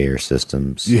and air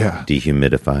systems,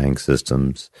 dehumidifying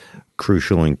systems,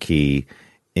 crucial and key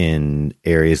in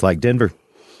areas like Denver.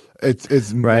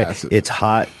 It's right. massive. It's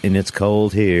hot and it's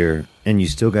cold here, and you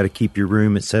still got to keep your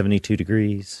room at 72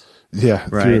 degrees. Yeah,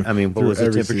 right. What was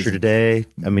the temperature today?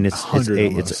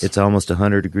 It's almost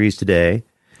 100 degrees today.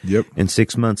 Yep. In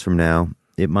 6 months from now,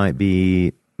 it might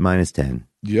be -10.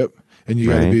 Yep. And you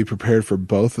got to be prepared for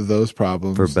both of those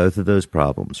problems.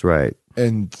 Right.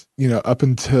 And up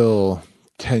until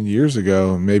 10 years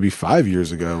ago, maybe 5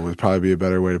 years ago would probably be a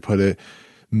better way to put it.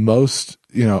 Most,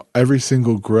 every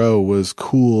single grow was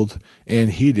cooled and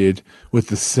heated with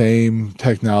the same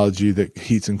technology that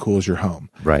heats and cools your home.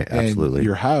 Right, absolutely. And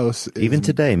your house even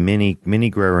today, many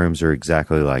grow rooms are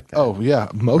exactly like that. Oh yeah,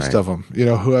 most of them.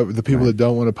 Whoever the people that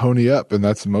don't want to pony up, and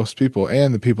that's most people,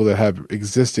 and the people that have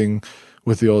existing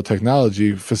with the old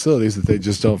technology facilities that they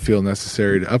just don't feel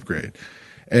necessary to upgrade.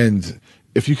 And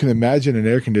if you can imagine an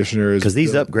air conditioner, because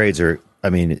these upgrades are,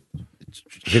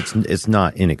 it's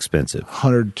not inexpensive.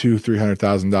 $100,000 to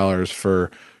 $300,000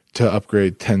 to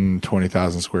upgrade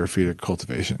 10-20,000 square feet of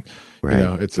cultivation.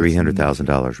 Right. It's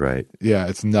 $300,000. Right. Yeah,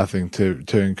 it's nothing to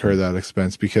incur that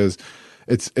expense, because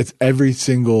it's every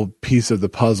single piece of the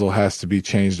puzzle has to be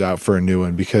changed out for a new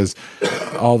one, because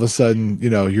all of a sudden,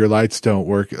 your lights don't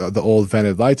work. The old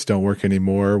vented lights don't work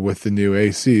anymore with the new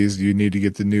ACs. You need to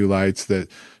get the new lights that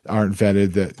aren't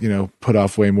vented, that, put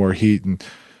off way more heat.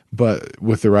 But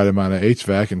with the right amount of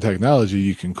HVAC and technology,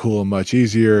 you can cool them much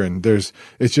easier. And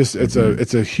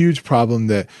it's a huge problem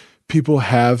that people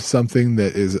have something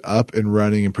that is up and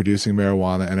running and producing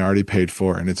marijuana and already paid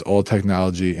for, and it's old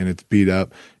technology and it's beat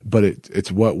up, but it's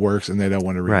what works, and they don't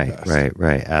want to reinvest.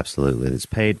 Right. Absolutely. It's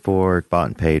paid for, bought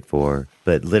and paid for.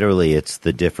 But literally it's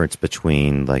the difference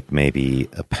between like maybe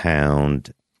a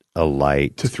pound a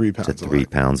light to 3 pounds to 3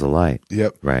 pounds a light.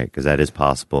 Yep. Right. Because that is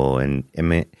possible. And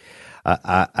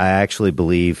I actually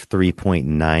believe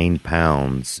 3.9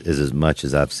 pounds is as much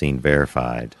as I've seen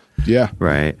verified. Yeah.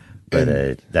 Right. But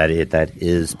that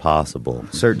is possible.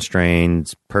 Certain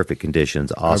strains, perfect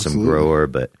conditions, awesome Absolutely. Grower,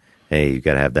 but hey, you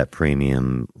got to have that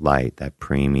premium light, that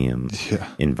premium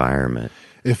environment.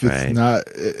 If it's not,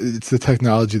 it's the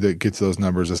technology that gets those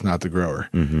numbers. It's not the grower.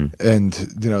 Mm-hmm. And,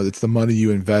 it's the money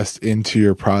you invest into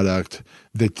your product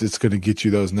that's going to get you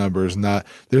those numbers.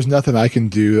 There's nothing I can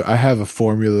do. I have a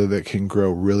formula that can grow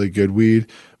really good weed,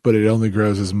 but it only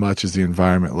grows as much as the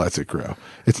environment lets it grow.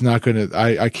 It's not going to,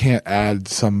 I can't add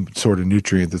some sort of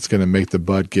nutrient that's going to make the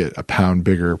bud get a pound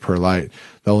bigger per light.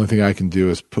 The only thing I can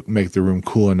do is make the room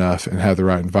cool enough and have the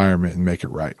right environment and make it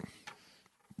right.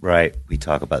 Right. We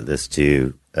talk about this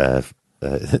too. This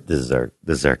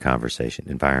is our conversation.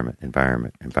 Environment.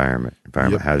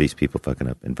 Yep. How are these people fucking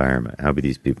up environment? How are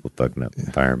these people fucking up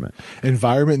environment?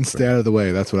 Environment and stay out of the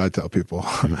way. That's what I tell people.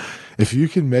 If you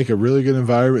can make a really good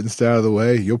environment and stay out of the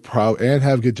way, you'll and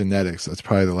have good genetics. That's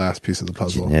probably the last piece of the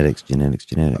puzzle. Genetics.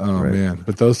 Oh right. Man.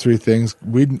 But those three things,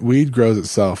 weed grows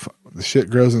itself. The shit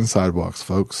grows in sidewalks,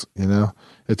 folks.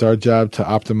 It's our job to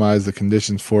optimize the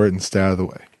conditions for it and stay out of the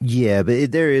way. Yeah,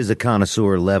 but there is a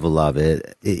connoisseur level of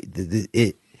it.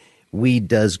 Weed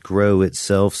does grow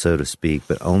itself, so to speak,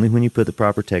 but only when you put the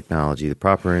proper technology, the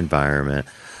proper environment,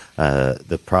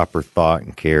 the proper thought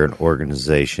and care and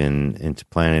organization into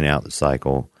planning out the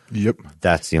cycle. Yep.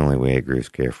 That's the only way it grows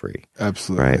carefree.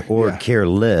 Absolutely. Right. Or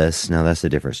careless. Now, that's a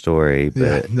different story,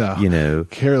 but,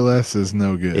 careless is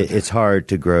no good. It's hard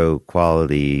to grow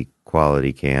quality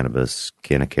cannabis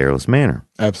in a careless manner.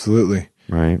 Absolutely.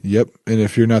 Right. Yep. And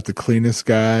if you're not the cleanest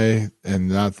guy and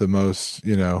not the most,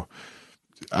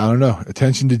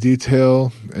 attention to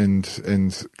detail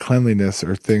and cleanliness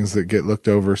are things that get looked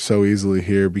over so easily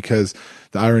here, because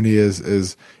the irony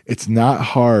is it's not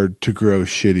hard to grow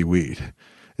shitty weed.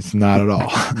 It's not at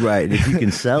all. Right. If you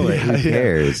can sell it, who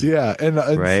cares? Yeah. And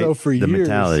right? so for the years,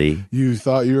 mentality. You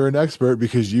thought you were an expert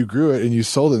because you grew it and you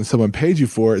sold it and someone paid you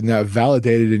for it. And that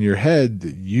validated in your head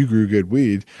that you grew good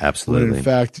weed. Absolutely. When in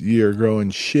fact, you're growing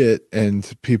shit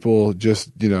and people just,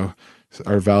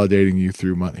 are validating you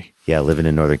through money. Yeah. Living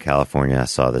in Northern California, I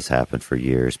saw this happen for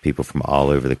years. People from all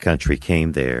over the country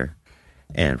came there.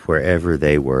 And wherever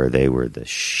they were the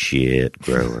shit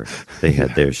grower. They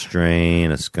had their strain,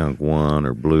 a skunk one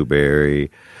or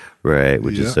blueberry, right,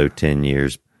 which is so 10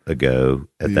 years ago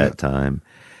at that time.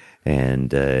 And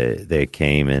they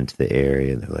came into the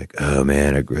area and they're like, oh,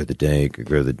 man, I grow the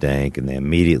dank. And they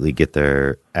immediately get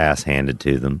their ass handed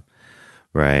to them,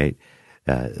 right?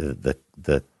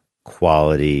 The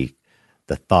quality,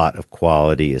 the thought of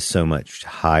quality is so much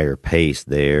higher pace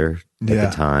there at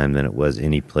the time than it was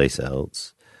any place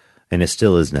else. And it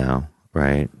still is now,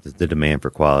 right? The demand for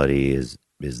quality is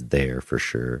there for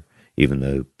sure, even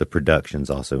though the production's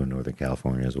also in Northern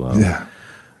California as well. Yeah.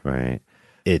 Right.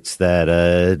 It's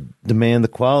that demand the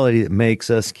quality that makes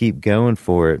us keep going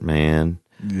for it, man.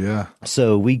 Yeah.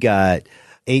 So we got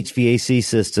HVAC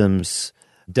systems,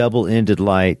 double-ended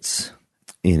lights,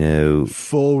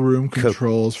 full room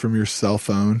controls from your cell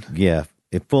phone. Yeah,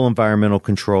 full environmental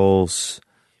controls.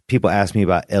 People ask me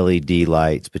about LED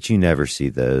lights, but you never see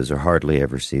those or hardly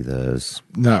ever see those.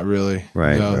 Not really.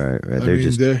 Right, no. right.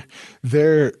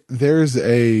 There's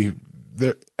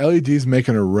LED's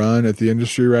making a run at the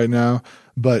industry right now,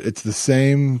 but it's the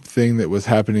same thing that was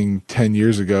happening 10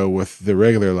 years ago with the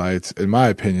regular lights, in my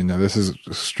opinion. Now, this is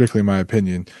strictly my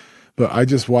opinion. But I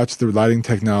just watched the lighting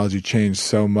technology change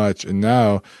so much. And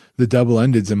now the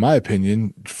double-endeds, in my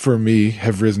opinion, for me,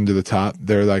 have risen to the top.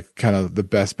 They're like kind of the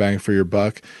best bang for your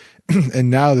buck. And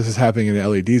now this is happening in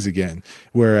LEDs again.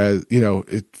 Whereas,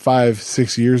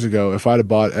 5-6 years ago, if I'd have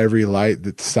bought every light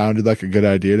that sounded like a good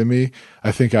idea to me,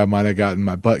 I think I might have gotten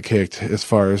my butt kicked as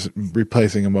far as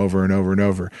replacing them over and over and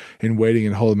over and waiting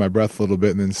and holding my breath a little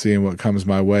bit and then seeing what comes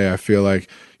my way. I feel like,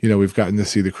 we've gotten to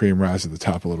see the cream rise to the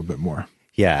top a little bit more.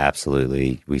 Yeah,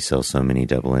 absolutely. We sell so many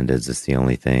double-endeds. It's the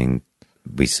only thing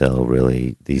we sell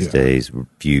really these days.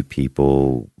 Few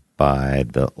people buy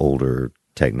the older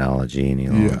technology any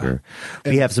longer.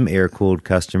 We have some air-cooled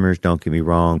customers, don't get me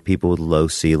wrong. People with low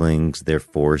ceilings, they're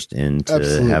forced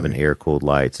into having air-cooled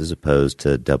lights as opposed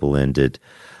to double-ended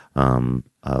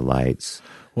lights.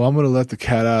 Well, I'm going to let the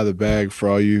cat out of the bag for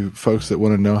all you folks that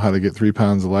want to know how to get 3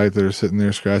 pounds of light that are sitting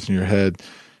there scratching your head,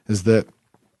 is that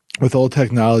with old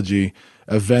technology,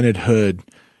 a vented hood,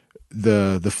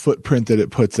 the footprint that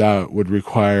it puts out would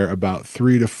require about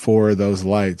 3 to 4 of those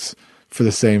lights for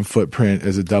the same footprint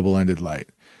as a double-ended light.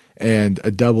 And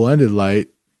a double-ended light,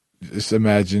 just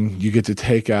imagine you get to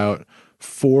take out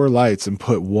 4 lights and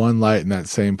put 1 light in that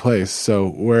same place. So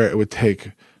where it would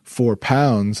take 4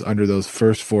 pounds under those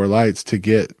first 4 lights to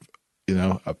get,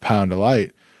 a pound of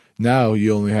light, now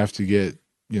you only have to get,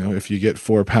 if you get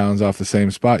 4 pounds off the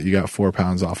same spot, you got 4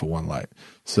 pounds off of 1 light.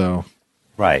 So...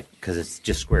 Right, because it's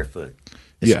just square foot.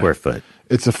 It's square foot.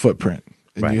 It's a footprint.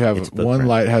 And right. You have one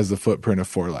light has the footprint of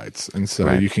 4 lights. And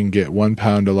so you can get 1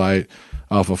 pound of light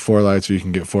off of 4 lights, or you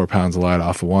can get 4 pounds of light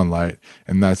off of 1 light.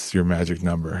 And that's your magic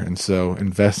number. And so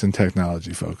invest in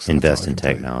technology, folks. Invest in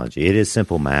technology. It is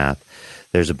simple math.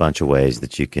 There's a bunch of ways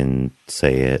that you can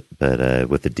say it. But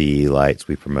with the DE lights,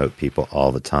 we promote people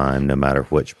all the time, no matter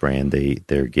which brand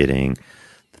they're getting.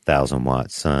 The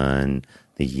 1,000-watt sun,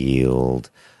 the Yield,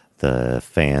 the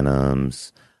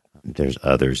Phantoms. There's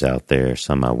others out there,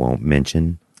 some I won't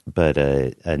mention. But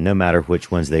no matter which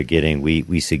ones they're getting,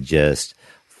 we suggest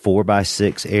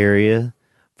 4x6 area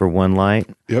for 1 light,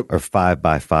 or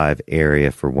 5x5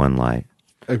 area for 1 light.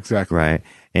 Exactly. Right.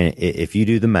 And if you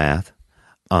do the math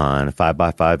on a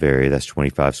 5x5 area, that's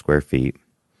 25 square feet,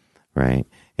 right?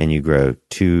 And you grow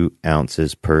 2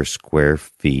 ounces per square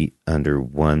feet under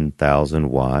 1,000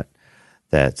 watt,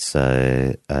 that's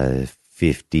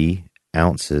 50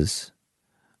 ounces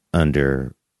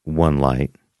under 1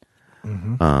 light.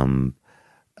 Mm-hmm.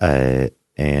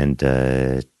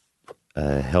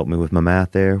 Help me with my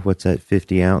math there. What's that?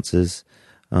 50 ounces.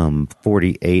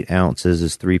 48 ounces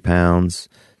is 3 pounds.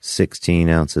 16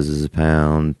 ounces is a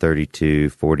pound.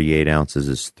 48 ounces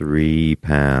is 3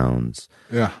 pounds.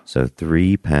 Yeah. So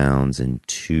 3 pounds and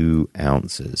 2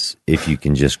 ounces. If you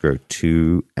can just grow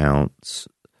 2 ounce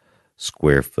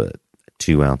square foot.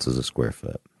 2 ounces a square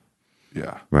foot.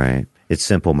 Yeah. Right. It's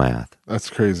simple math. That's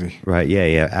crazy. Right.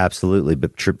 Yeah, absolutely.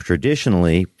 But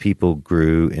traditionally, people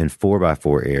grew in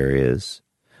 4x4 areas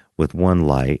with 1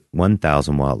 light,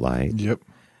 1,000 watt light. Yep.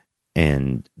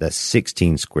 And that's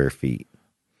 16 square feet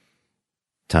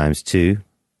times 2,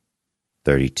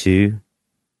 32,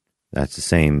 That's the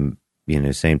same,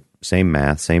 same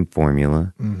math, same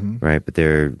formula, right? But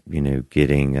they're,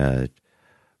 getting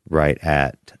right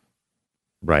at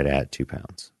 2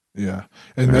 pounds. Yeah.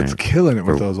 And that's killing it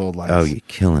with those old lights. Oh, you're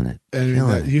killing it.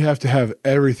 And you have to have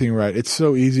everything right. It's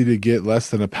so easy to get less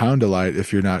than a pound of light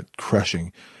if you're not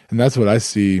crushing. And that's what I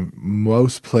see.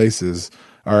 Most places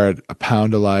are at a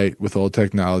pound of light with old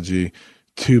technology,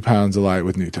 2 pounds of light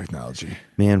with new technology.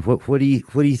 Man, what do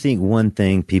you think one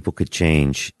thing people could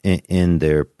change in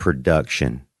their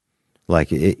production? Like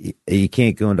you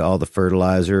can't go into all the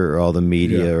fertilizer or all the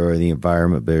media or the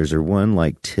environment, but is there one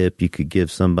like tip you could give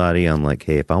somebody on like,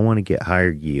 hey, if I want to get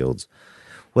higher yields,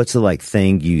 what's the like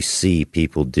thing you see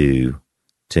people do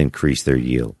to increase their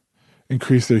yield?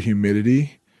 Increase their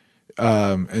humidity.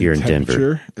 And here in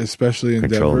temperature, Denver, especially in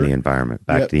controlling Denver. the environment,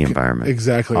 back to the environment.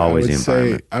 Exactly. Always the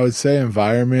environment. I would say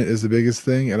environment is the biggest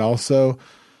thing. And also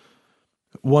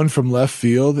one from left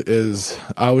field is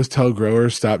I always tell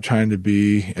growers, stop trying to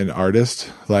be an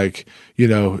artist. Like,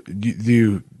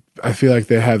 I feel like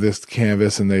they have this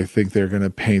canvas and they think they're going to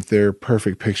paint their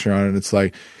perfect picture on it. And it's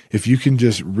like, if you can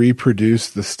just reproduce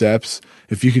the steps,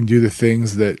 if you can do the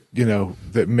things that,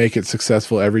 that make it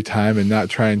successful every time and not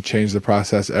try and change the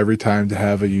process every time to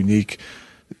have a unique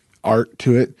art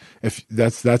to it, if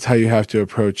that's how you have to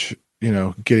approach,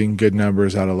 getting good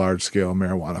numbers out of large scale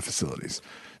marijuana facilities.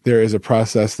 There is a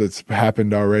process that's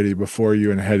happened already before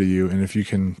you and ahead of you. And if you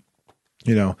can,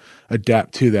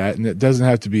 adapt to that, and it doesn't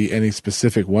have to be any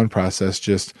specific one process,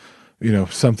 just,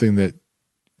 something that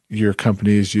your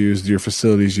companies used, your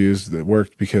facilities used that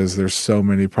worked, because there's so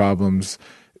many problems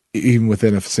even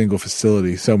within a single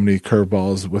facility, so many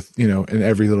curveballs with, in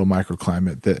every little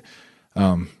microclimate that,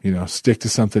 stick to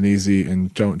something easy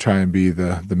and don't try and be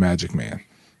the magic man.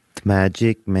 The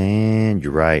magic man.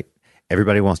 You're right.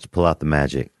 Everybody wants to pull out the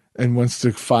magic. And wants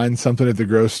to find something at the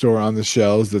grocery store on the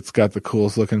shelves that's got the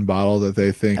coolest looking bottle that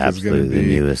they think is going to be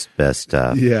the newest, best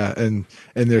stuff. Yeah, and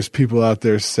there's people out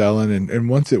there selling, and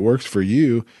once it works for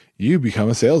you, you become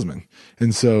a salesman.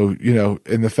 And so,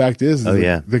 and the fact is,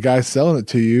 the guy selling it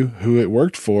to you, who it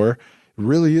worked for,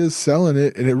 really is selling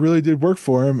it, and it really did work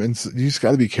for him. And so you just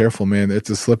got to be careful, man. It's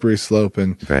a slippery slope,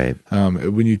 and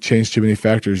when you change too many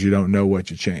factors, you don't know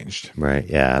what you changed. Right.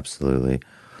 Yeah, absolutely.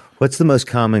 What's the most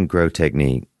common grow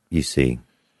technique you see?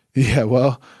 Yeah,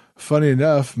 well, funny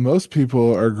enough, most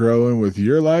people are growing with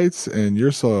your lights and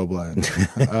your soil blend.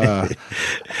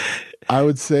 I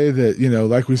would say that,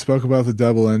 like we spoke about the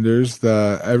double enders,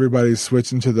 everybody's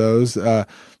switching to those. The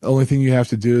only thing you have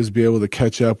to do is be able to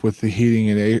catch up with the heating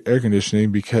and air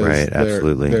conditioning, because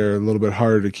they're a little bit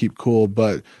harder to keep cool,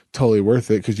 but totally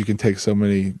worth it because you can take so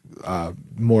many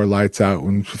more lights out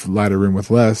and light a room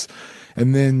with less.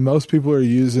 And then most people are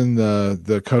using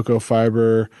the cocoa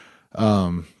fiber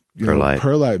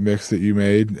perlite mix that you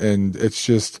made, and it's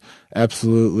just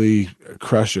absolutely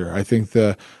crusher. I think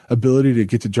the ability to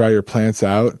get to dry your plants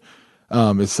out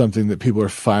is something that people are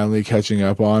finally catching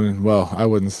up on. And well, I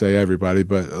wouldn't say everybody,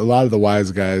 but a lot of the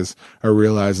wise guys are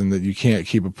realizing that you can't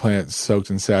keep a plant soaked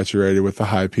and saturated with the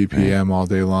high ppm all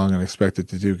day long and expect it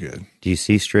to do good. Do you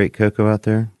see straight cocoa out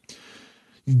there?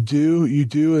 You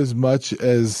do as much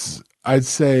as, I'd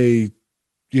say,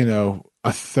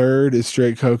 a third is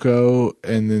straight cocoa,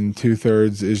 and then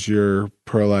 2/3 is your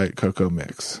perlite cocoa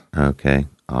mix. Okay,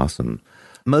 awesome.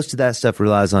 Most of that stuff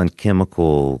relies on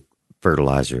chemical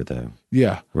fertilizer, though.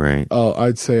 Yeah. Right. Oh,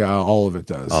 I'd say all of it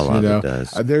does. All of it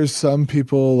does. There's some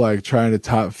people like trying to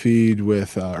top feed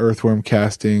with earthworm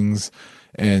castings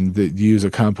and that use a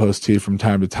compost tea from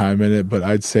time to time in it, but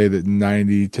I'd say that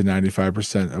 90 to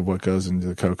 95% of what goes into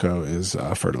the cocoa is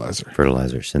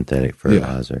fertilizer. Synthetic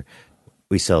fertilizer. Yeah.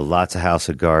 We sell lots of House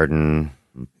of Garden.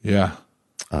 Yeah.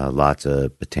 Lots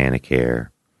of Botanicare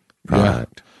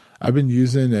product. Yeah. I've been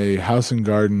using a House and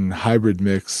Garden hybrid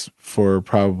mix for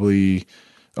probably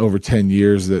over 10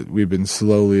 years that we've been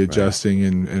slowly adjusting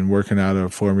and working out a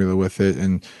formula with it.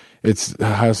 And it's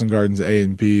House and Garden's A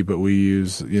and B, but we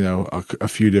use, a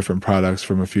few different products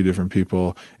from a few different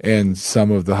people, and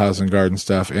some of the House and Garden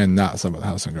stuff and not some of the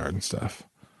House and Garden stuff.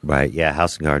 Right. Yeah.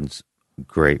 House and Garden's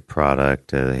great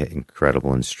product,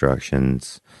 incredible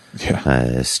instructions.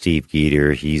 Yeah. Steve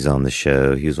Geeter, he's on the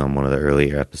show. He was on one of the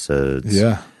earlier episodes.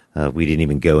 Yeah. We didn't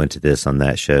even go into this on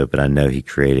that show, but I know he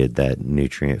created that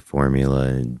nutrient formula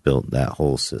and built that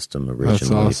whole system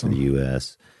originally for the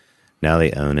U.S. Now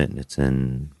they own it, and it's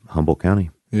in Humboldt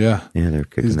County. Yeah. Yeah, they're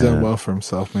kicking He's done well for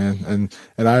himself, man.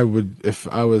 And I would, if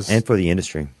I was... And for the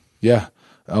industry. Yeah.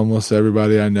 Almost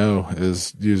everybody I know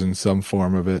is using some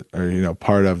form of it or,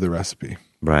 part of the recipe.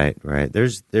 Right.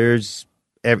 There's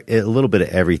a little bit of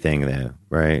everything, though,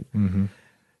 right? Mm-hmm.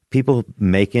 people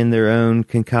making their own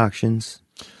concoctions?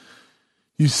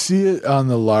 You see it on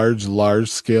the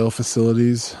large scale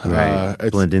facilities. Right.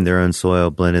 Blending their own soil,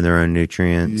 blending their own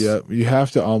nutrients. Yep. You have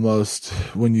to almost,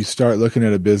 when you start looking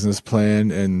at a business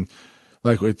plan, and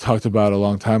like we talked about a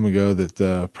long time ago, that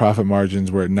the profit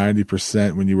margins were at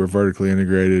 90% when you were vertically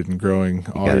integrated and growing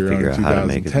all year round in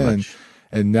 2010.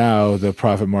 And now the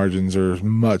profit margins are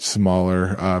much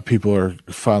smaller. People are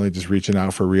finally just reaching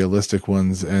out for realistic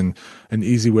ones. And an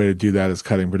easy way to do that is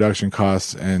cutting production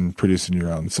costs and producing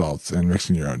your own salts and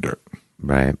mixing your own dirt.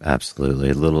 Right. Absolutely.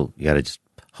 You got to just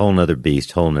whole nother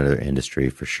beast, whole nother industry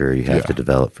for sure. You have to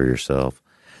develop for yourself.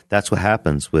 That's what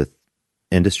happens with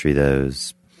industry, though,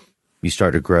 is you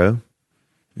start to grow.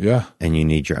 Yeah. And you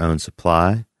need your own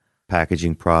supply,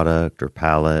 packaging product or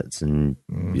pallets, and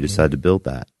you decide to build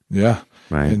that. Yeah.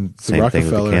 Right. And Same thing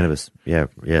with the cannabis. Yeah.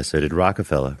 Yeah. So did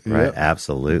Rockefeller. Right. Yep.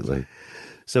 Absolutely.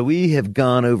 So we have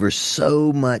gone over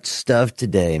so much stuff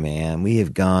today, man. We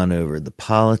have gone over the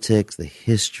politics, the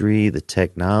history, the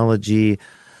technology,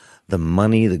 the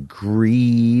money, the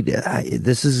greed. I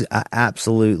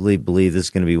absolutely believe this is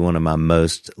going to be one of my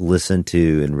most listened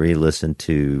to and re-listened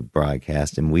to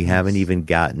broadcasts. And we haven't even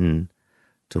gotten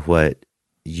to what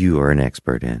you are an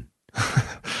expert in.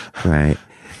 Right.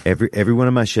 Every one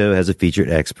of my show has a featured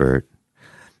expert,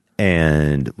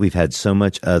 and we've had so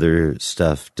much other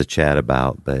stuff to chat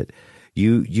about, but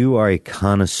you are a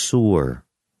connoisseur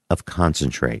of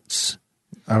concentrates.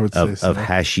 I would say so. Of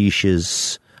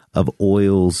hashishes, of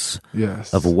oils,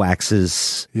 yes, of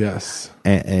waxes, yes.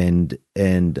 And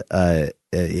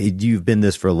you've been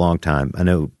this for a long time. I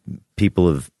know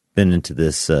people have been into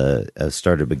this,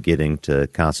 started getting to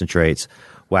concentrates,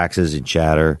 waxes, and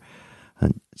chatter.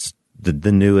 It's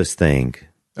the newest thing.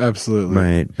 Absolutely.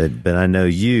 Right. But I know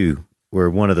you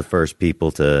were one of the first people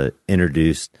to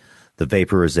introduce the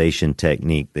vaporization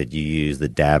technique that you use, the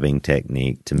dabbing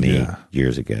technique, to me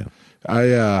years ago.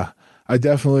 I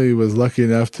definitely was lucky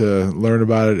enough to learn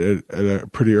about it at a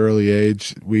pretty early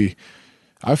age.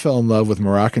 I fell in love with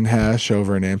Moroccan hash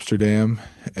over in Amsterdam,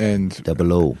 and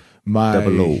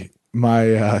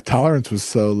my tolerance was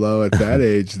so low at that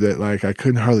age that like I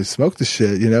couldn't hardly smoke the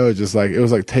shit. It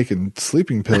was like taking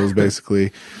sleeping pills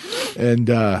basically. And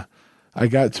I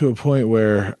got to a point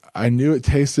where I knew it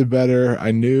tasted better.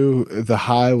 I knew the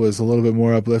high was a little bit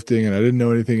more uplifting, and I didn't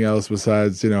know anything else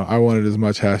besides, I wanted as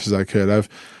much hash as I could.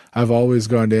 I've always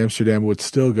gone to Amsterdam, would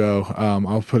still go.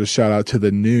 I'll put a shout out to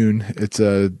the Noon. It's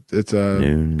a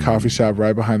coffee shop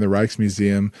right behind the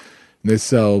Rijksmuseum. And they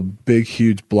sell big,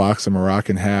 huge blocks of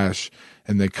Moroccan hash,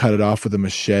 and they cut it off with a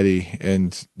machete,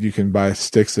 and you can buy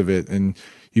sticks of it, and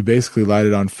you basically light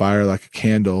it on fire like a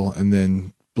candle, and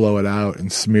then blow it out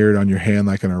and smear it on your hand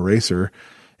like an eraser,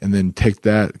 and then take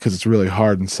that, because it's really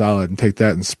hard and solid, and take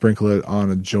that and sprinkle it on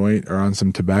a joint or on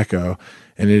some tobacco,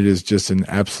 and it is just an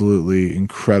absolutely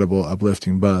incredible,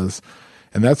 uplifting buzz.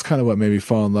 And that's kind of what made me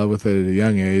fall in love with it at a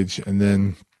young age. And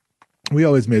then we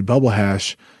always made bubble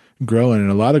hash growing, and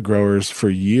a lot of growers for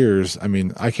years, I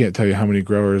mean, I can't tell you how many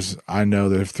growers I know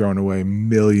that have thrown away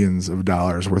millions of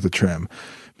dollars worth of trim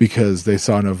because they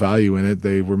saw no value in it.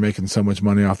 They were making so much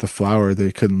money off the flower,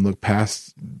 they couldn't look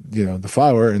past, the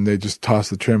flower, and they just tossed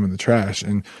the trim in the trash.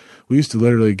 And we used to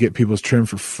literally get people's trim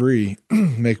for free,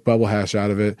 make bubble hash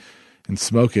out of it, and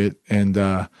smoke it. And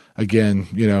again,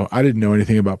 I didn't know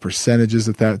anything about percentages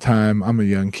at that time. I'm a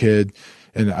young kid,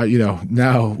 and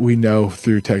now we know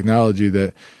through technology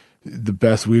that the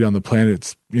best weed on the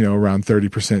planet's, around 30%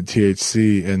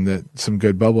 THC, and that some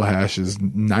good bubble hash is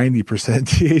 90%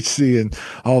 THC. And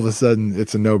all of a sudden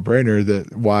it's a no-brainer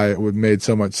that why it would made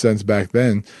so much sense back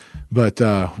then. But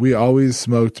we always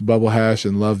smoked bubble hash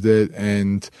and loved it.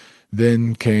 And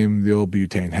then came the old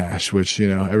butane hash, which,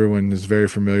 everyone is very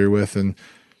familiar with. And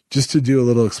just to do a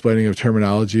little explaining of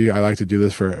terminology, I like to do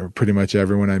this for pretty much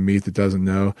everyone I meet that doesn't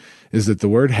know, is that the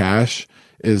word hash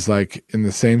is like in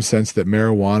the same sense that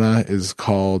marijuana is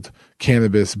called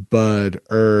cannabis, bud,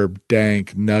 herb,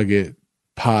 dank, nugget,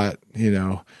 pot,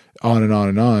 on and on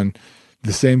and on.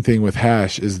 The same thing with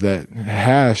hash is that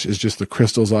hash is just the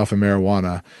crystals off of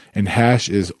marijuana, and hash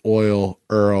is oil,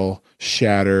 earl,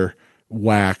 shatter,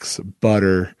 wax,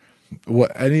 butter,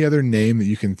 any other name that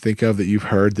you can think of that you've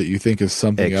heard that you think is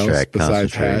something else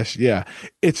besides hash. Yeah,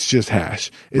 it's just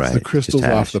hash. It's the crystals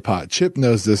off the pot. Chip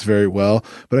knows this very well,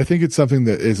 but I think it's something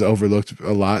that is overlooked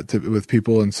a lot with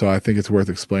people, and so I think it's worth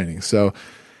explaining. So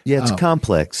yeah, it's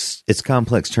complex. It's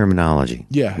complex terminology.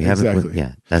 Yeah, exactly.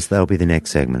 That'll be the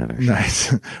next segment of our show. Nice.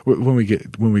 when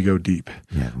we go deep.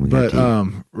 Yeah,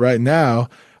 right now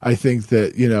I think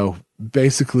that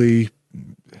basically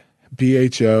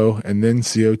BHO and then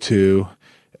CO2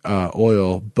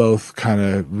 oil both kind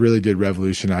of really did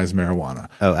revolutionize marijuana.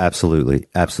 Oh, absolutely.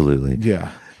 Absolutely.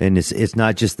 Yeah. And it's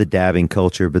not just the dabbing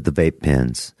culture, but the vape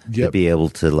pens. Yep. To be able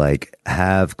to like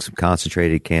have some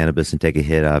concentrated cannabis and take a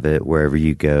hit of it wherever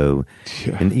you go.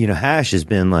 Yeah. And, hash has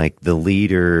been like the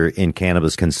leader in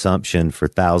cannabis consumption for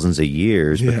thousands of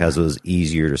years because it was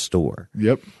easier to store.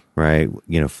 Yep. Right.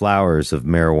 Flowers of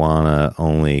marijuana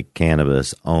only,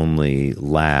 cannabis only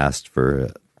last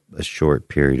for a short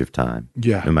period of time.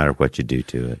 Yeah. No matter what you do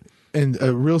to it. And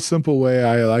a real simple way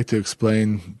I like to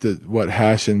explain what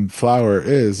hash and flower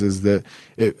is that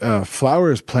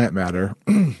flower is plant matter,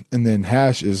 and then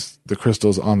hash is the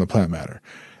crystals on the plant matter.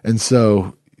 And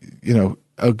so,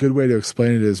 a good way to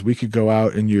explain it is we could go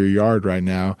out in your yard right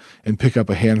now and pick up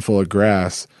a handful of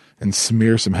grass and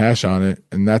smear some hash on it,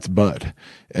 and that's bud.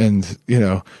 And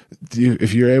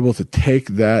if you're able to take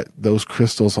those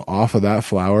crystals off of that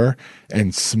flower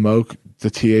and smoke the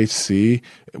THC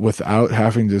without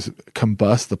having to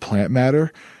combust the plant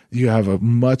matter, you have a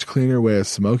much cleaner way of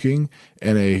smoking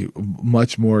and a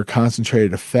much more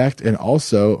concentrated effect, and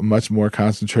also a much more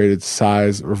concentrated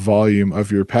size or volume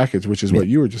of your package, which is what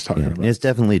you were just talking about. It's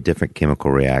definitely a different chemical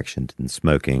reaction than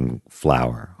smoking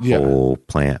flower, whole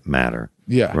plant matter,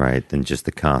 right, than just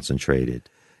the concentrated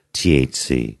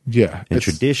THC. Yeah. And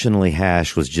traditionally,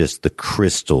 hash was just the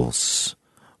crystals,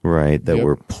 right, that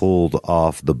were pulled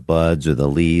off the buds or the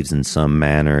leaves in some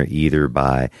manner, either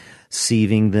by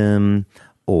sieving them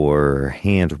or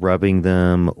hand rubbing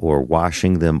them or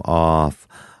washing them off.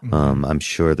 I'm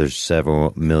sure there's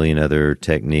several million other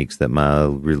techniques that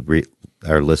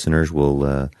our listeners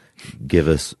will give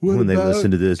us when they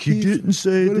listen to this. Keith, you didn't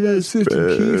say what this, about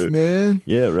Sister Keith, man?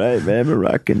 Yeah, right, man. We're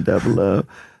rocking 00.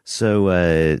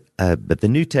 So, but the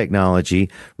new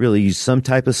technology really uses some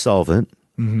type of solvent.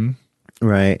 Mm-hmm.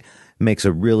 Right, makes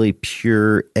a really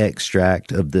pure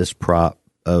extract of this prop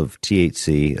of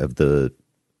THC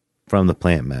from the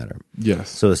plant matter. Yes.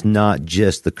 So it's not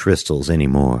just the crystals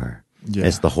anymore. Yeah.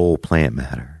 It's the whole plant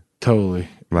matter. Totally.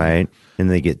 Right, and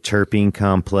they get terpene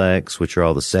complex, which are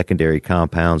all the secondary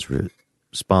compounds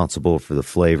responsible for the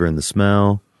flavor and the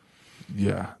smell.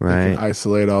 Yeah. Right. They can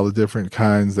isolate all the different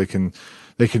kinds. They can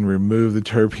remove the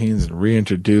terpenes and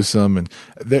reintroduce them.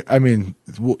 And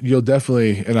you'll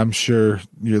definitely, and I'm sure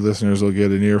your listeners will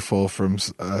get an earful from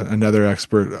another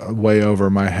expert way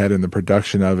over my head in the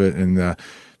production of it and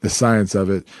the science of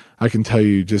it. I can tell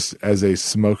you just as a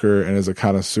smoker and as a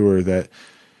connoisseur that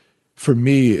for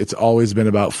me, it's always been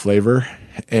about flavor.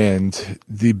 And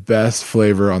the best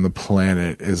flavor on the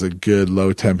planet is a good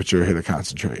low temperature hit of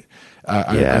concentrate.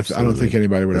 I don't think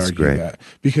anybody would argue that,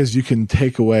 because you can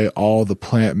take away all the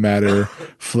plant matter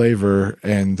flavor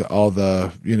and all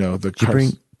the, Did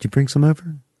you bring some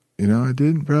over? I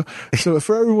didn't, bro. So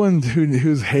for everyone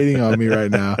who's hating on me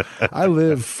right now, I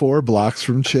live 4 blocks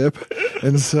from Chip.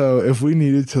 And so if we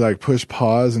needed to push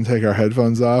pause and take our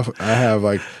headphones off, I have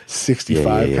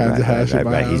 65 kinds of hash at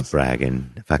my house. He's bragging.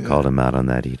 If I called him out on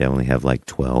that, he'd only have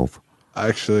 12.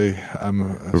 Actually, I'm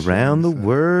around the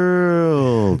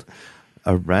world.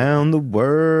 Around the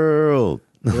world.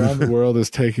 Around the world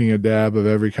is taking a dab of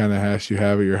every kind of hash you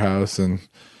have at your house, and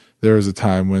there was a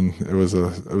time when it was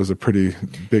a pretty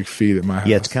big feat at my house.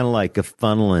 Yeah, it's kind of like a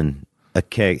funneling a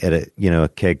keg at a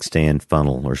keg stand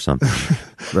funnel or something,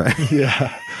 right?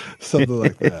 Yeah, something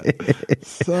like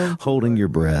that. Holding your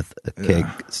breath, a keg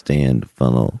stand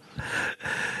funnel.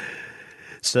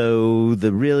 So the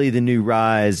new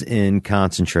rise in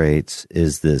concentrates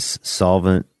is this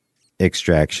solvent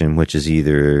extraction, which is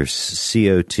either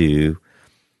CO2,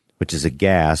 which is a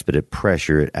gas, but at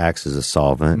pressure it acts as a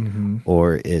solvent,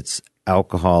 or it's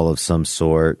alcohol of some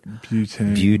sort,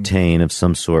 butane of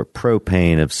some sort,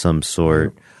 propane of some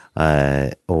sort,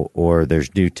 or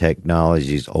there's new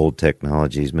technologies, old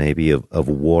technologies maybe of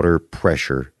water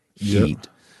pressure heat.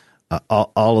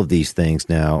 All of these things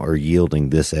now are yielding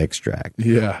this extract.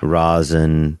 Yeah.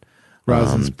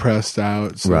 Rosin's pressed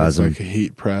out, so rosin, it's like a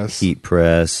heat press.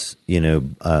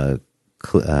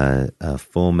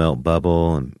 Full melt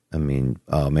bubble. And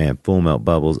full melt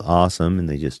bubble is awesome. And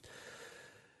they just,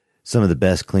 some of the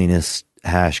best, cleanest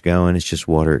hash going. It's just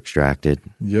water extracted.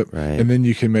 Yep. Right. And then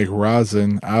you can make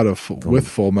rosin out of with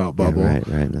full melt bubble, right.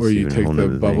 where you take the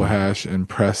bubble hash and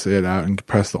press it out and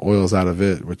press the oils out of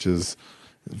it, which is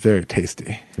very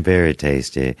tasty. Very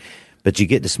tasty. But you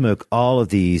get to smoke all of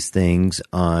these things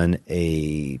on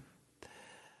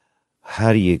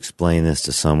how do you explain this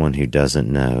to someone who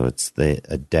doesn't know? It's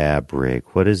a dab rig.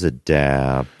 What is a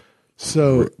dab?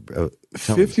 So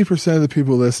 50% of the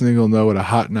people listening will know what a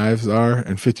hot knives are,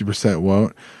 and 50%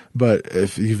 won't. But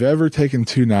if you've ever taken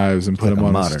two knives and put them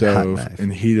on a stove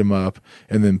and heat them up,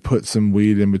 and then put some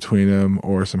weed in between them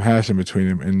or some hash in between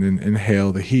them, and then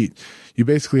inhale the heat, you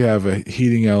basically have a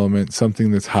heating element,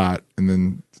 something that's hot, and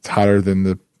then it's hotter than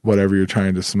the whatever you're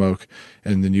trying to smoke,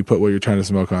 and then you put what you're trying to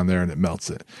smoke on there, and it melts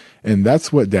it. And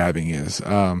that's what dabbing is.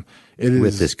 It is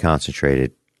with this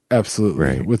concentrated. Absolutely.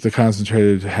 Right. With the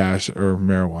concentrated hash or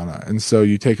marijuana. And so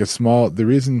you take the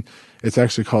reason it's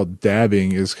actually called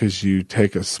dabbing is because you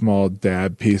take a small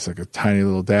dab piece, like a tiny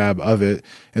little dab of it,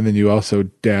 and then you also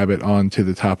dab it onto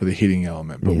the top of the heating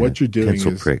element. But what you're doing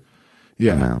is,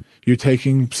 you're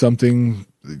taking something,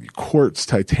 quartz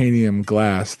titanium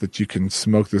glass that you can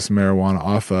smoke this marijuana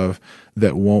off of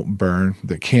that won't burn,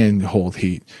 that can hold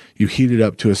heat. You heat it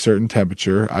up to a certain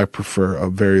temperature. I prefer a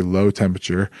very low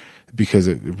temperature, because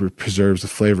it preserves the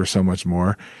flavor so much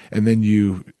more. And then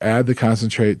you add the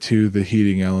concentrate to the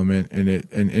heating element and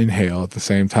inhale at the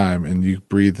same time, and you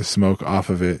breathe the smoke off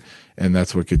of it, and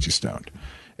that's what gets you stoned.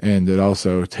 And it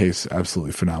also tastes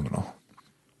absolutely phenomenal.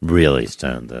 Really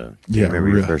stoned, though. Do you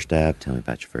remember your first dab? Tell me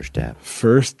about your first dab.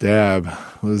 First dab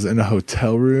was in a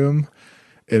hotel room,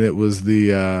 and it was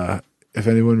if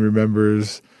anyone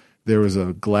remembers, there was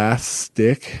a glass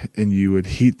stick, and you would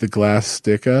heat the glass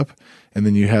stick up, and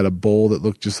then you had a bowl that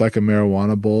looked just like a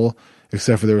marijuana bowl,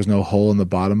 except for there was no hole in the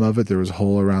bottom of it. There was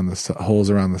holes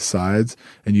around the sides,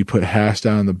 and you put hash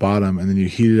down in the bottom, and then you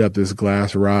heated up this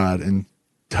glass rod and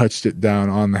touched it down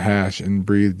on the hash and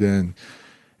breathed in.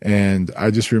 And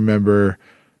I just remember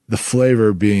the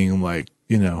flavor being like,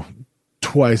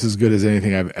 twice as good as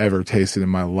anything I've ever tasted in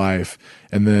my life.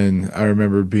 And then I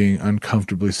remember being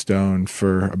uncomfortably stoned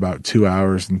for about 2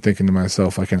 hours and thinking to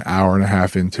myself, like an hour and a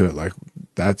half into it, like,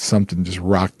 that's something just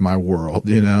rocked my world,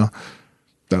 That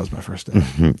was my first dab.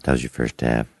 That was your first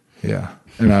dab. Yeah.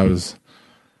 And I was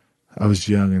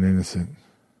young and innocent.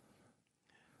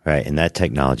 Right. And that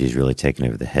technology is really taking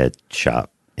over the head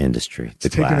shop industry.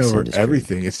 It's taken over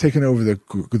everything. It's taken over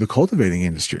the cultivating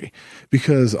industry,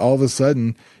 because all of a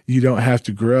sudden you don't have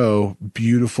to grow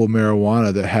beautiful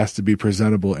marijuana that has to be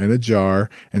presentable in a jar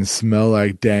and smell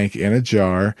like dank in a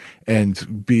jar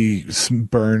and be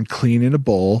burned clean in a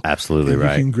bowl. Absolutely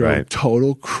right. You can grow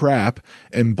total crap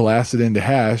and blast it into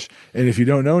hash. And if you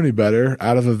don't know any better,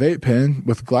 out of a vape pen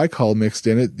with glycol mixed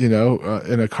in it,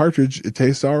 in a cartridge, it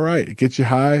tastes all right. It gets you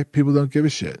high. People don't give a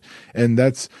shit. And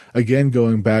that's, again,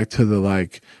 going back to the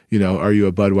are you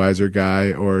a Budweiser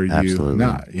guy or are you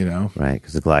not, Right,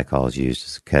 because the glycol is used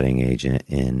as a cutting agent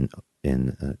in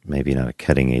maybe not a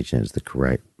cutting agent is the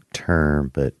correct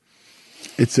term, but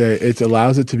it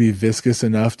allows it to be viscous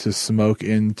enough to smoke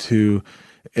into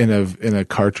in a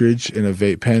cartridge, in a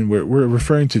vape pen. We're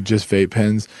referring to just vape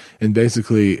pens, and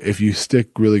basically if you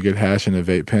stick really good hash in a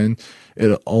vape pen,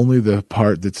 only the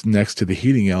part that's next to the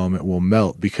heating element will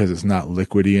melt because it's not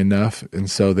liquidy enough.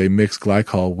 And so they mix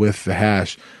glycol with the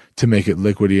hash to make it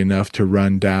liquidy enough to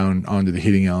run down onto the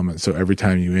heating element. So every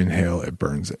time you inhale, it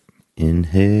burns it.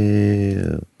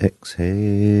 Inhale,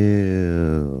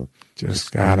 exhale.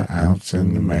 Just got an ounce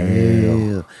in the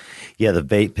mail. Yeah, the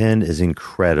vape pen is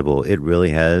incredible. It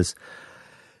really has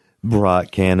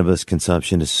brought cannabis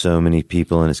consumption to so many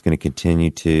people, and it's going to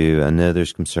continue to. I know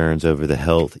there's concerns over the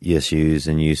health issues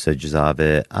and usages of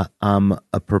it. I'm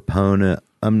a proponent.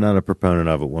 I'm not a proponent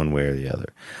of it one way or the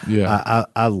other. Yeah,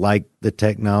 I like the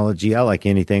technology. I like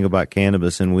anything about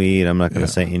cannabis and weed. I'm not going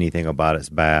to say anything about it's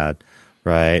bad,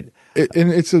 right?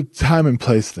 And it's a time and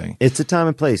place thing. It's a time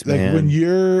and place, man. Like when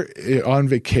you're on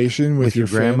vacation with your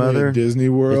grandmother at Disney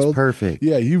World, it's perfect.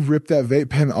 Yeah, you rip that vape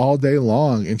pen all day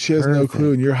long, and she has no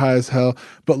clue, and you're high as hell.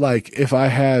 But like, if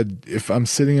I'm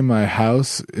sitting in my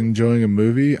house enjoying a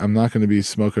movie, I'm not going to be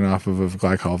smoking off of a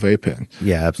glycol vape pen.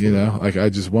 Yeah, absolutely. Like I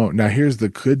just won't. Now, here's the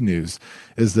good news: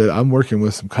 is that I'm working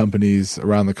with some companies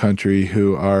around the country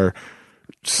who are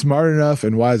smart enough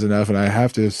and wise enough, and I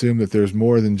have to assume that there's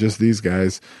more than just these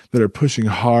guys that are pushing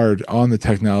hard on the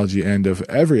technology end of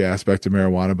every aspect of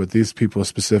marijuana, but these people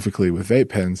specifically with vape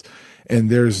pens. And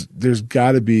there's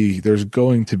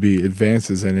going to be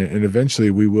advances in it, and eventually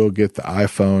we will get the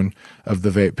iPhone of the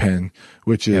vape pen,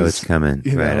 which is it's coming.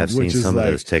 Right, I've seen some of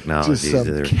those technologies. Just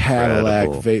some Cadillac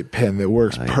vape pen that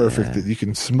works perfect, that you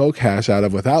can smoke hash out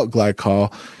of without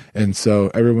glycol, and so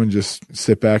everyone just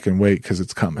sit back and wait because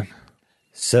it's coming.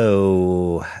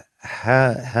 So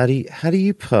how do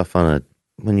you puff on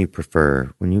when you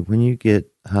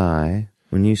get high,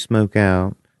 when you smoke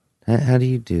out, how do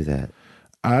you do that?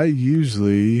 I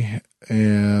usually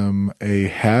am a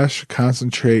hash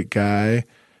concentrate guy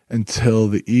until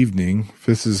the evening.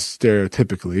 This is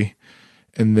stereotypically.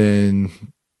 And then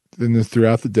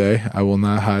throughout the day, I will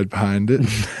not hide behind it.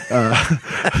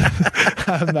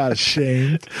 I'm not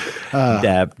ashamed.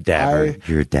 Dabber.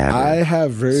 You're a dabber. I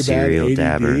have very Serial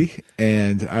bad ADD, dabber.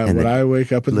 and when I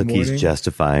wake up in the morning, he's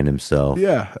justifying himself.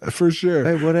 Yeah, for sure.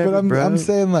 Hey, whatever, but I'm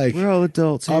saying, like, we're all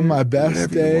adults here. On my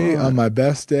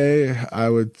best day, I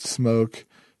would smoke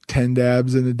 10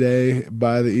 dabs in a day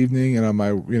by the evening, and on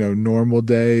my normal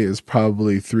day is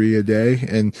probably 3 a day.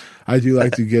 And I do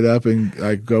like to get up and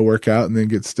like go work out and then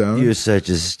get stoned. You're such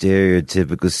a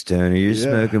stereotypical stoner. You're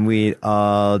smoking weed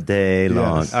all day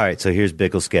long. All right, so here's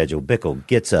Bickel's schedule. Bickel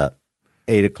gets up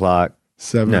 8 o'clock.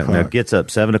 7 o'clock. Gets up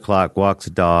 7 o'clock, walks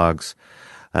the dogs,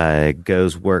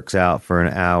 works out for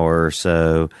an hour or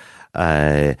so,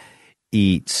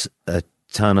 eats a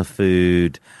ton of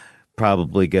food,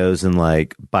 probably goes and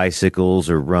like bicycles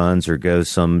or runs or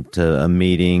goes to a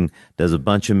meeting, does a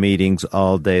bunch of meetings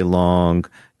all day long,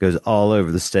 goes all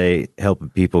over the state helping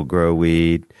people grow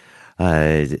weed.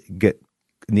 In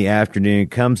the afternoon,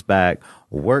 comes back,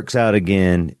 works out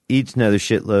again, eats another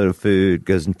shitload of food,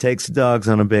 goes and takes the dogs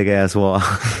on a big ass walk.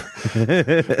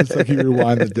 It's like you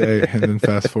rewind the day and then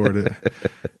fast forward it.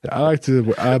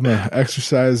 I'm an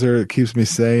exerciser. It keeps me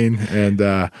sane, and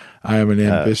I am an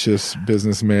ambitious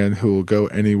businessman who will go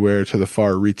anywhere to the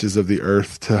far reaches of the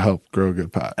earth to help grow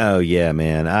good pot. Oh yeah,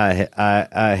 man.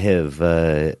 I have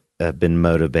been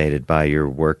motivated by your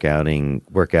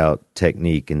workout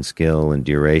technique and skill and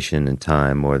duration and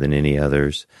time more than any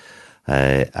others.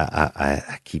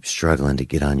 I keep struggling to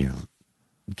get on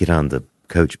the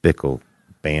Coach Bickel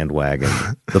bandwagon,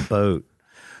 the boat,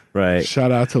 right?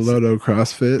 Shout out to Lodo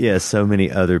CrossFit. Yeah, so many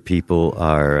other people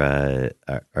have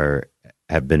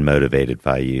been motivated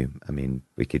by you. I mean,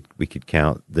 we could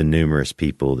count the numerous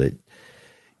people that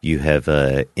you have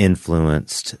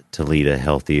influenced to lead a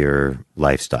healthier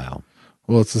lifestyle.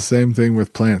 Well, it's the same thing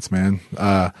with plants, man.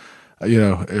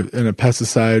 In a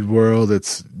pesticide world,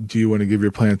 it's, do you want to give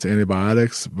your plants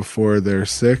antibiotics before they're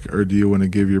sick, or do you want to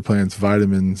give your plants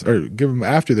vitamins, or give them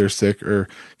after they're sick, or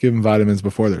give them vitamins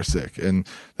before they're sick? And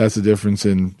that's the difference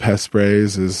in pest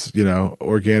sprays. Is,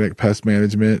 organic pest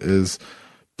management is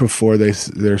before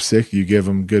they're sick, you give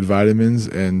them good vitamins,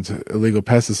 and illegal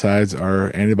pesticides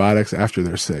are antibiotics after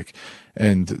they're sick.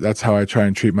 And that's how I try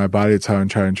and treat my body. It's how I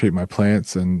try and treat my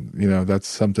plants. And, that's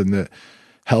something that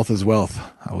health is wealth.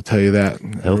 I will tell you that.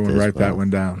 Everyone write that one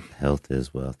down. Health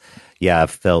is wealth. Yeah,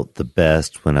 I've felt the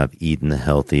best when I've eaten the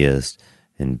healthiest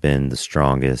and been the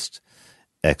strongest,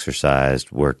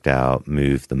 exercised, worked out,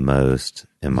 moved the most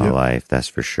in my life. That's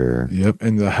for sure. Yep.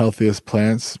 And the healthiest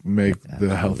plants make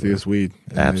the healthiest weed.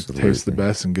 And Absolutely. It tastes the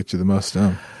best and get you the most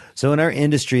stoned. So in our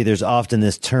industry, there's often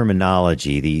this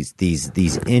terminology,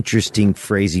 these interesting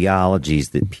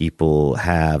phraseologies that people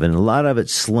have, and a lot of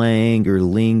it's slang or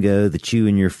lingo that you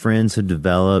and your friends have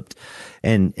developed,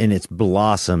 and it's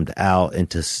blossomed out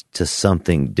into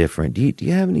something different. Do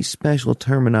you have any special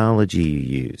terminology you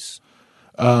use?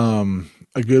 A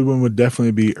good one would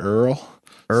definitely be Earl.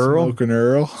 Smoking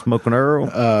Earl.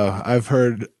 I've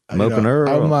heard. Earl.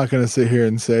 I'm not going to sit here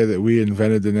and say that we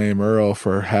invented the name Earl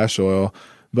for hash oil,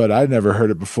 but I'd never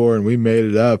heard it before, and we made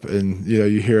it up, and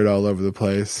you hear it all over the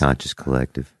place. Conscious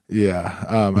collective. Yeah,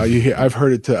 I've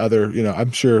heard it to other.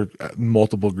 I'm sure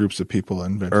multiple groups of people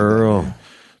invented Earl,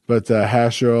 but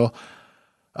hash Earl.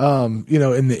 In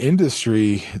the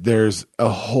industry, there's a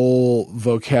whole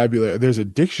vocabulary. There's a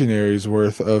dictionary's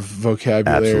worth of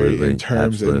vocabulary and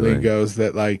terms and lingos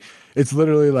that, like, it's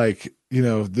literally like,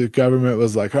 the government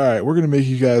was like, all right, we're going to make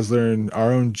you guys learn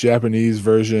our own Japanese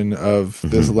version of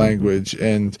this language,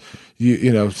 and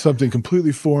something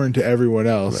completely foreign to everyone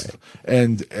else. Right.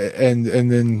 And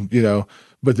then,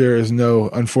 but there is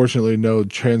unfortunately no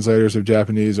translators of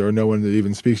Japanese, or no one that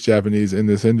even speaks Japanese in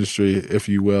this industry, if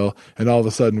you will. And all of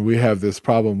a sudden we have this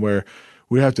problem where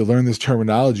we have to learn this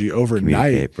terminology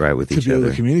overnight to be able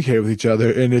to communicate with each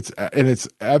other. And it's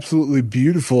absolutely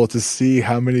beautiful to see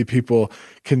how many people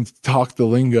can talk the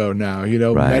lingo now,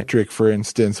 metric, for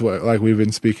instance, like we've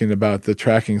been speaking about the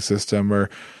tracking system, or,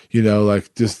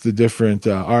 like just the different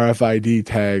RFID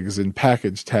tags and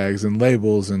package tags and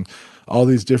labels and all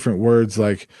these different words,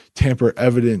 like tamper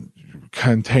evident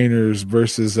containers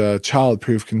versus a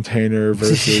child-proof container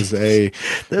versus a...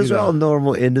 Those are all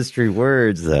normal industry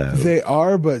words, though. They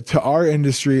are, but to our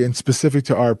industry and specific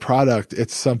to our product,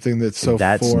 it's something that's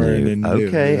foreign and new.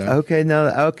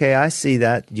 Okay, I see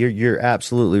that. You're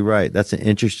absolutely right. That's an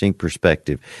interesting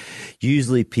perspective.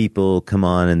 Usually people come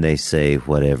on and they say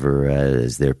whatever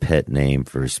is their pet name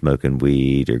for smoking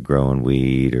weed or growing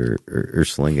weed or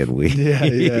slinging weed.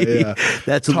 Yeah.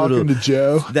 That's Talking to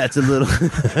Joe. That's a little...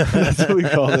 what we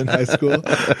called it in high school.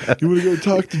 You want to go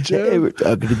talk to Joe? Hey, we're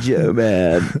talking to Joe,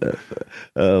 man.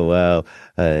 Oh, wow.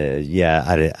 Yeah,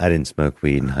 I didn't smoke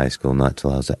weed in high school, not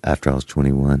till after I was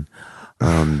 21.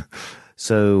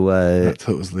 So not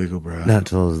till it was legal, bro. Not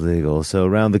till it was legal. So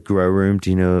around the grow room, do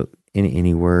you know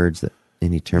any words,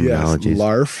 any terminologies?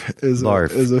 Yes,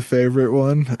 LARF is a favorite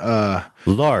one.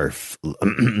 LARF.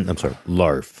 I'm sorry,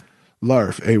 LARF.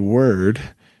 LARF, a word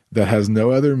that has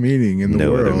no other meaning in the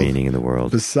world. No other meaning in the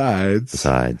world. Besides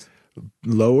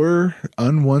lower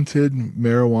unwanted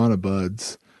marijuana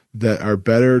buds that are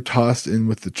better tossed in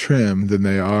with the trim than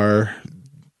they are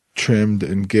trimmed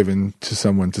and given to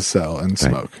someone to sell and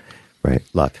smoke. Right.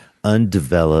 Like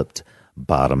undeveloped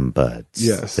bottom buds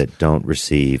that don't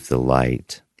receive the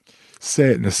light.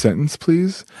 Say it in a sentence,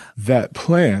 please. That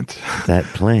plant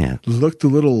looked a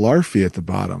little larfy at the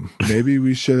bottom. Maybe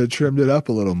we should have trimmed it up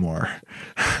a little more.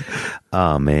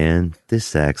 Oh, man, this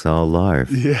sack's all larf.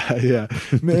 Yeah.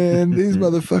 Man, these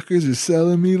motherfuckers are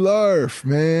selling me larf,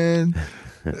 man.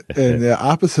 And the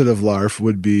opposite of larf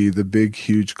would be the big,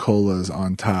 huge colas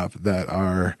on top that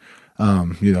are,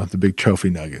 the big trophy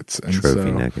nuggets. And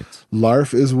nuggets.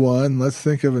 LARF is one. Let's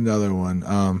think of another one.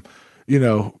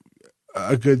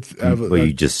 A good.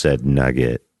 You just said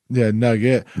nugget. Yeah,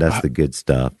 nugget. That's the good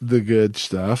stuff. The good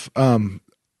stuff.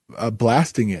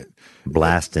 Blasting it.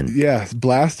 Blasting. Yes,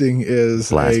 blasting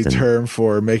is a term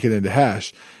for making it into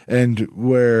hash. And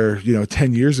where,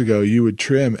 10 years ago you would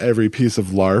trim every piece of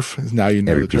LARF. Now you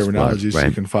know the terminology, so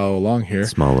you can follow along here.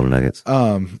 Small little nuggets.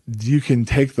 You can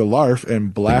take the LARF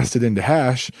and blast it into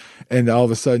hash, and all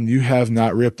of a sudden you have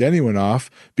not ripped anyone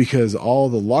off because all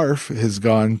the LARF has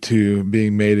gone to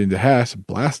being made into hash,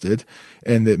 blasted,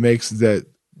 and it makes that,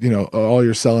 all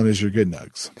you're selling is your good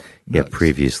nugs. Yeah,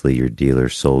 previously your dealer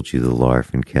sold you the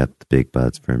LARF and kept the big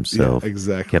buds for himself. Yeah,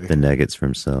 exactly. Kept the nuggets for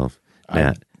himself.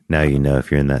 Now you know if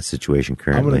you're in that situation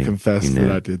currently. I'm going to confess that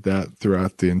I did that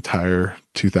throughout the entire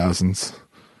 2000s,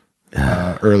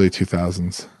 early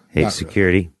 2000s. Hey,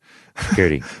 security.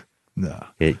 No.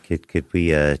 Could we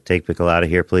take Bickel out of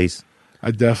here, please?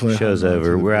 I definitely. Show's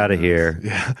over. We're out of here.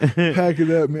 Yeah. Pack it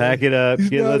up, man. Pack it up. All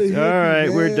right,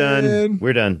 man.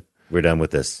 we're done. We're done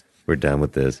with this.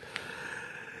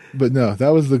 But no, that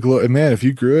was the glow. Man, if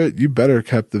you grew it, you better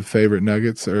kept the favorite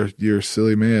nuggets or you're a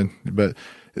silly man. But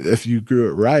if you grew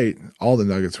it right, all the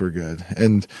nuggets were good.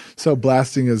 And so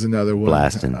blasting is another one.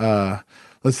 Blasting.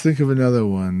 Let's think of another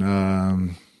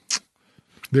one.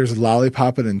 There's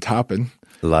lollipopping and topping.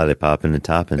 Lollipopping and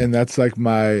topping. And that's like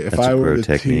if I were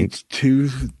to teach two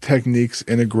techniques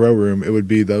in a grow room, it would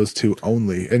be those two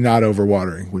only, and not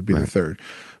overwatering would be the third.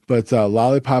 But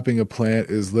lollipopping a plant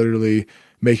is literally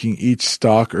making each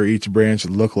stalk or each branch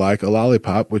look like a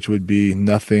lollipop, which would be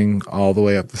nothing all the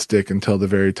way up the stick until the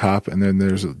very top. And then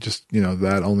there's just,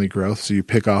 that only growth. So you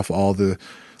pick off all the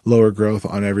lower growth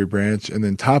on every branch. And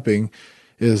then topping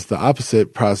is the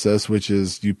opposite process, which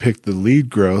is you pick the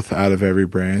lead growth out of every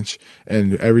branch.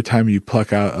 And every time you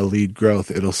pluck out a lead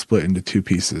growth, it'll split into two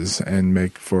pieces and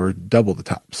make for double the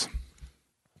tops.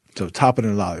 So topping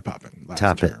and lollipopping.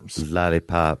 Top it,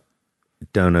 lollipop,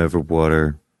 don't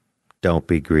overwater. Don't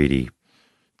be greedy.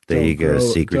 There you go.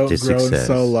 Secret to success. Don't grow and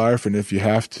sell LARF, and if you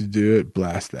have to do it,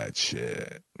 blast that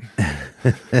shit.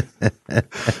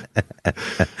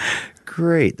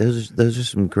 Great. Those are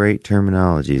some great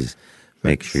terminologies.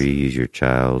 Make sure you use your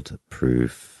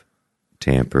child-proof,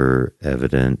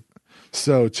 tamper-evident.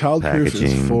 So child-proof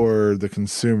is for the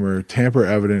consumer.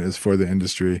 Tamper-evident is for the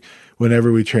industry.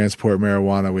 Whenever we transport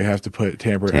marijuana, we have to put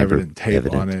tamper-evident tape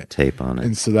on it.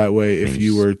 And so that way, if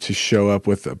you were to show up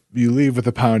you leave with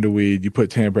a pound of weed, you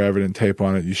put tamper-evident tape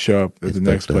on it, you show up at the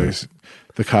next place,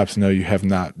 the cops know you have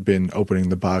not been opening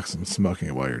the box and smoking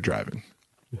it while you're driving.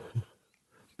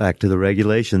 Back to the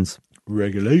regulations.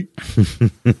 Regulate.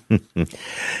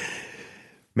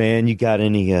 Man, you got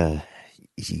any,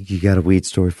 you got a weed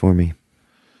story for me?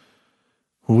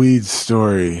 Weed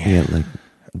story. Yeah, like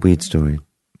weed story.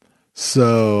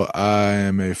 So I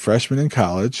am a freshman in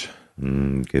college.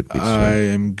 Good. I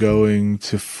am going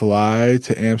to fly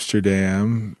to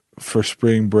Amsterdam for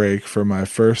spring break for my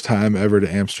first time ever to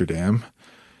Amsterdam.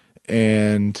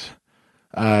 And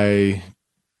I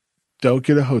don't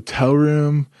get a hotel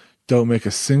room, don't make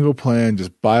a single plan,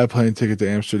 just buy a plane ticket to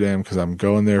Amsterdam because I'm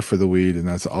going there for the weed and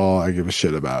that's all I give a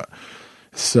shit about.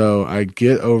 So I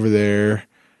get over there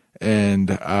and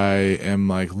I am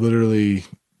like literally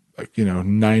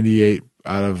 98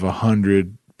 out of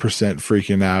 100%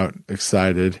 freaking out,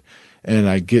 excited. And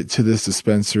I get to this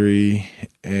dispensary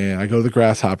and I go to the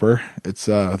Grasshopper. It's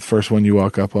the first one you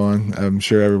walk up on. I'm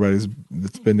sure everybody's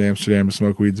that's been to Amsterdam to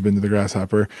smoke weed's been to the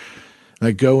Grasshopper. And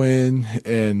I go in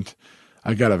and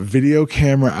I got a video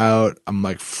camera out. I'm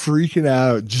like freaking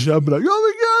out, jumping like, oh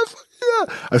my God, yeah.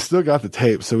 I still got the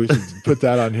tape, so we should put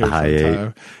that on here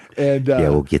sometime. And yeah,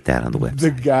 we'll get that on the website.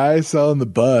 The guy selling the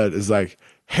bud is like,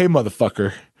 hey,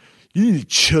 motherfucker, you need to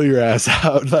chill your ass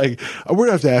out. Like, we're going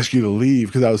to have to ask you to leave,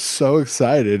 because I was so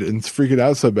excited and freaking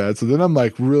out so bad. So then I'm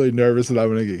like really nervous that I'm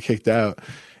going to get kicked out.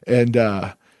 And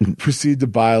proceed to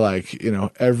buy like,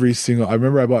 every single, I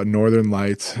remember I bought Northern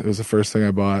Lights. It was the first thing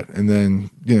I bought. And then,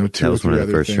 2 or 3 other things. That was one of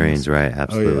the first strains, right?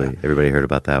 Absolutely. Oh, yeah. Everybody heard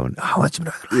about that one. Oh, what's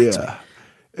Northern Lights? Yeah.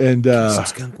 And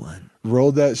skunk one.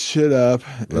 Rolled that shit up.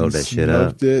 Rolled that shit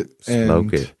up.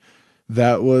 Smoked it.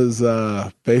 That was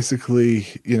basically,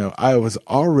 I was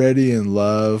already in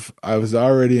love. I was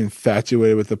already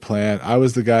infatuated with the plant. I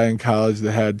was the guy in college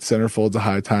that had centerfolds of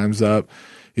High Times up,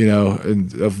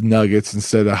 and of nuggets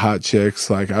instead of hot chicks.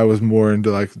 Like, I was more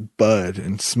into like bud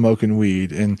and smoking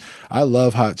weed. And I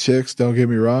love hot chicks, don't get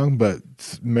me wrong, but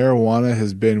marijuana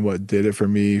has been what did it for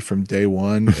me from day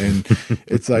one. And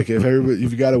it's like, if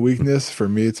you've got a weakness, for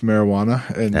me it's marijuana,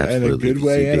 and in a good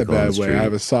way and a bad way. I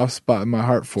have a soft spot in my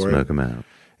heart for it. Smoke them out.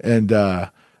 And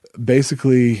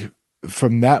basically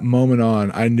from that moment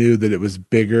on, I knew that it was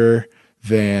bigger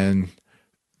than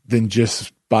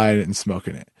just buying it and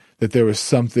smoking it. That there was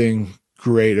something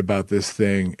great about this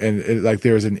thing, and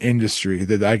there was an industry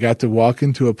that I got to walk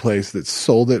into a place that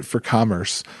sold it for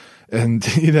commerce, and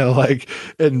and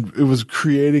it was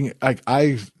creating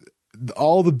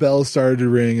all the bells started to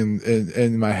ring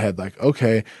in my head. Like,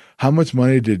 okay, how much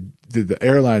money did the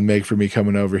airline make for me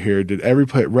coming over here? Did every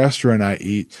restaurant I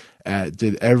eat at,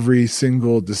 did every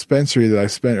single dispensary that I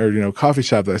spent, or coffee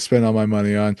shop that I spent all my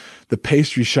money on, the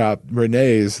pastry shop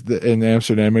Renee's in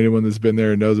Amsterdam, anyone that's been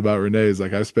there knows about Renee's,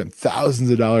 like I spent thousands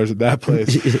of dollars at that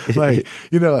place. Like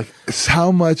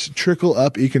how much trickle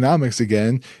up economics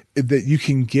again that you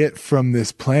can get from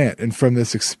this plant and from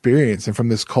this experience and from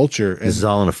this culture. And this is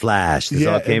all in a flash. This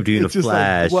all came to you in a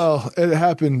flash. It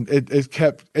happened.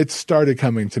 It started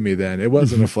coming to me then. It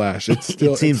wasn't a flash. It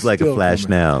seems like a flash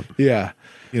coming now. Yeah.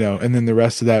 And then the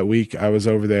rest of that week I was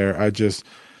over there. I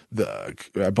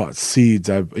bought seeds.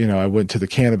 I went to the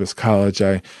cannabis college.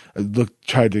 I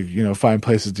tried to, find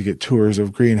places to get tours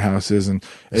of greenhouses. And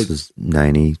this was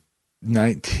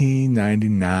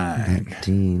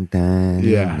 1999.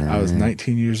 Yeah. I was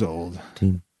 19 years old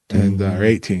or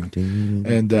 18.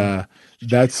 And,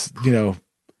 that's,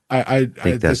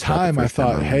 at the time I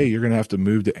thought, hey, you're going to have to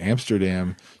move to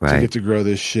Amsterdam to get to grow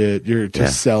this shit. To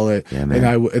sell it. Yeah,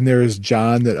 and there is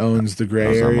John that owns the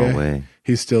gray area. On my way.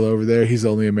 He's still over there. He's the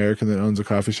only American that owns a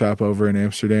coffee shop over in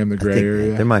Amsterdam, the gray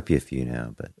area. There might be a few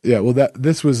now, but yeah. Well,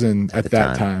 this was at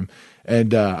that time.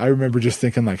 And I remember just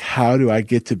thinking, like, how do I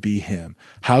get to be him?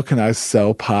 How can I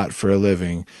sell pot for a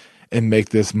living and make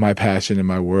this my passion in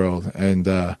my world? And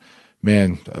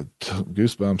man,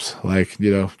 goosebumps. Like,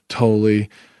 totally.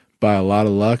 By a lot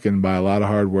of luck and by a lot of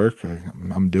hard work,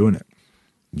 I'm doing it.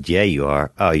 Yeah, you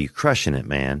are. Oh, you're crushing it,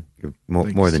 man. You're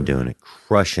more than doing it.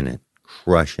 Crushing it.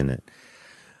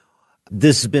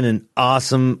 This has been an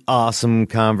awesome, awesome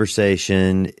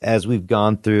conversation. As we've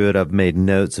gone through it, I've made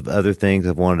notes of other things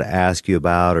I've wanted to ask you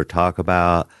about or talk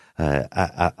about.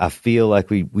 I feel like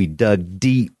we dug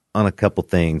deep on a couple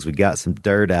things. We got some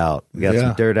dirt out. We got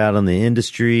some dirt out on the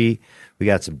industry. We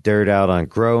got some dirt out on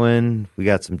growing. We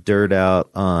got some dirt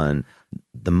out on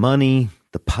the money,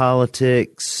 the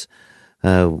politics.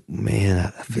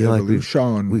 Man, I feel like we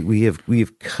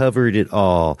have covered it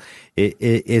all.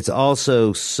 It's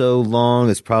also so long.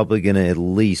 It's probably going to at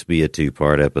least be a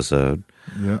 2-part episode.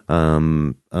 Yeah.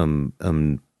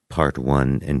 Part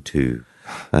 1 and 2.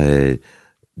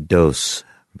 Dos.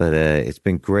 But it's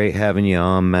been great having you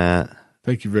on, Matt.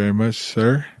 Thank you very much,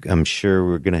 sir. I'm sure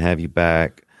we're going to have you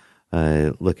back.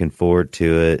 Looking forward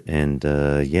to it. And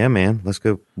yeah, man, let's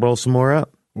go roll some more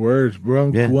up. Word.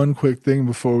 One quick thing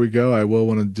before we go. I will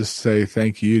want to just say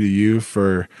thank you to you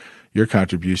for your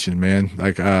contribution, man.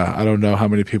 Like, I don't know how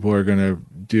many people are going to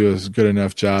do a good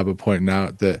enough job of pointing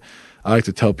out that I like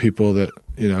to tell people that,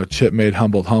 Chip made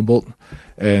Humboldt.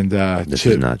 And this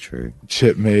is not true.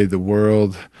 Chip made the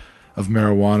world of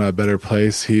marijuana a better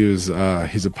place. He's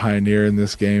a pioneer in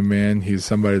this game, man. He's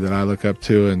somebody that I look up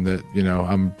to and that,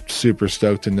 I'm super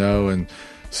stoked to know and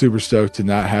super stoked to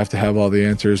not have to have all the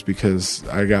answers, because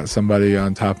I got somebody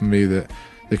on top of me that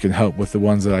can help with the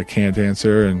ones that I can't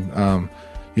answer. And,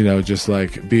 just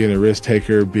like being a risk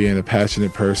taker, being a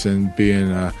passionate person,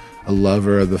 being a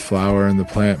lover of the flower and the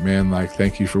plant, man, like,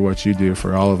 thank you for what you do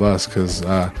for all of us. 'Cause,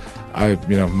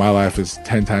 my life is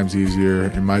 10 times easier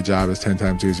and my job is 10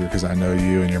 times easier because I know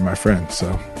you and you're my friend.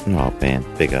 So, oh man,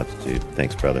 big ups, dude.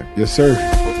 Thanks, brother. Yes, sir.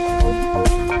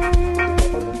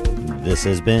 This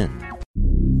has been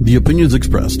The opinions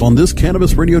expressed on this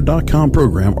CannabisRadio.com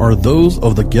program are those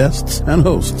of the guests and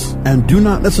hosts and do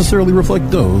not necessarily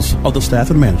reflect those of the staff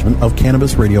and management of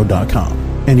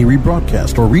CannabisRadio.com. Any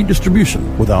rebroadcast or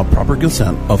redistribution without proper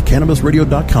consent of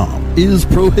CannabisRadio.com is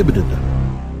prohibited.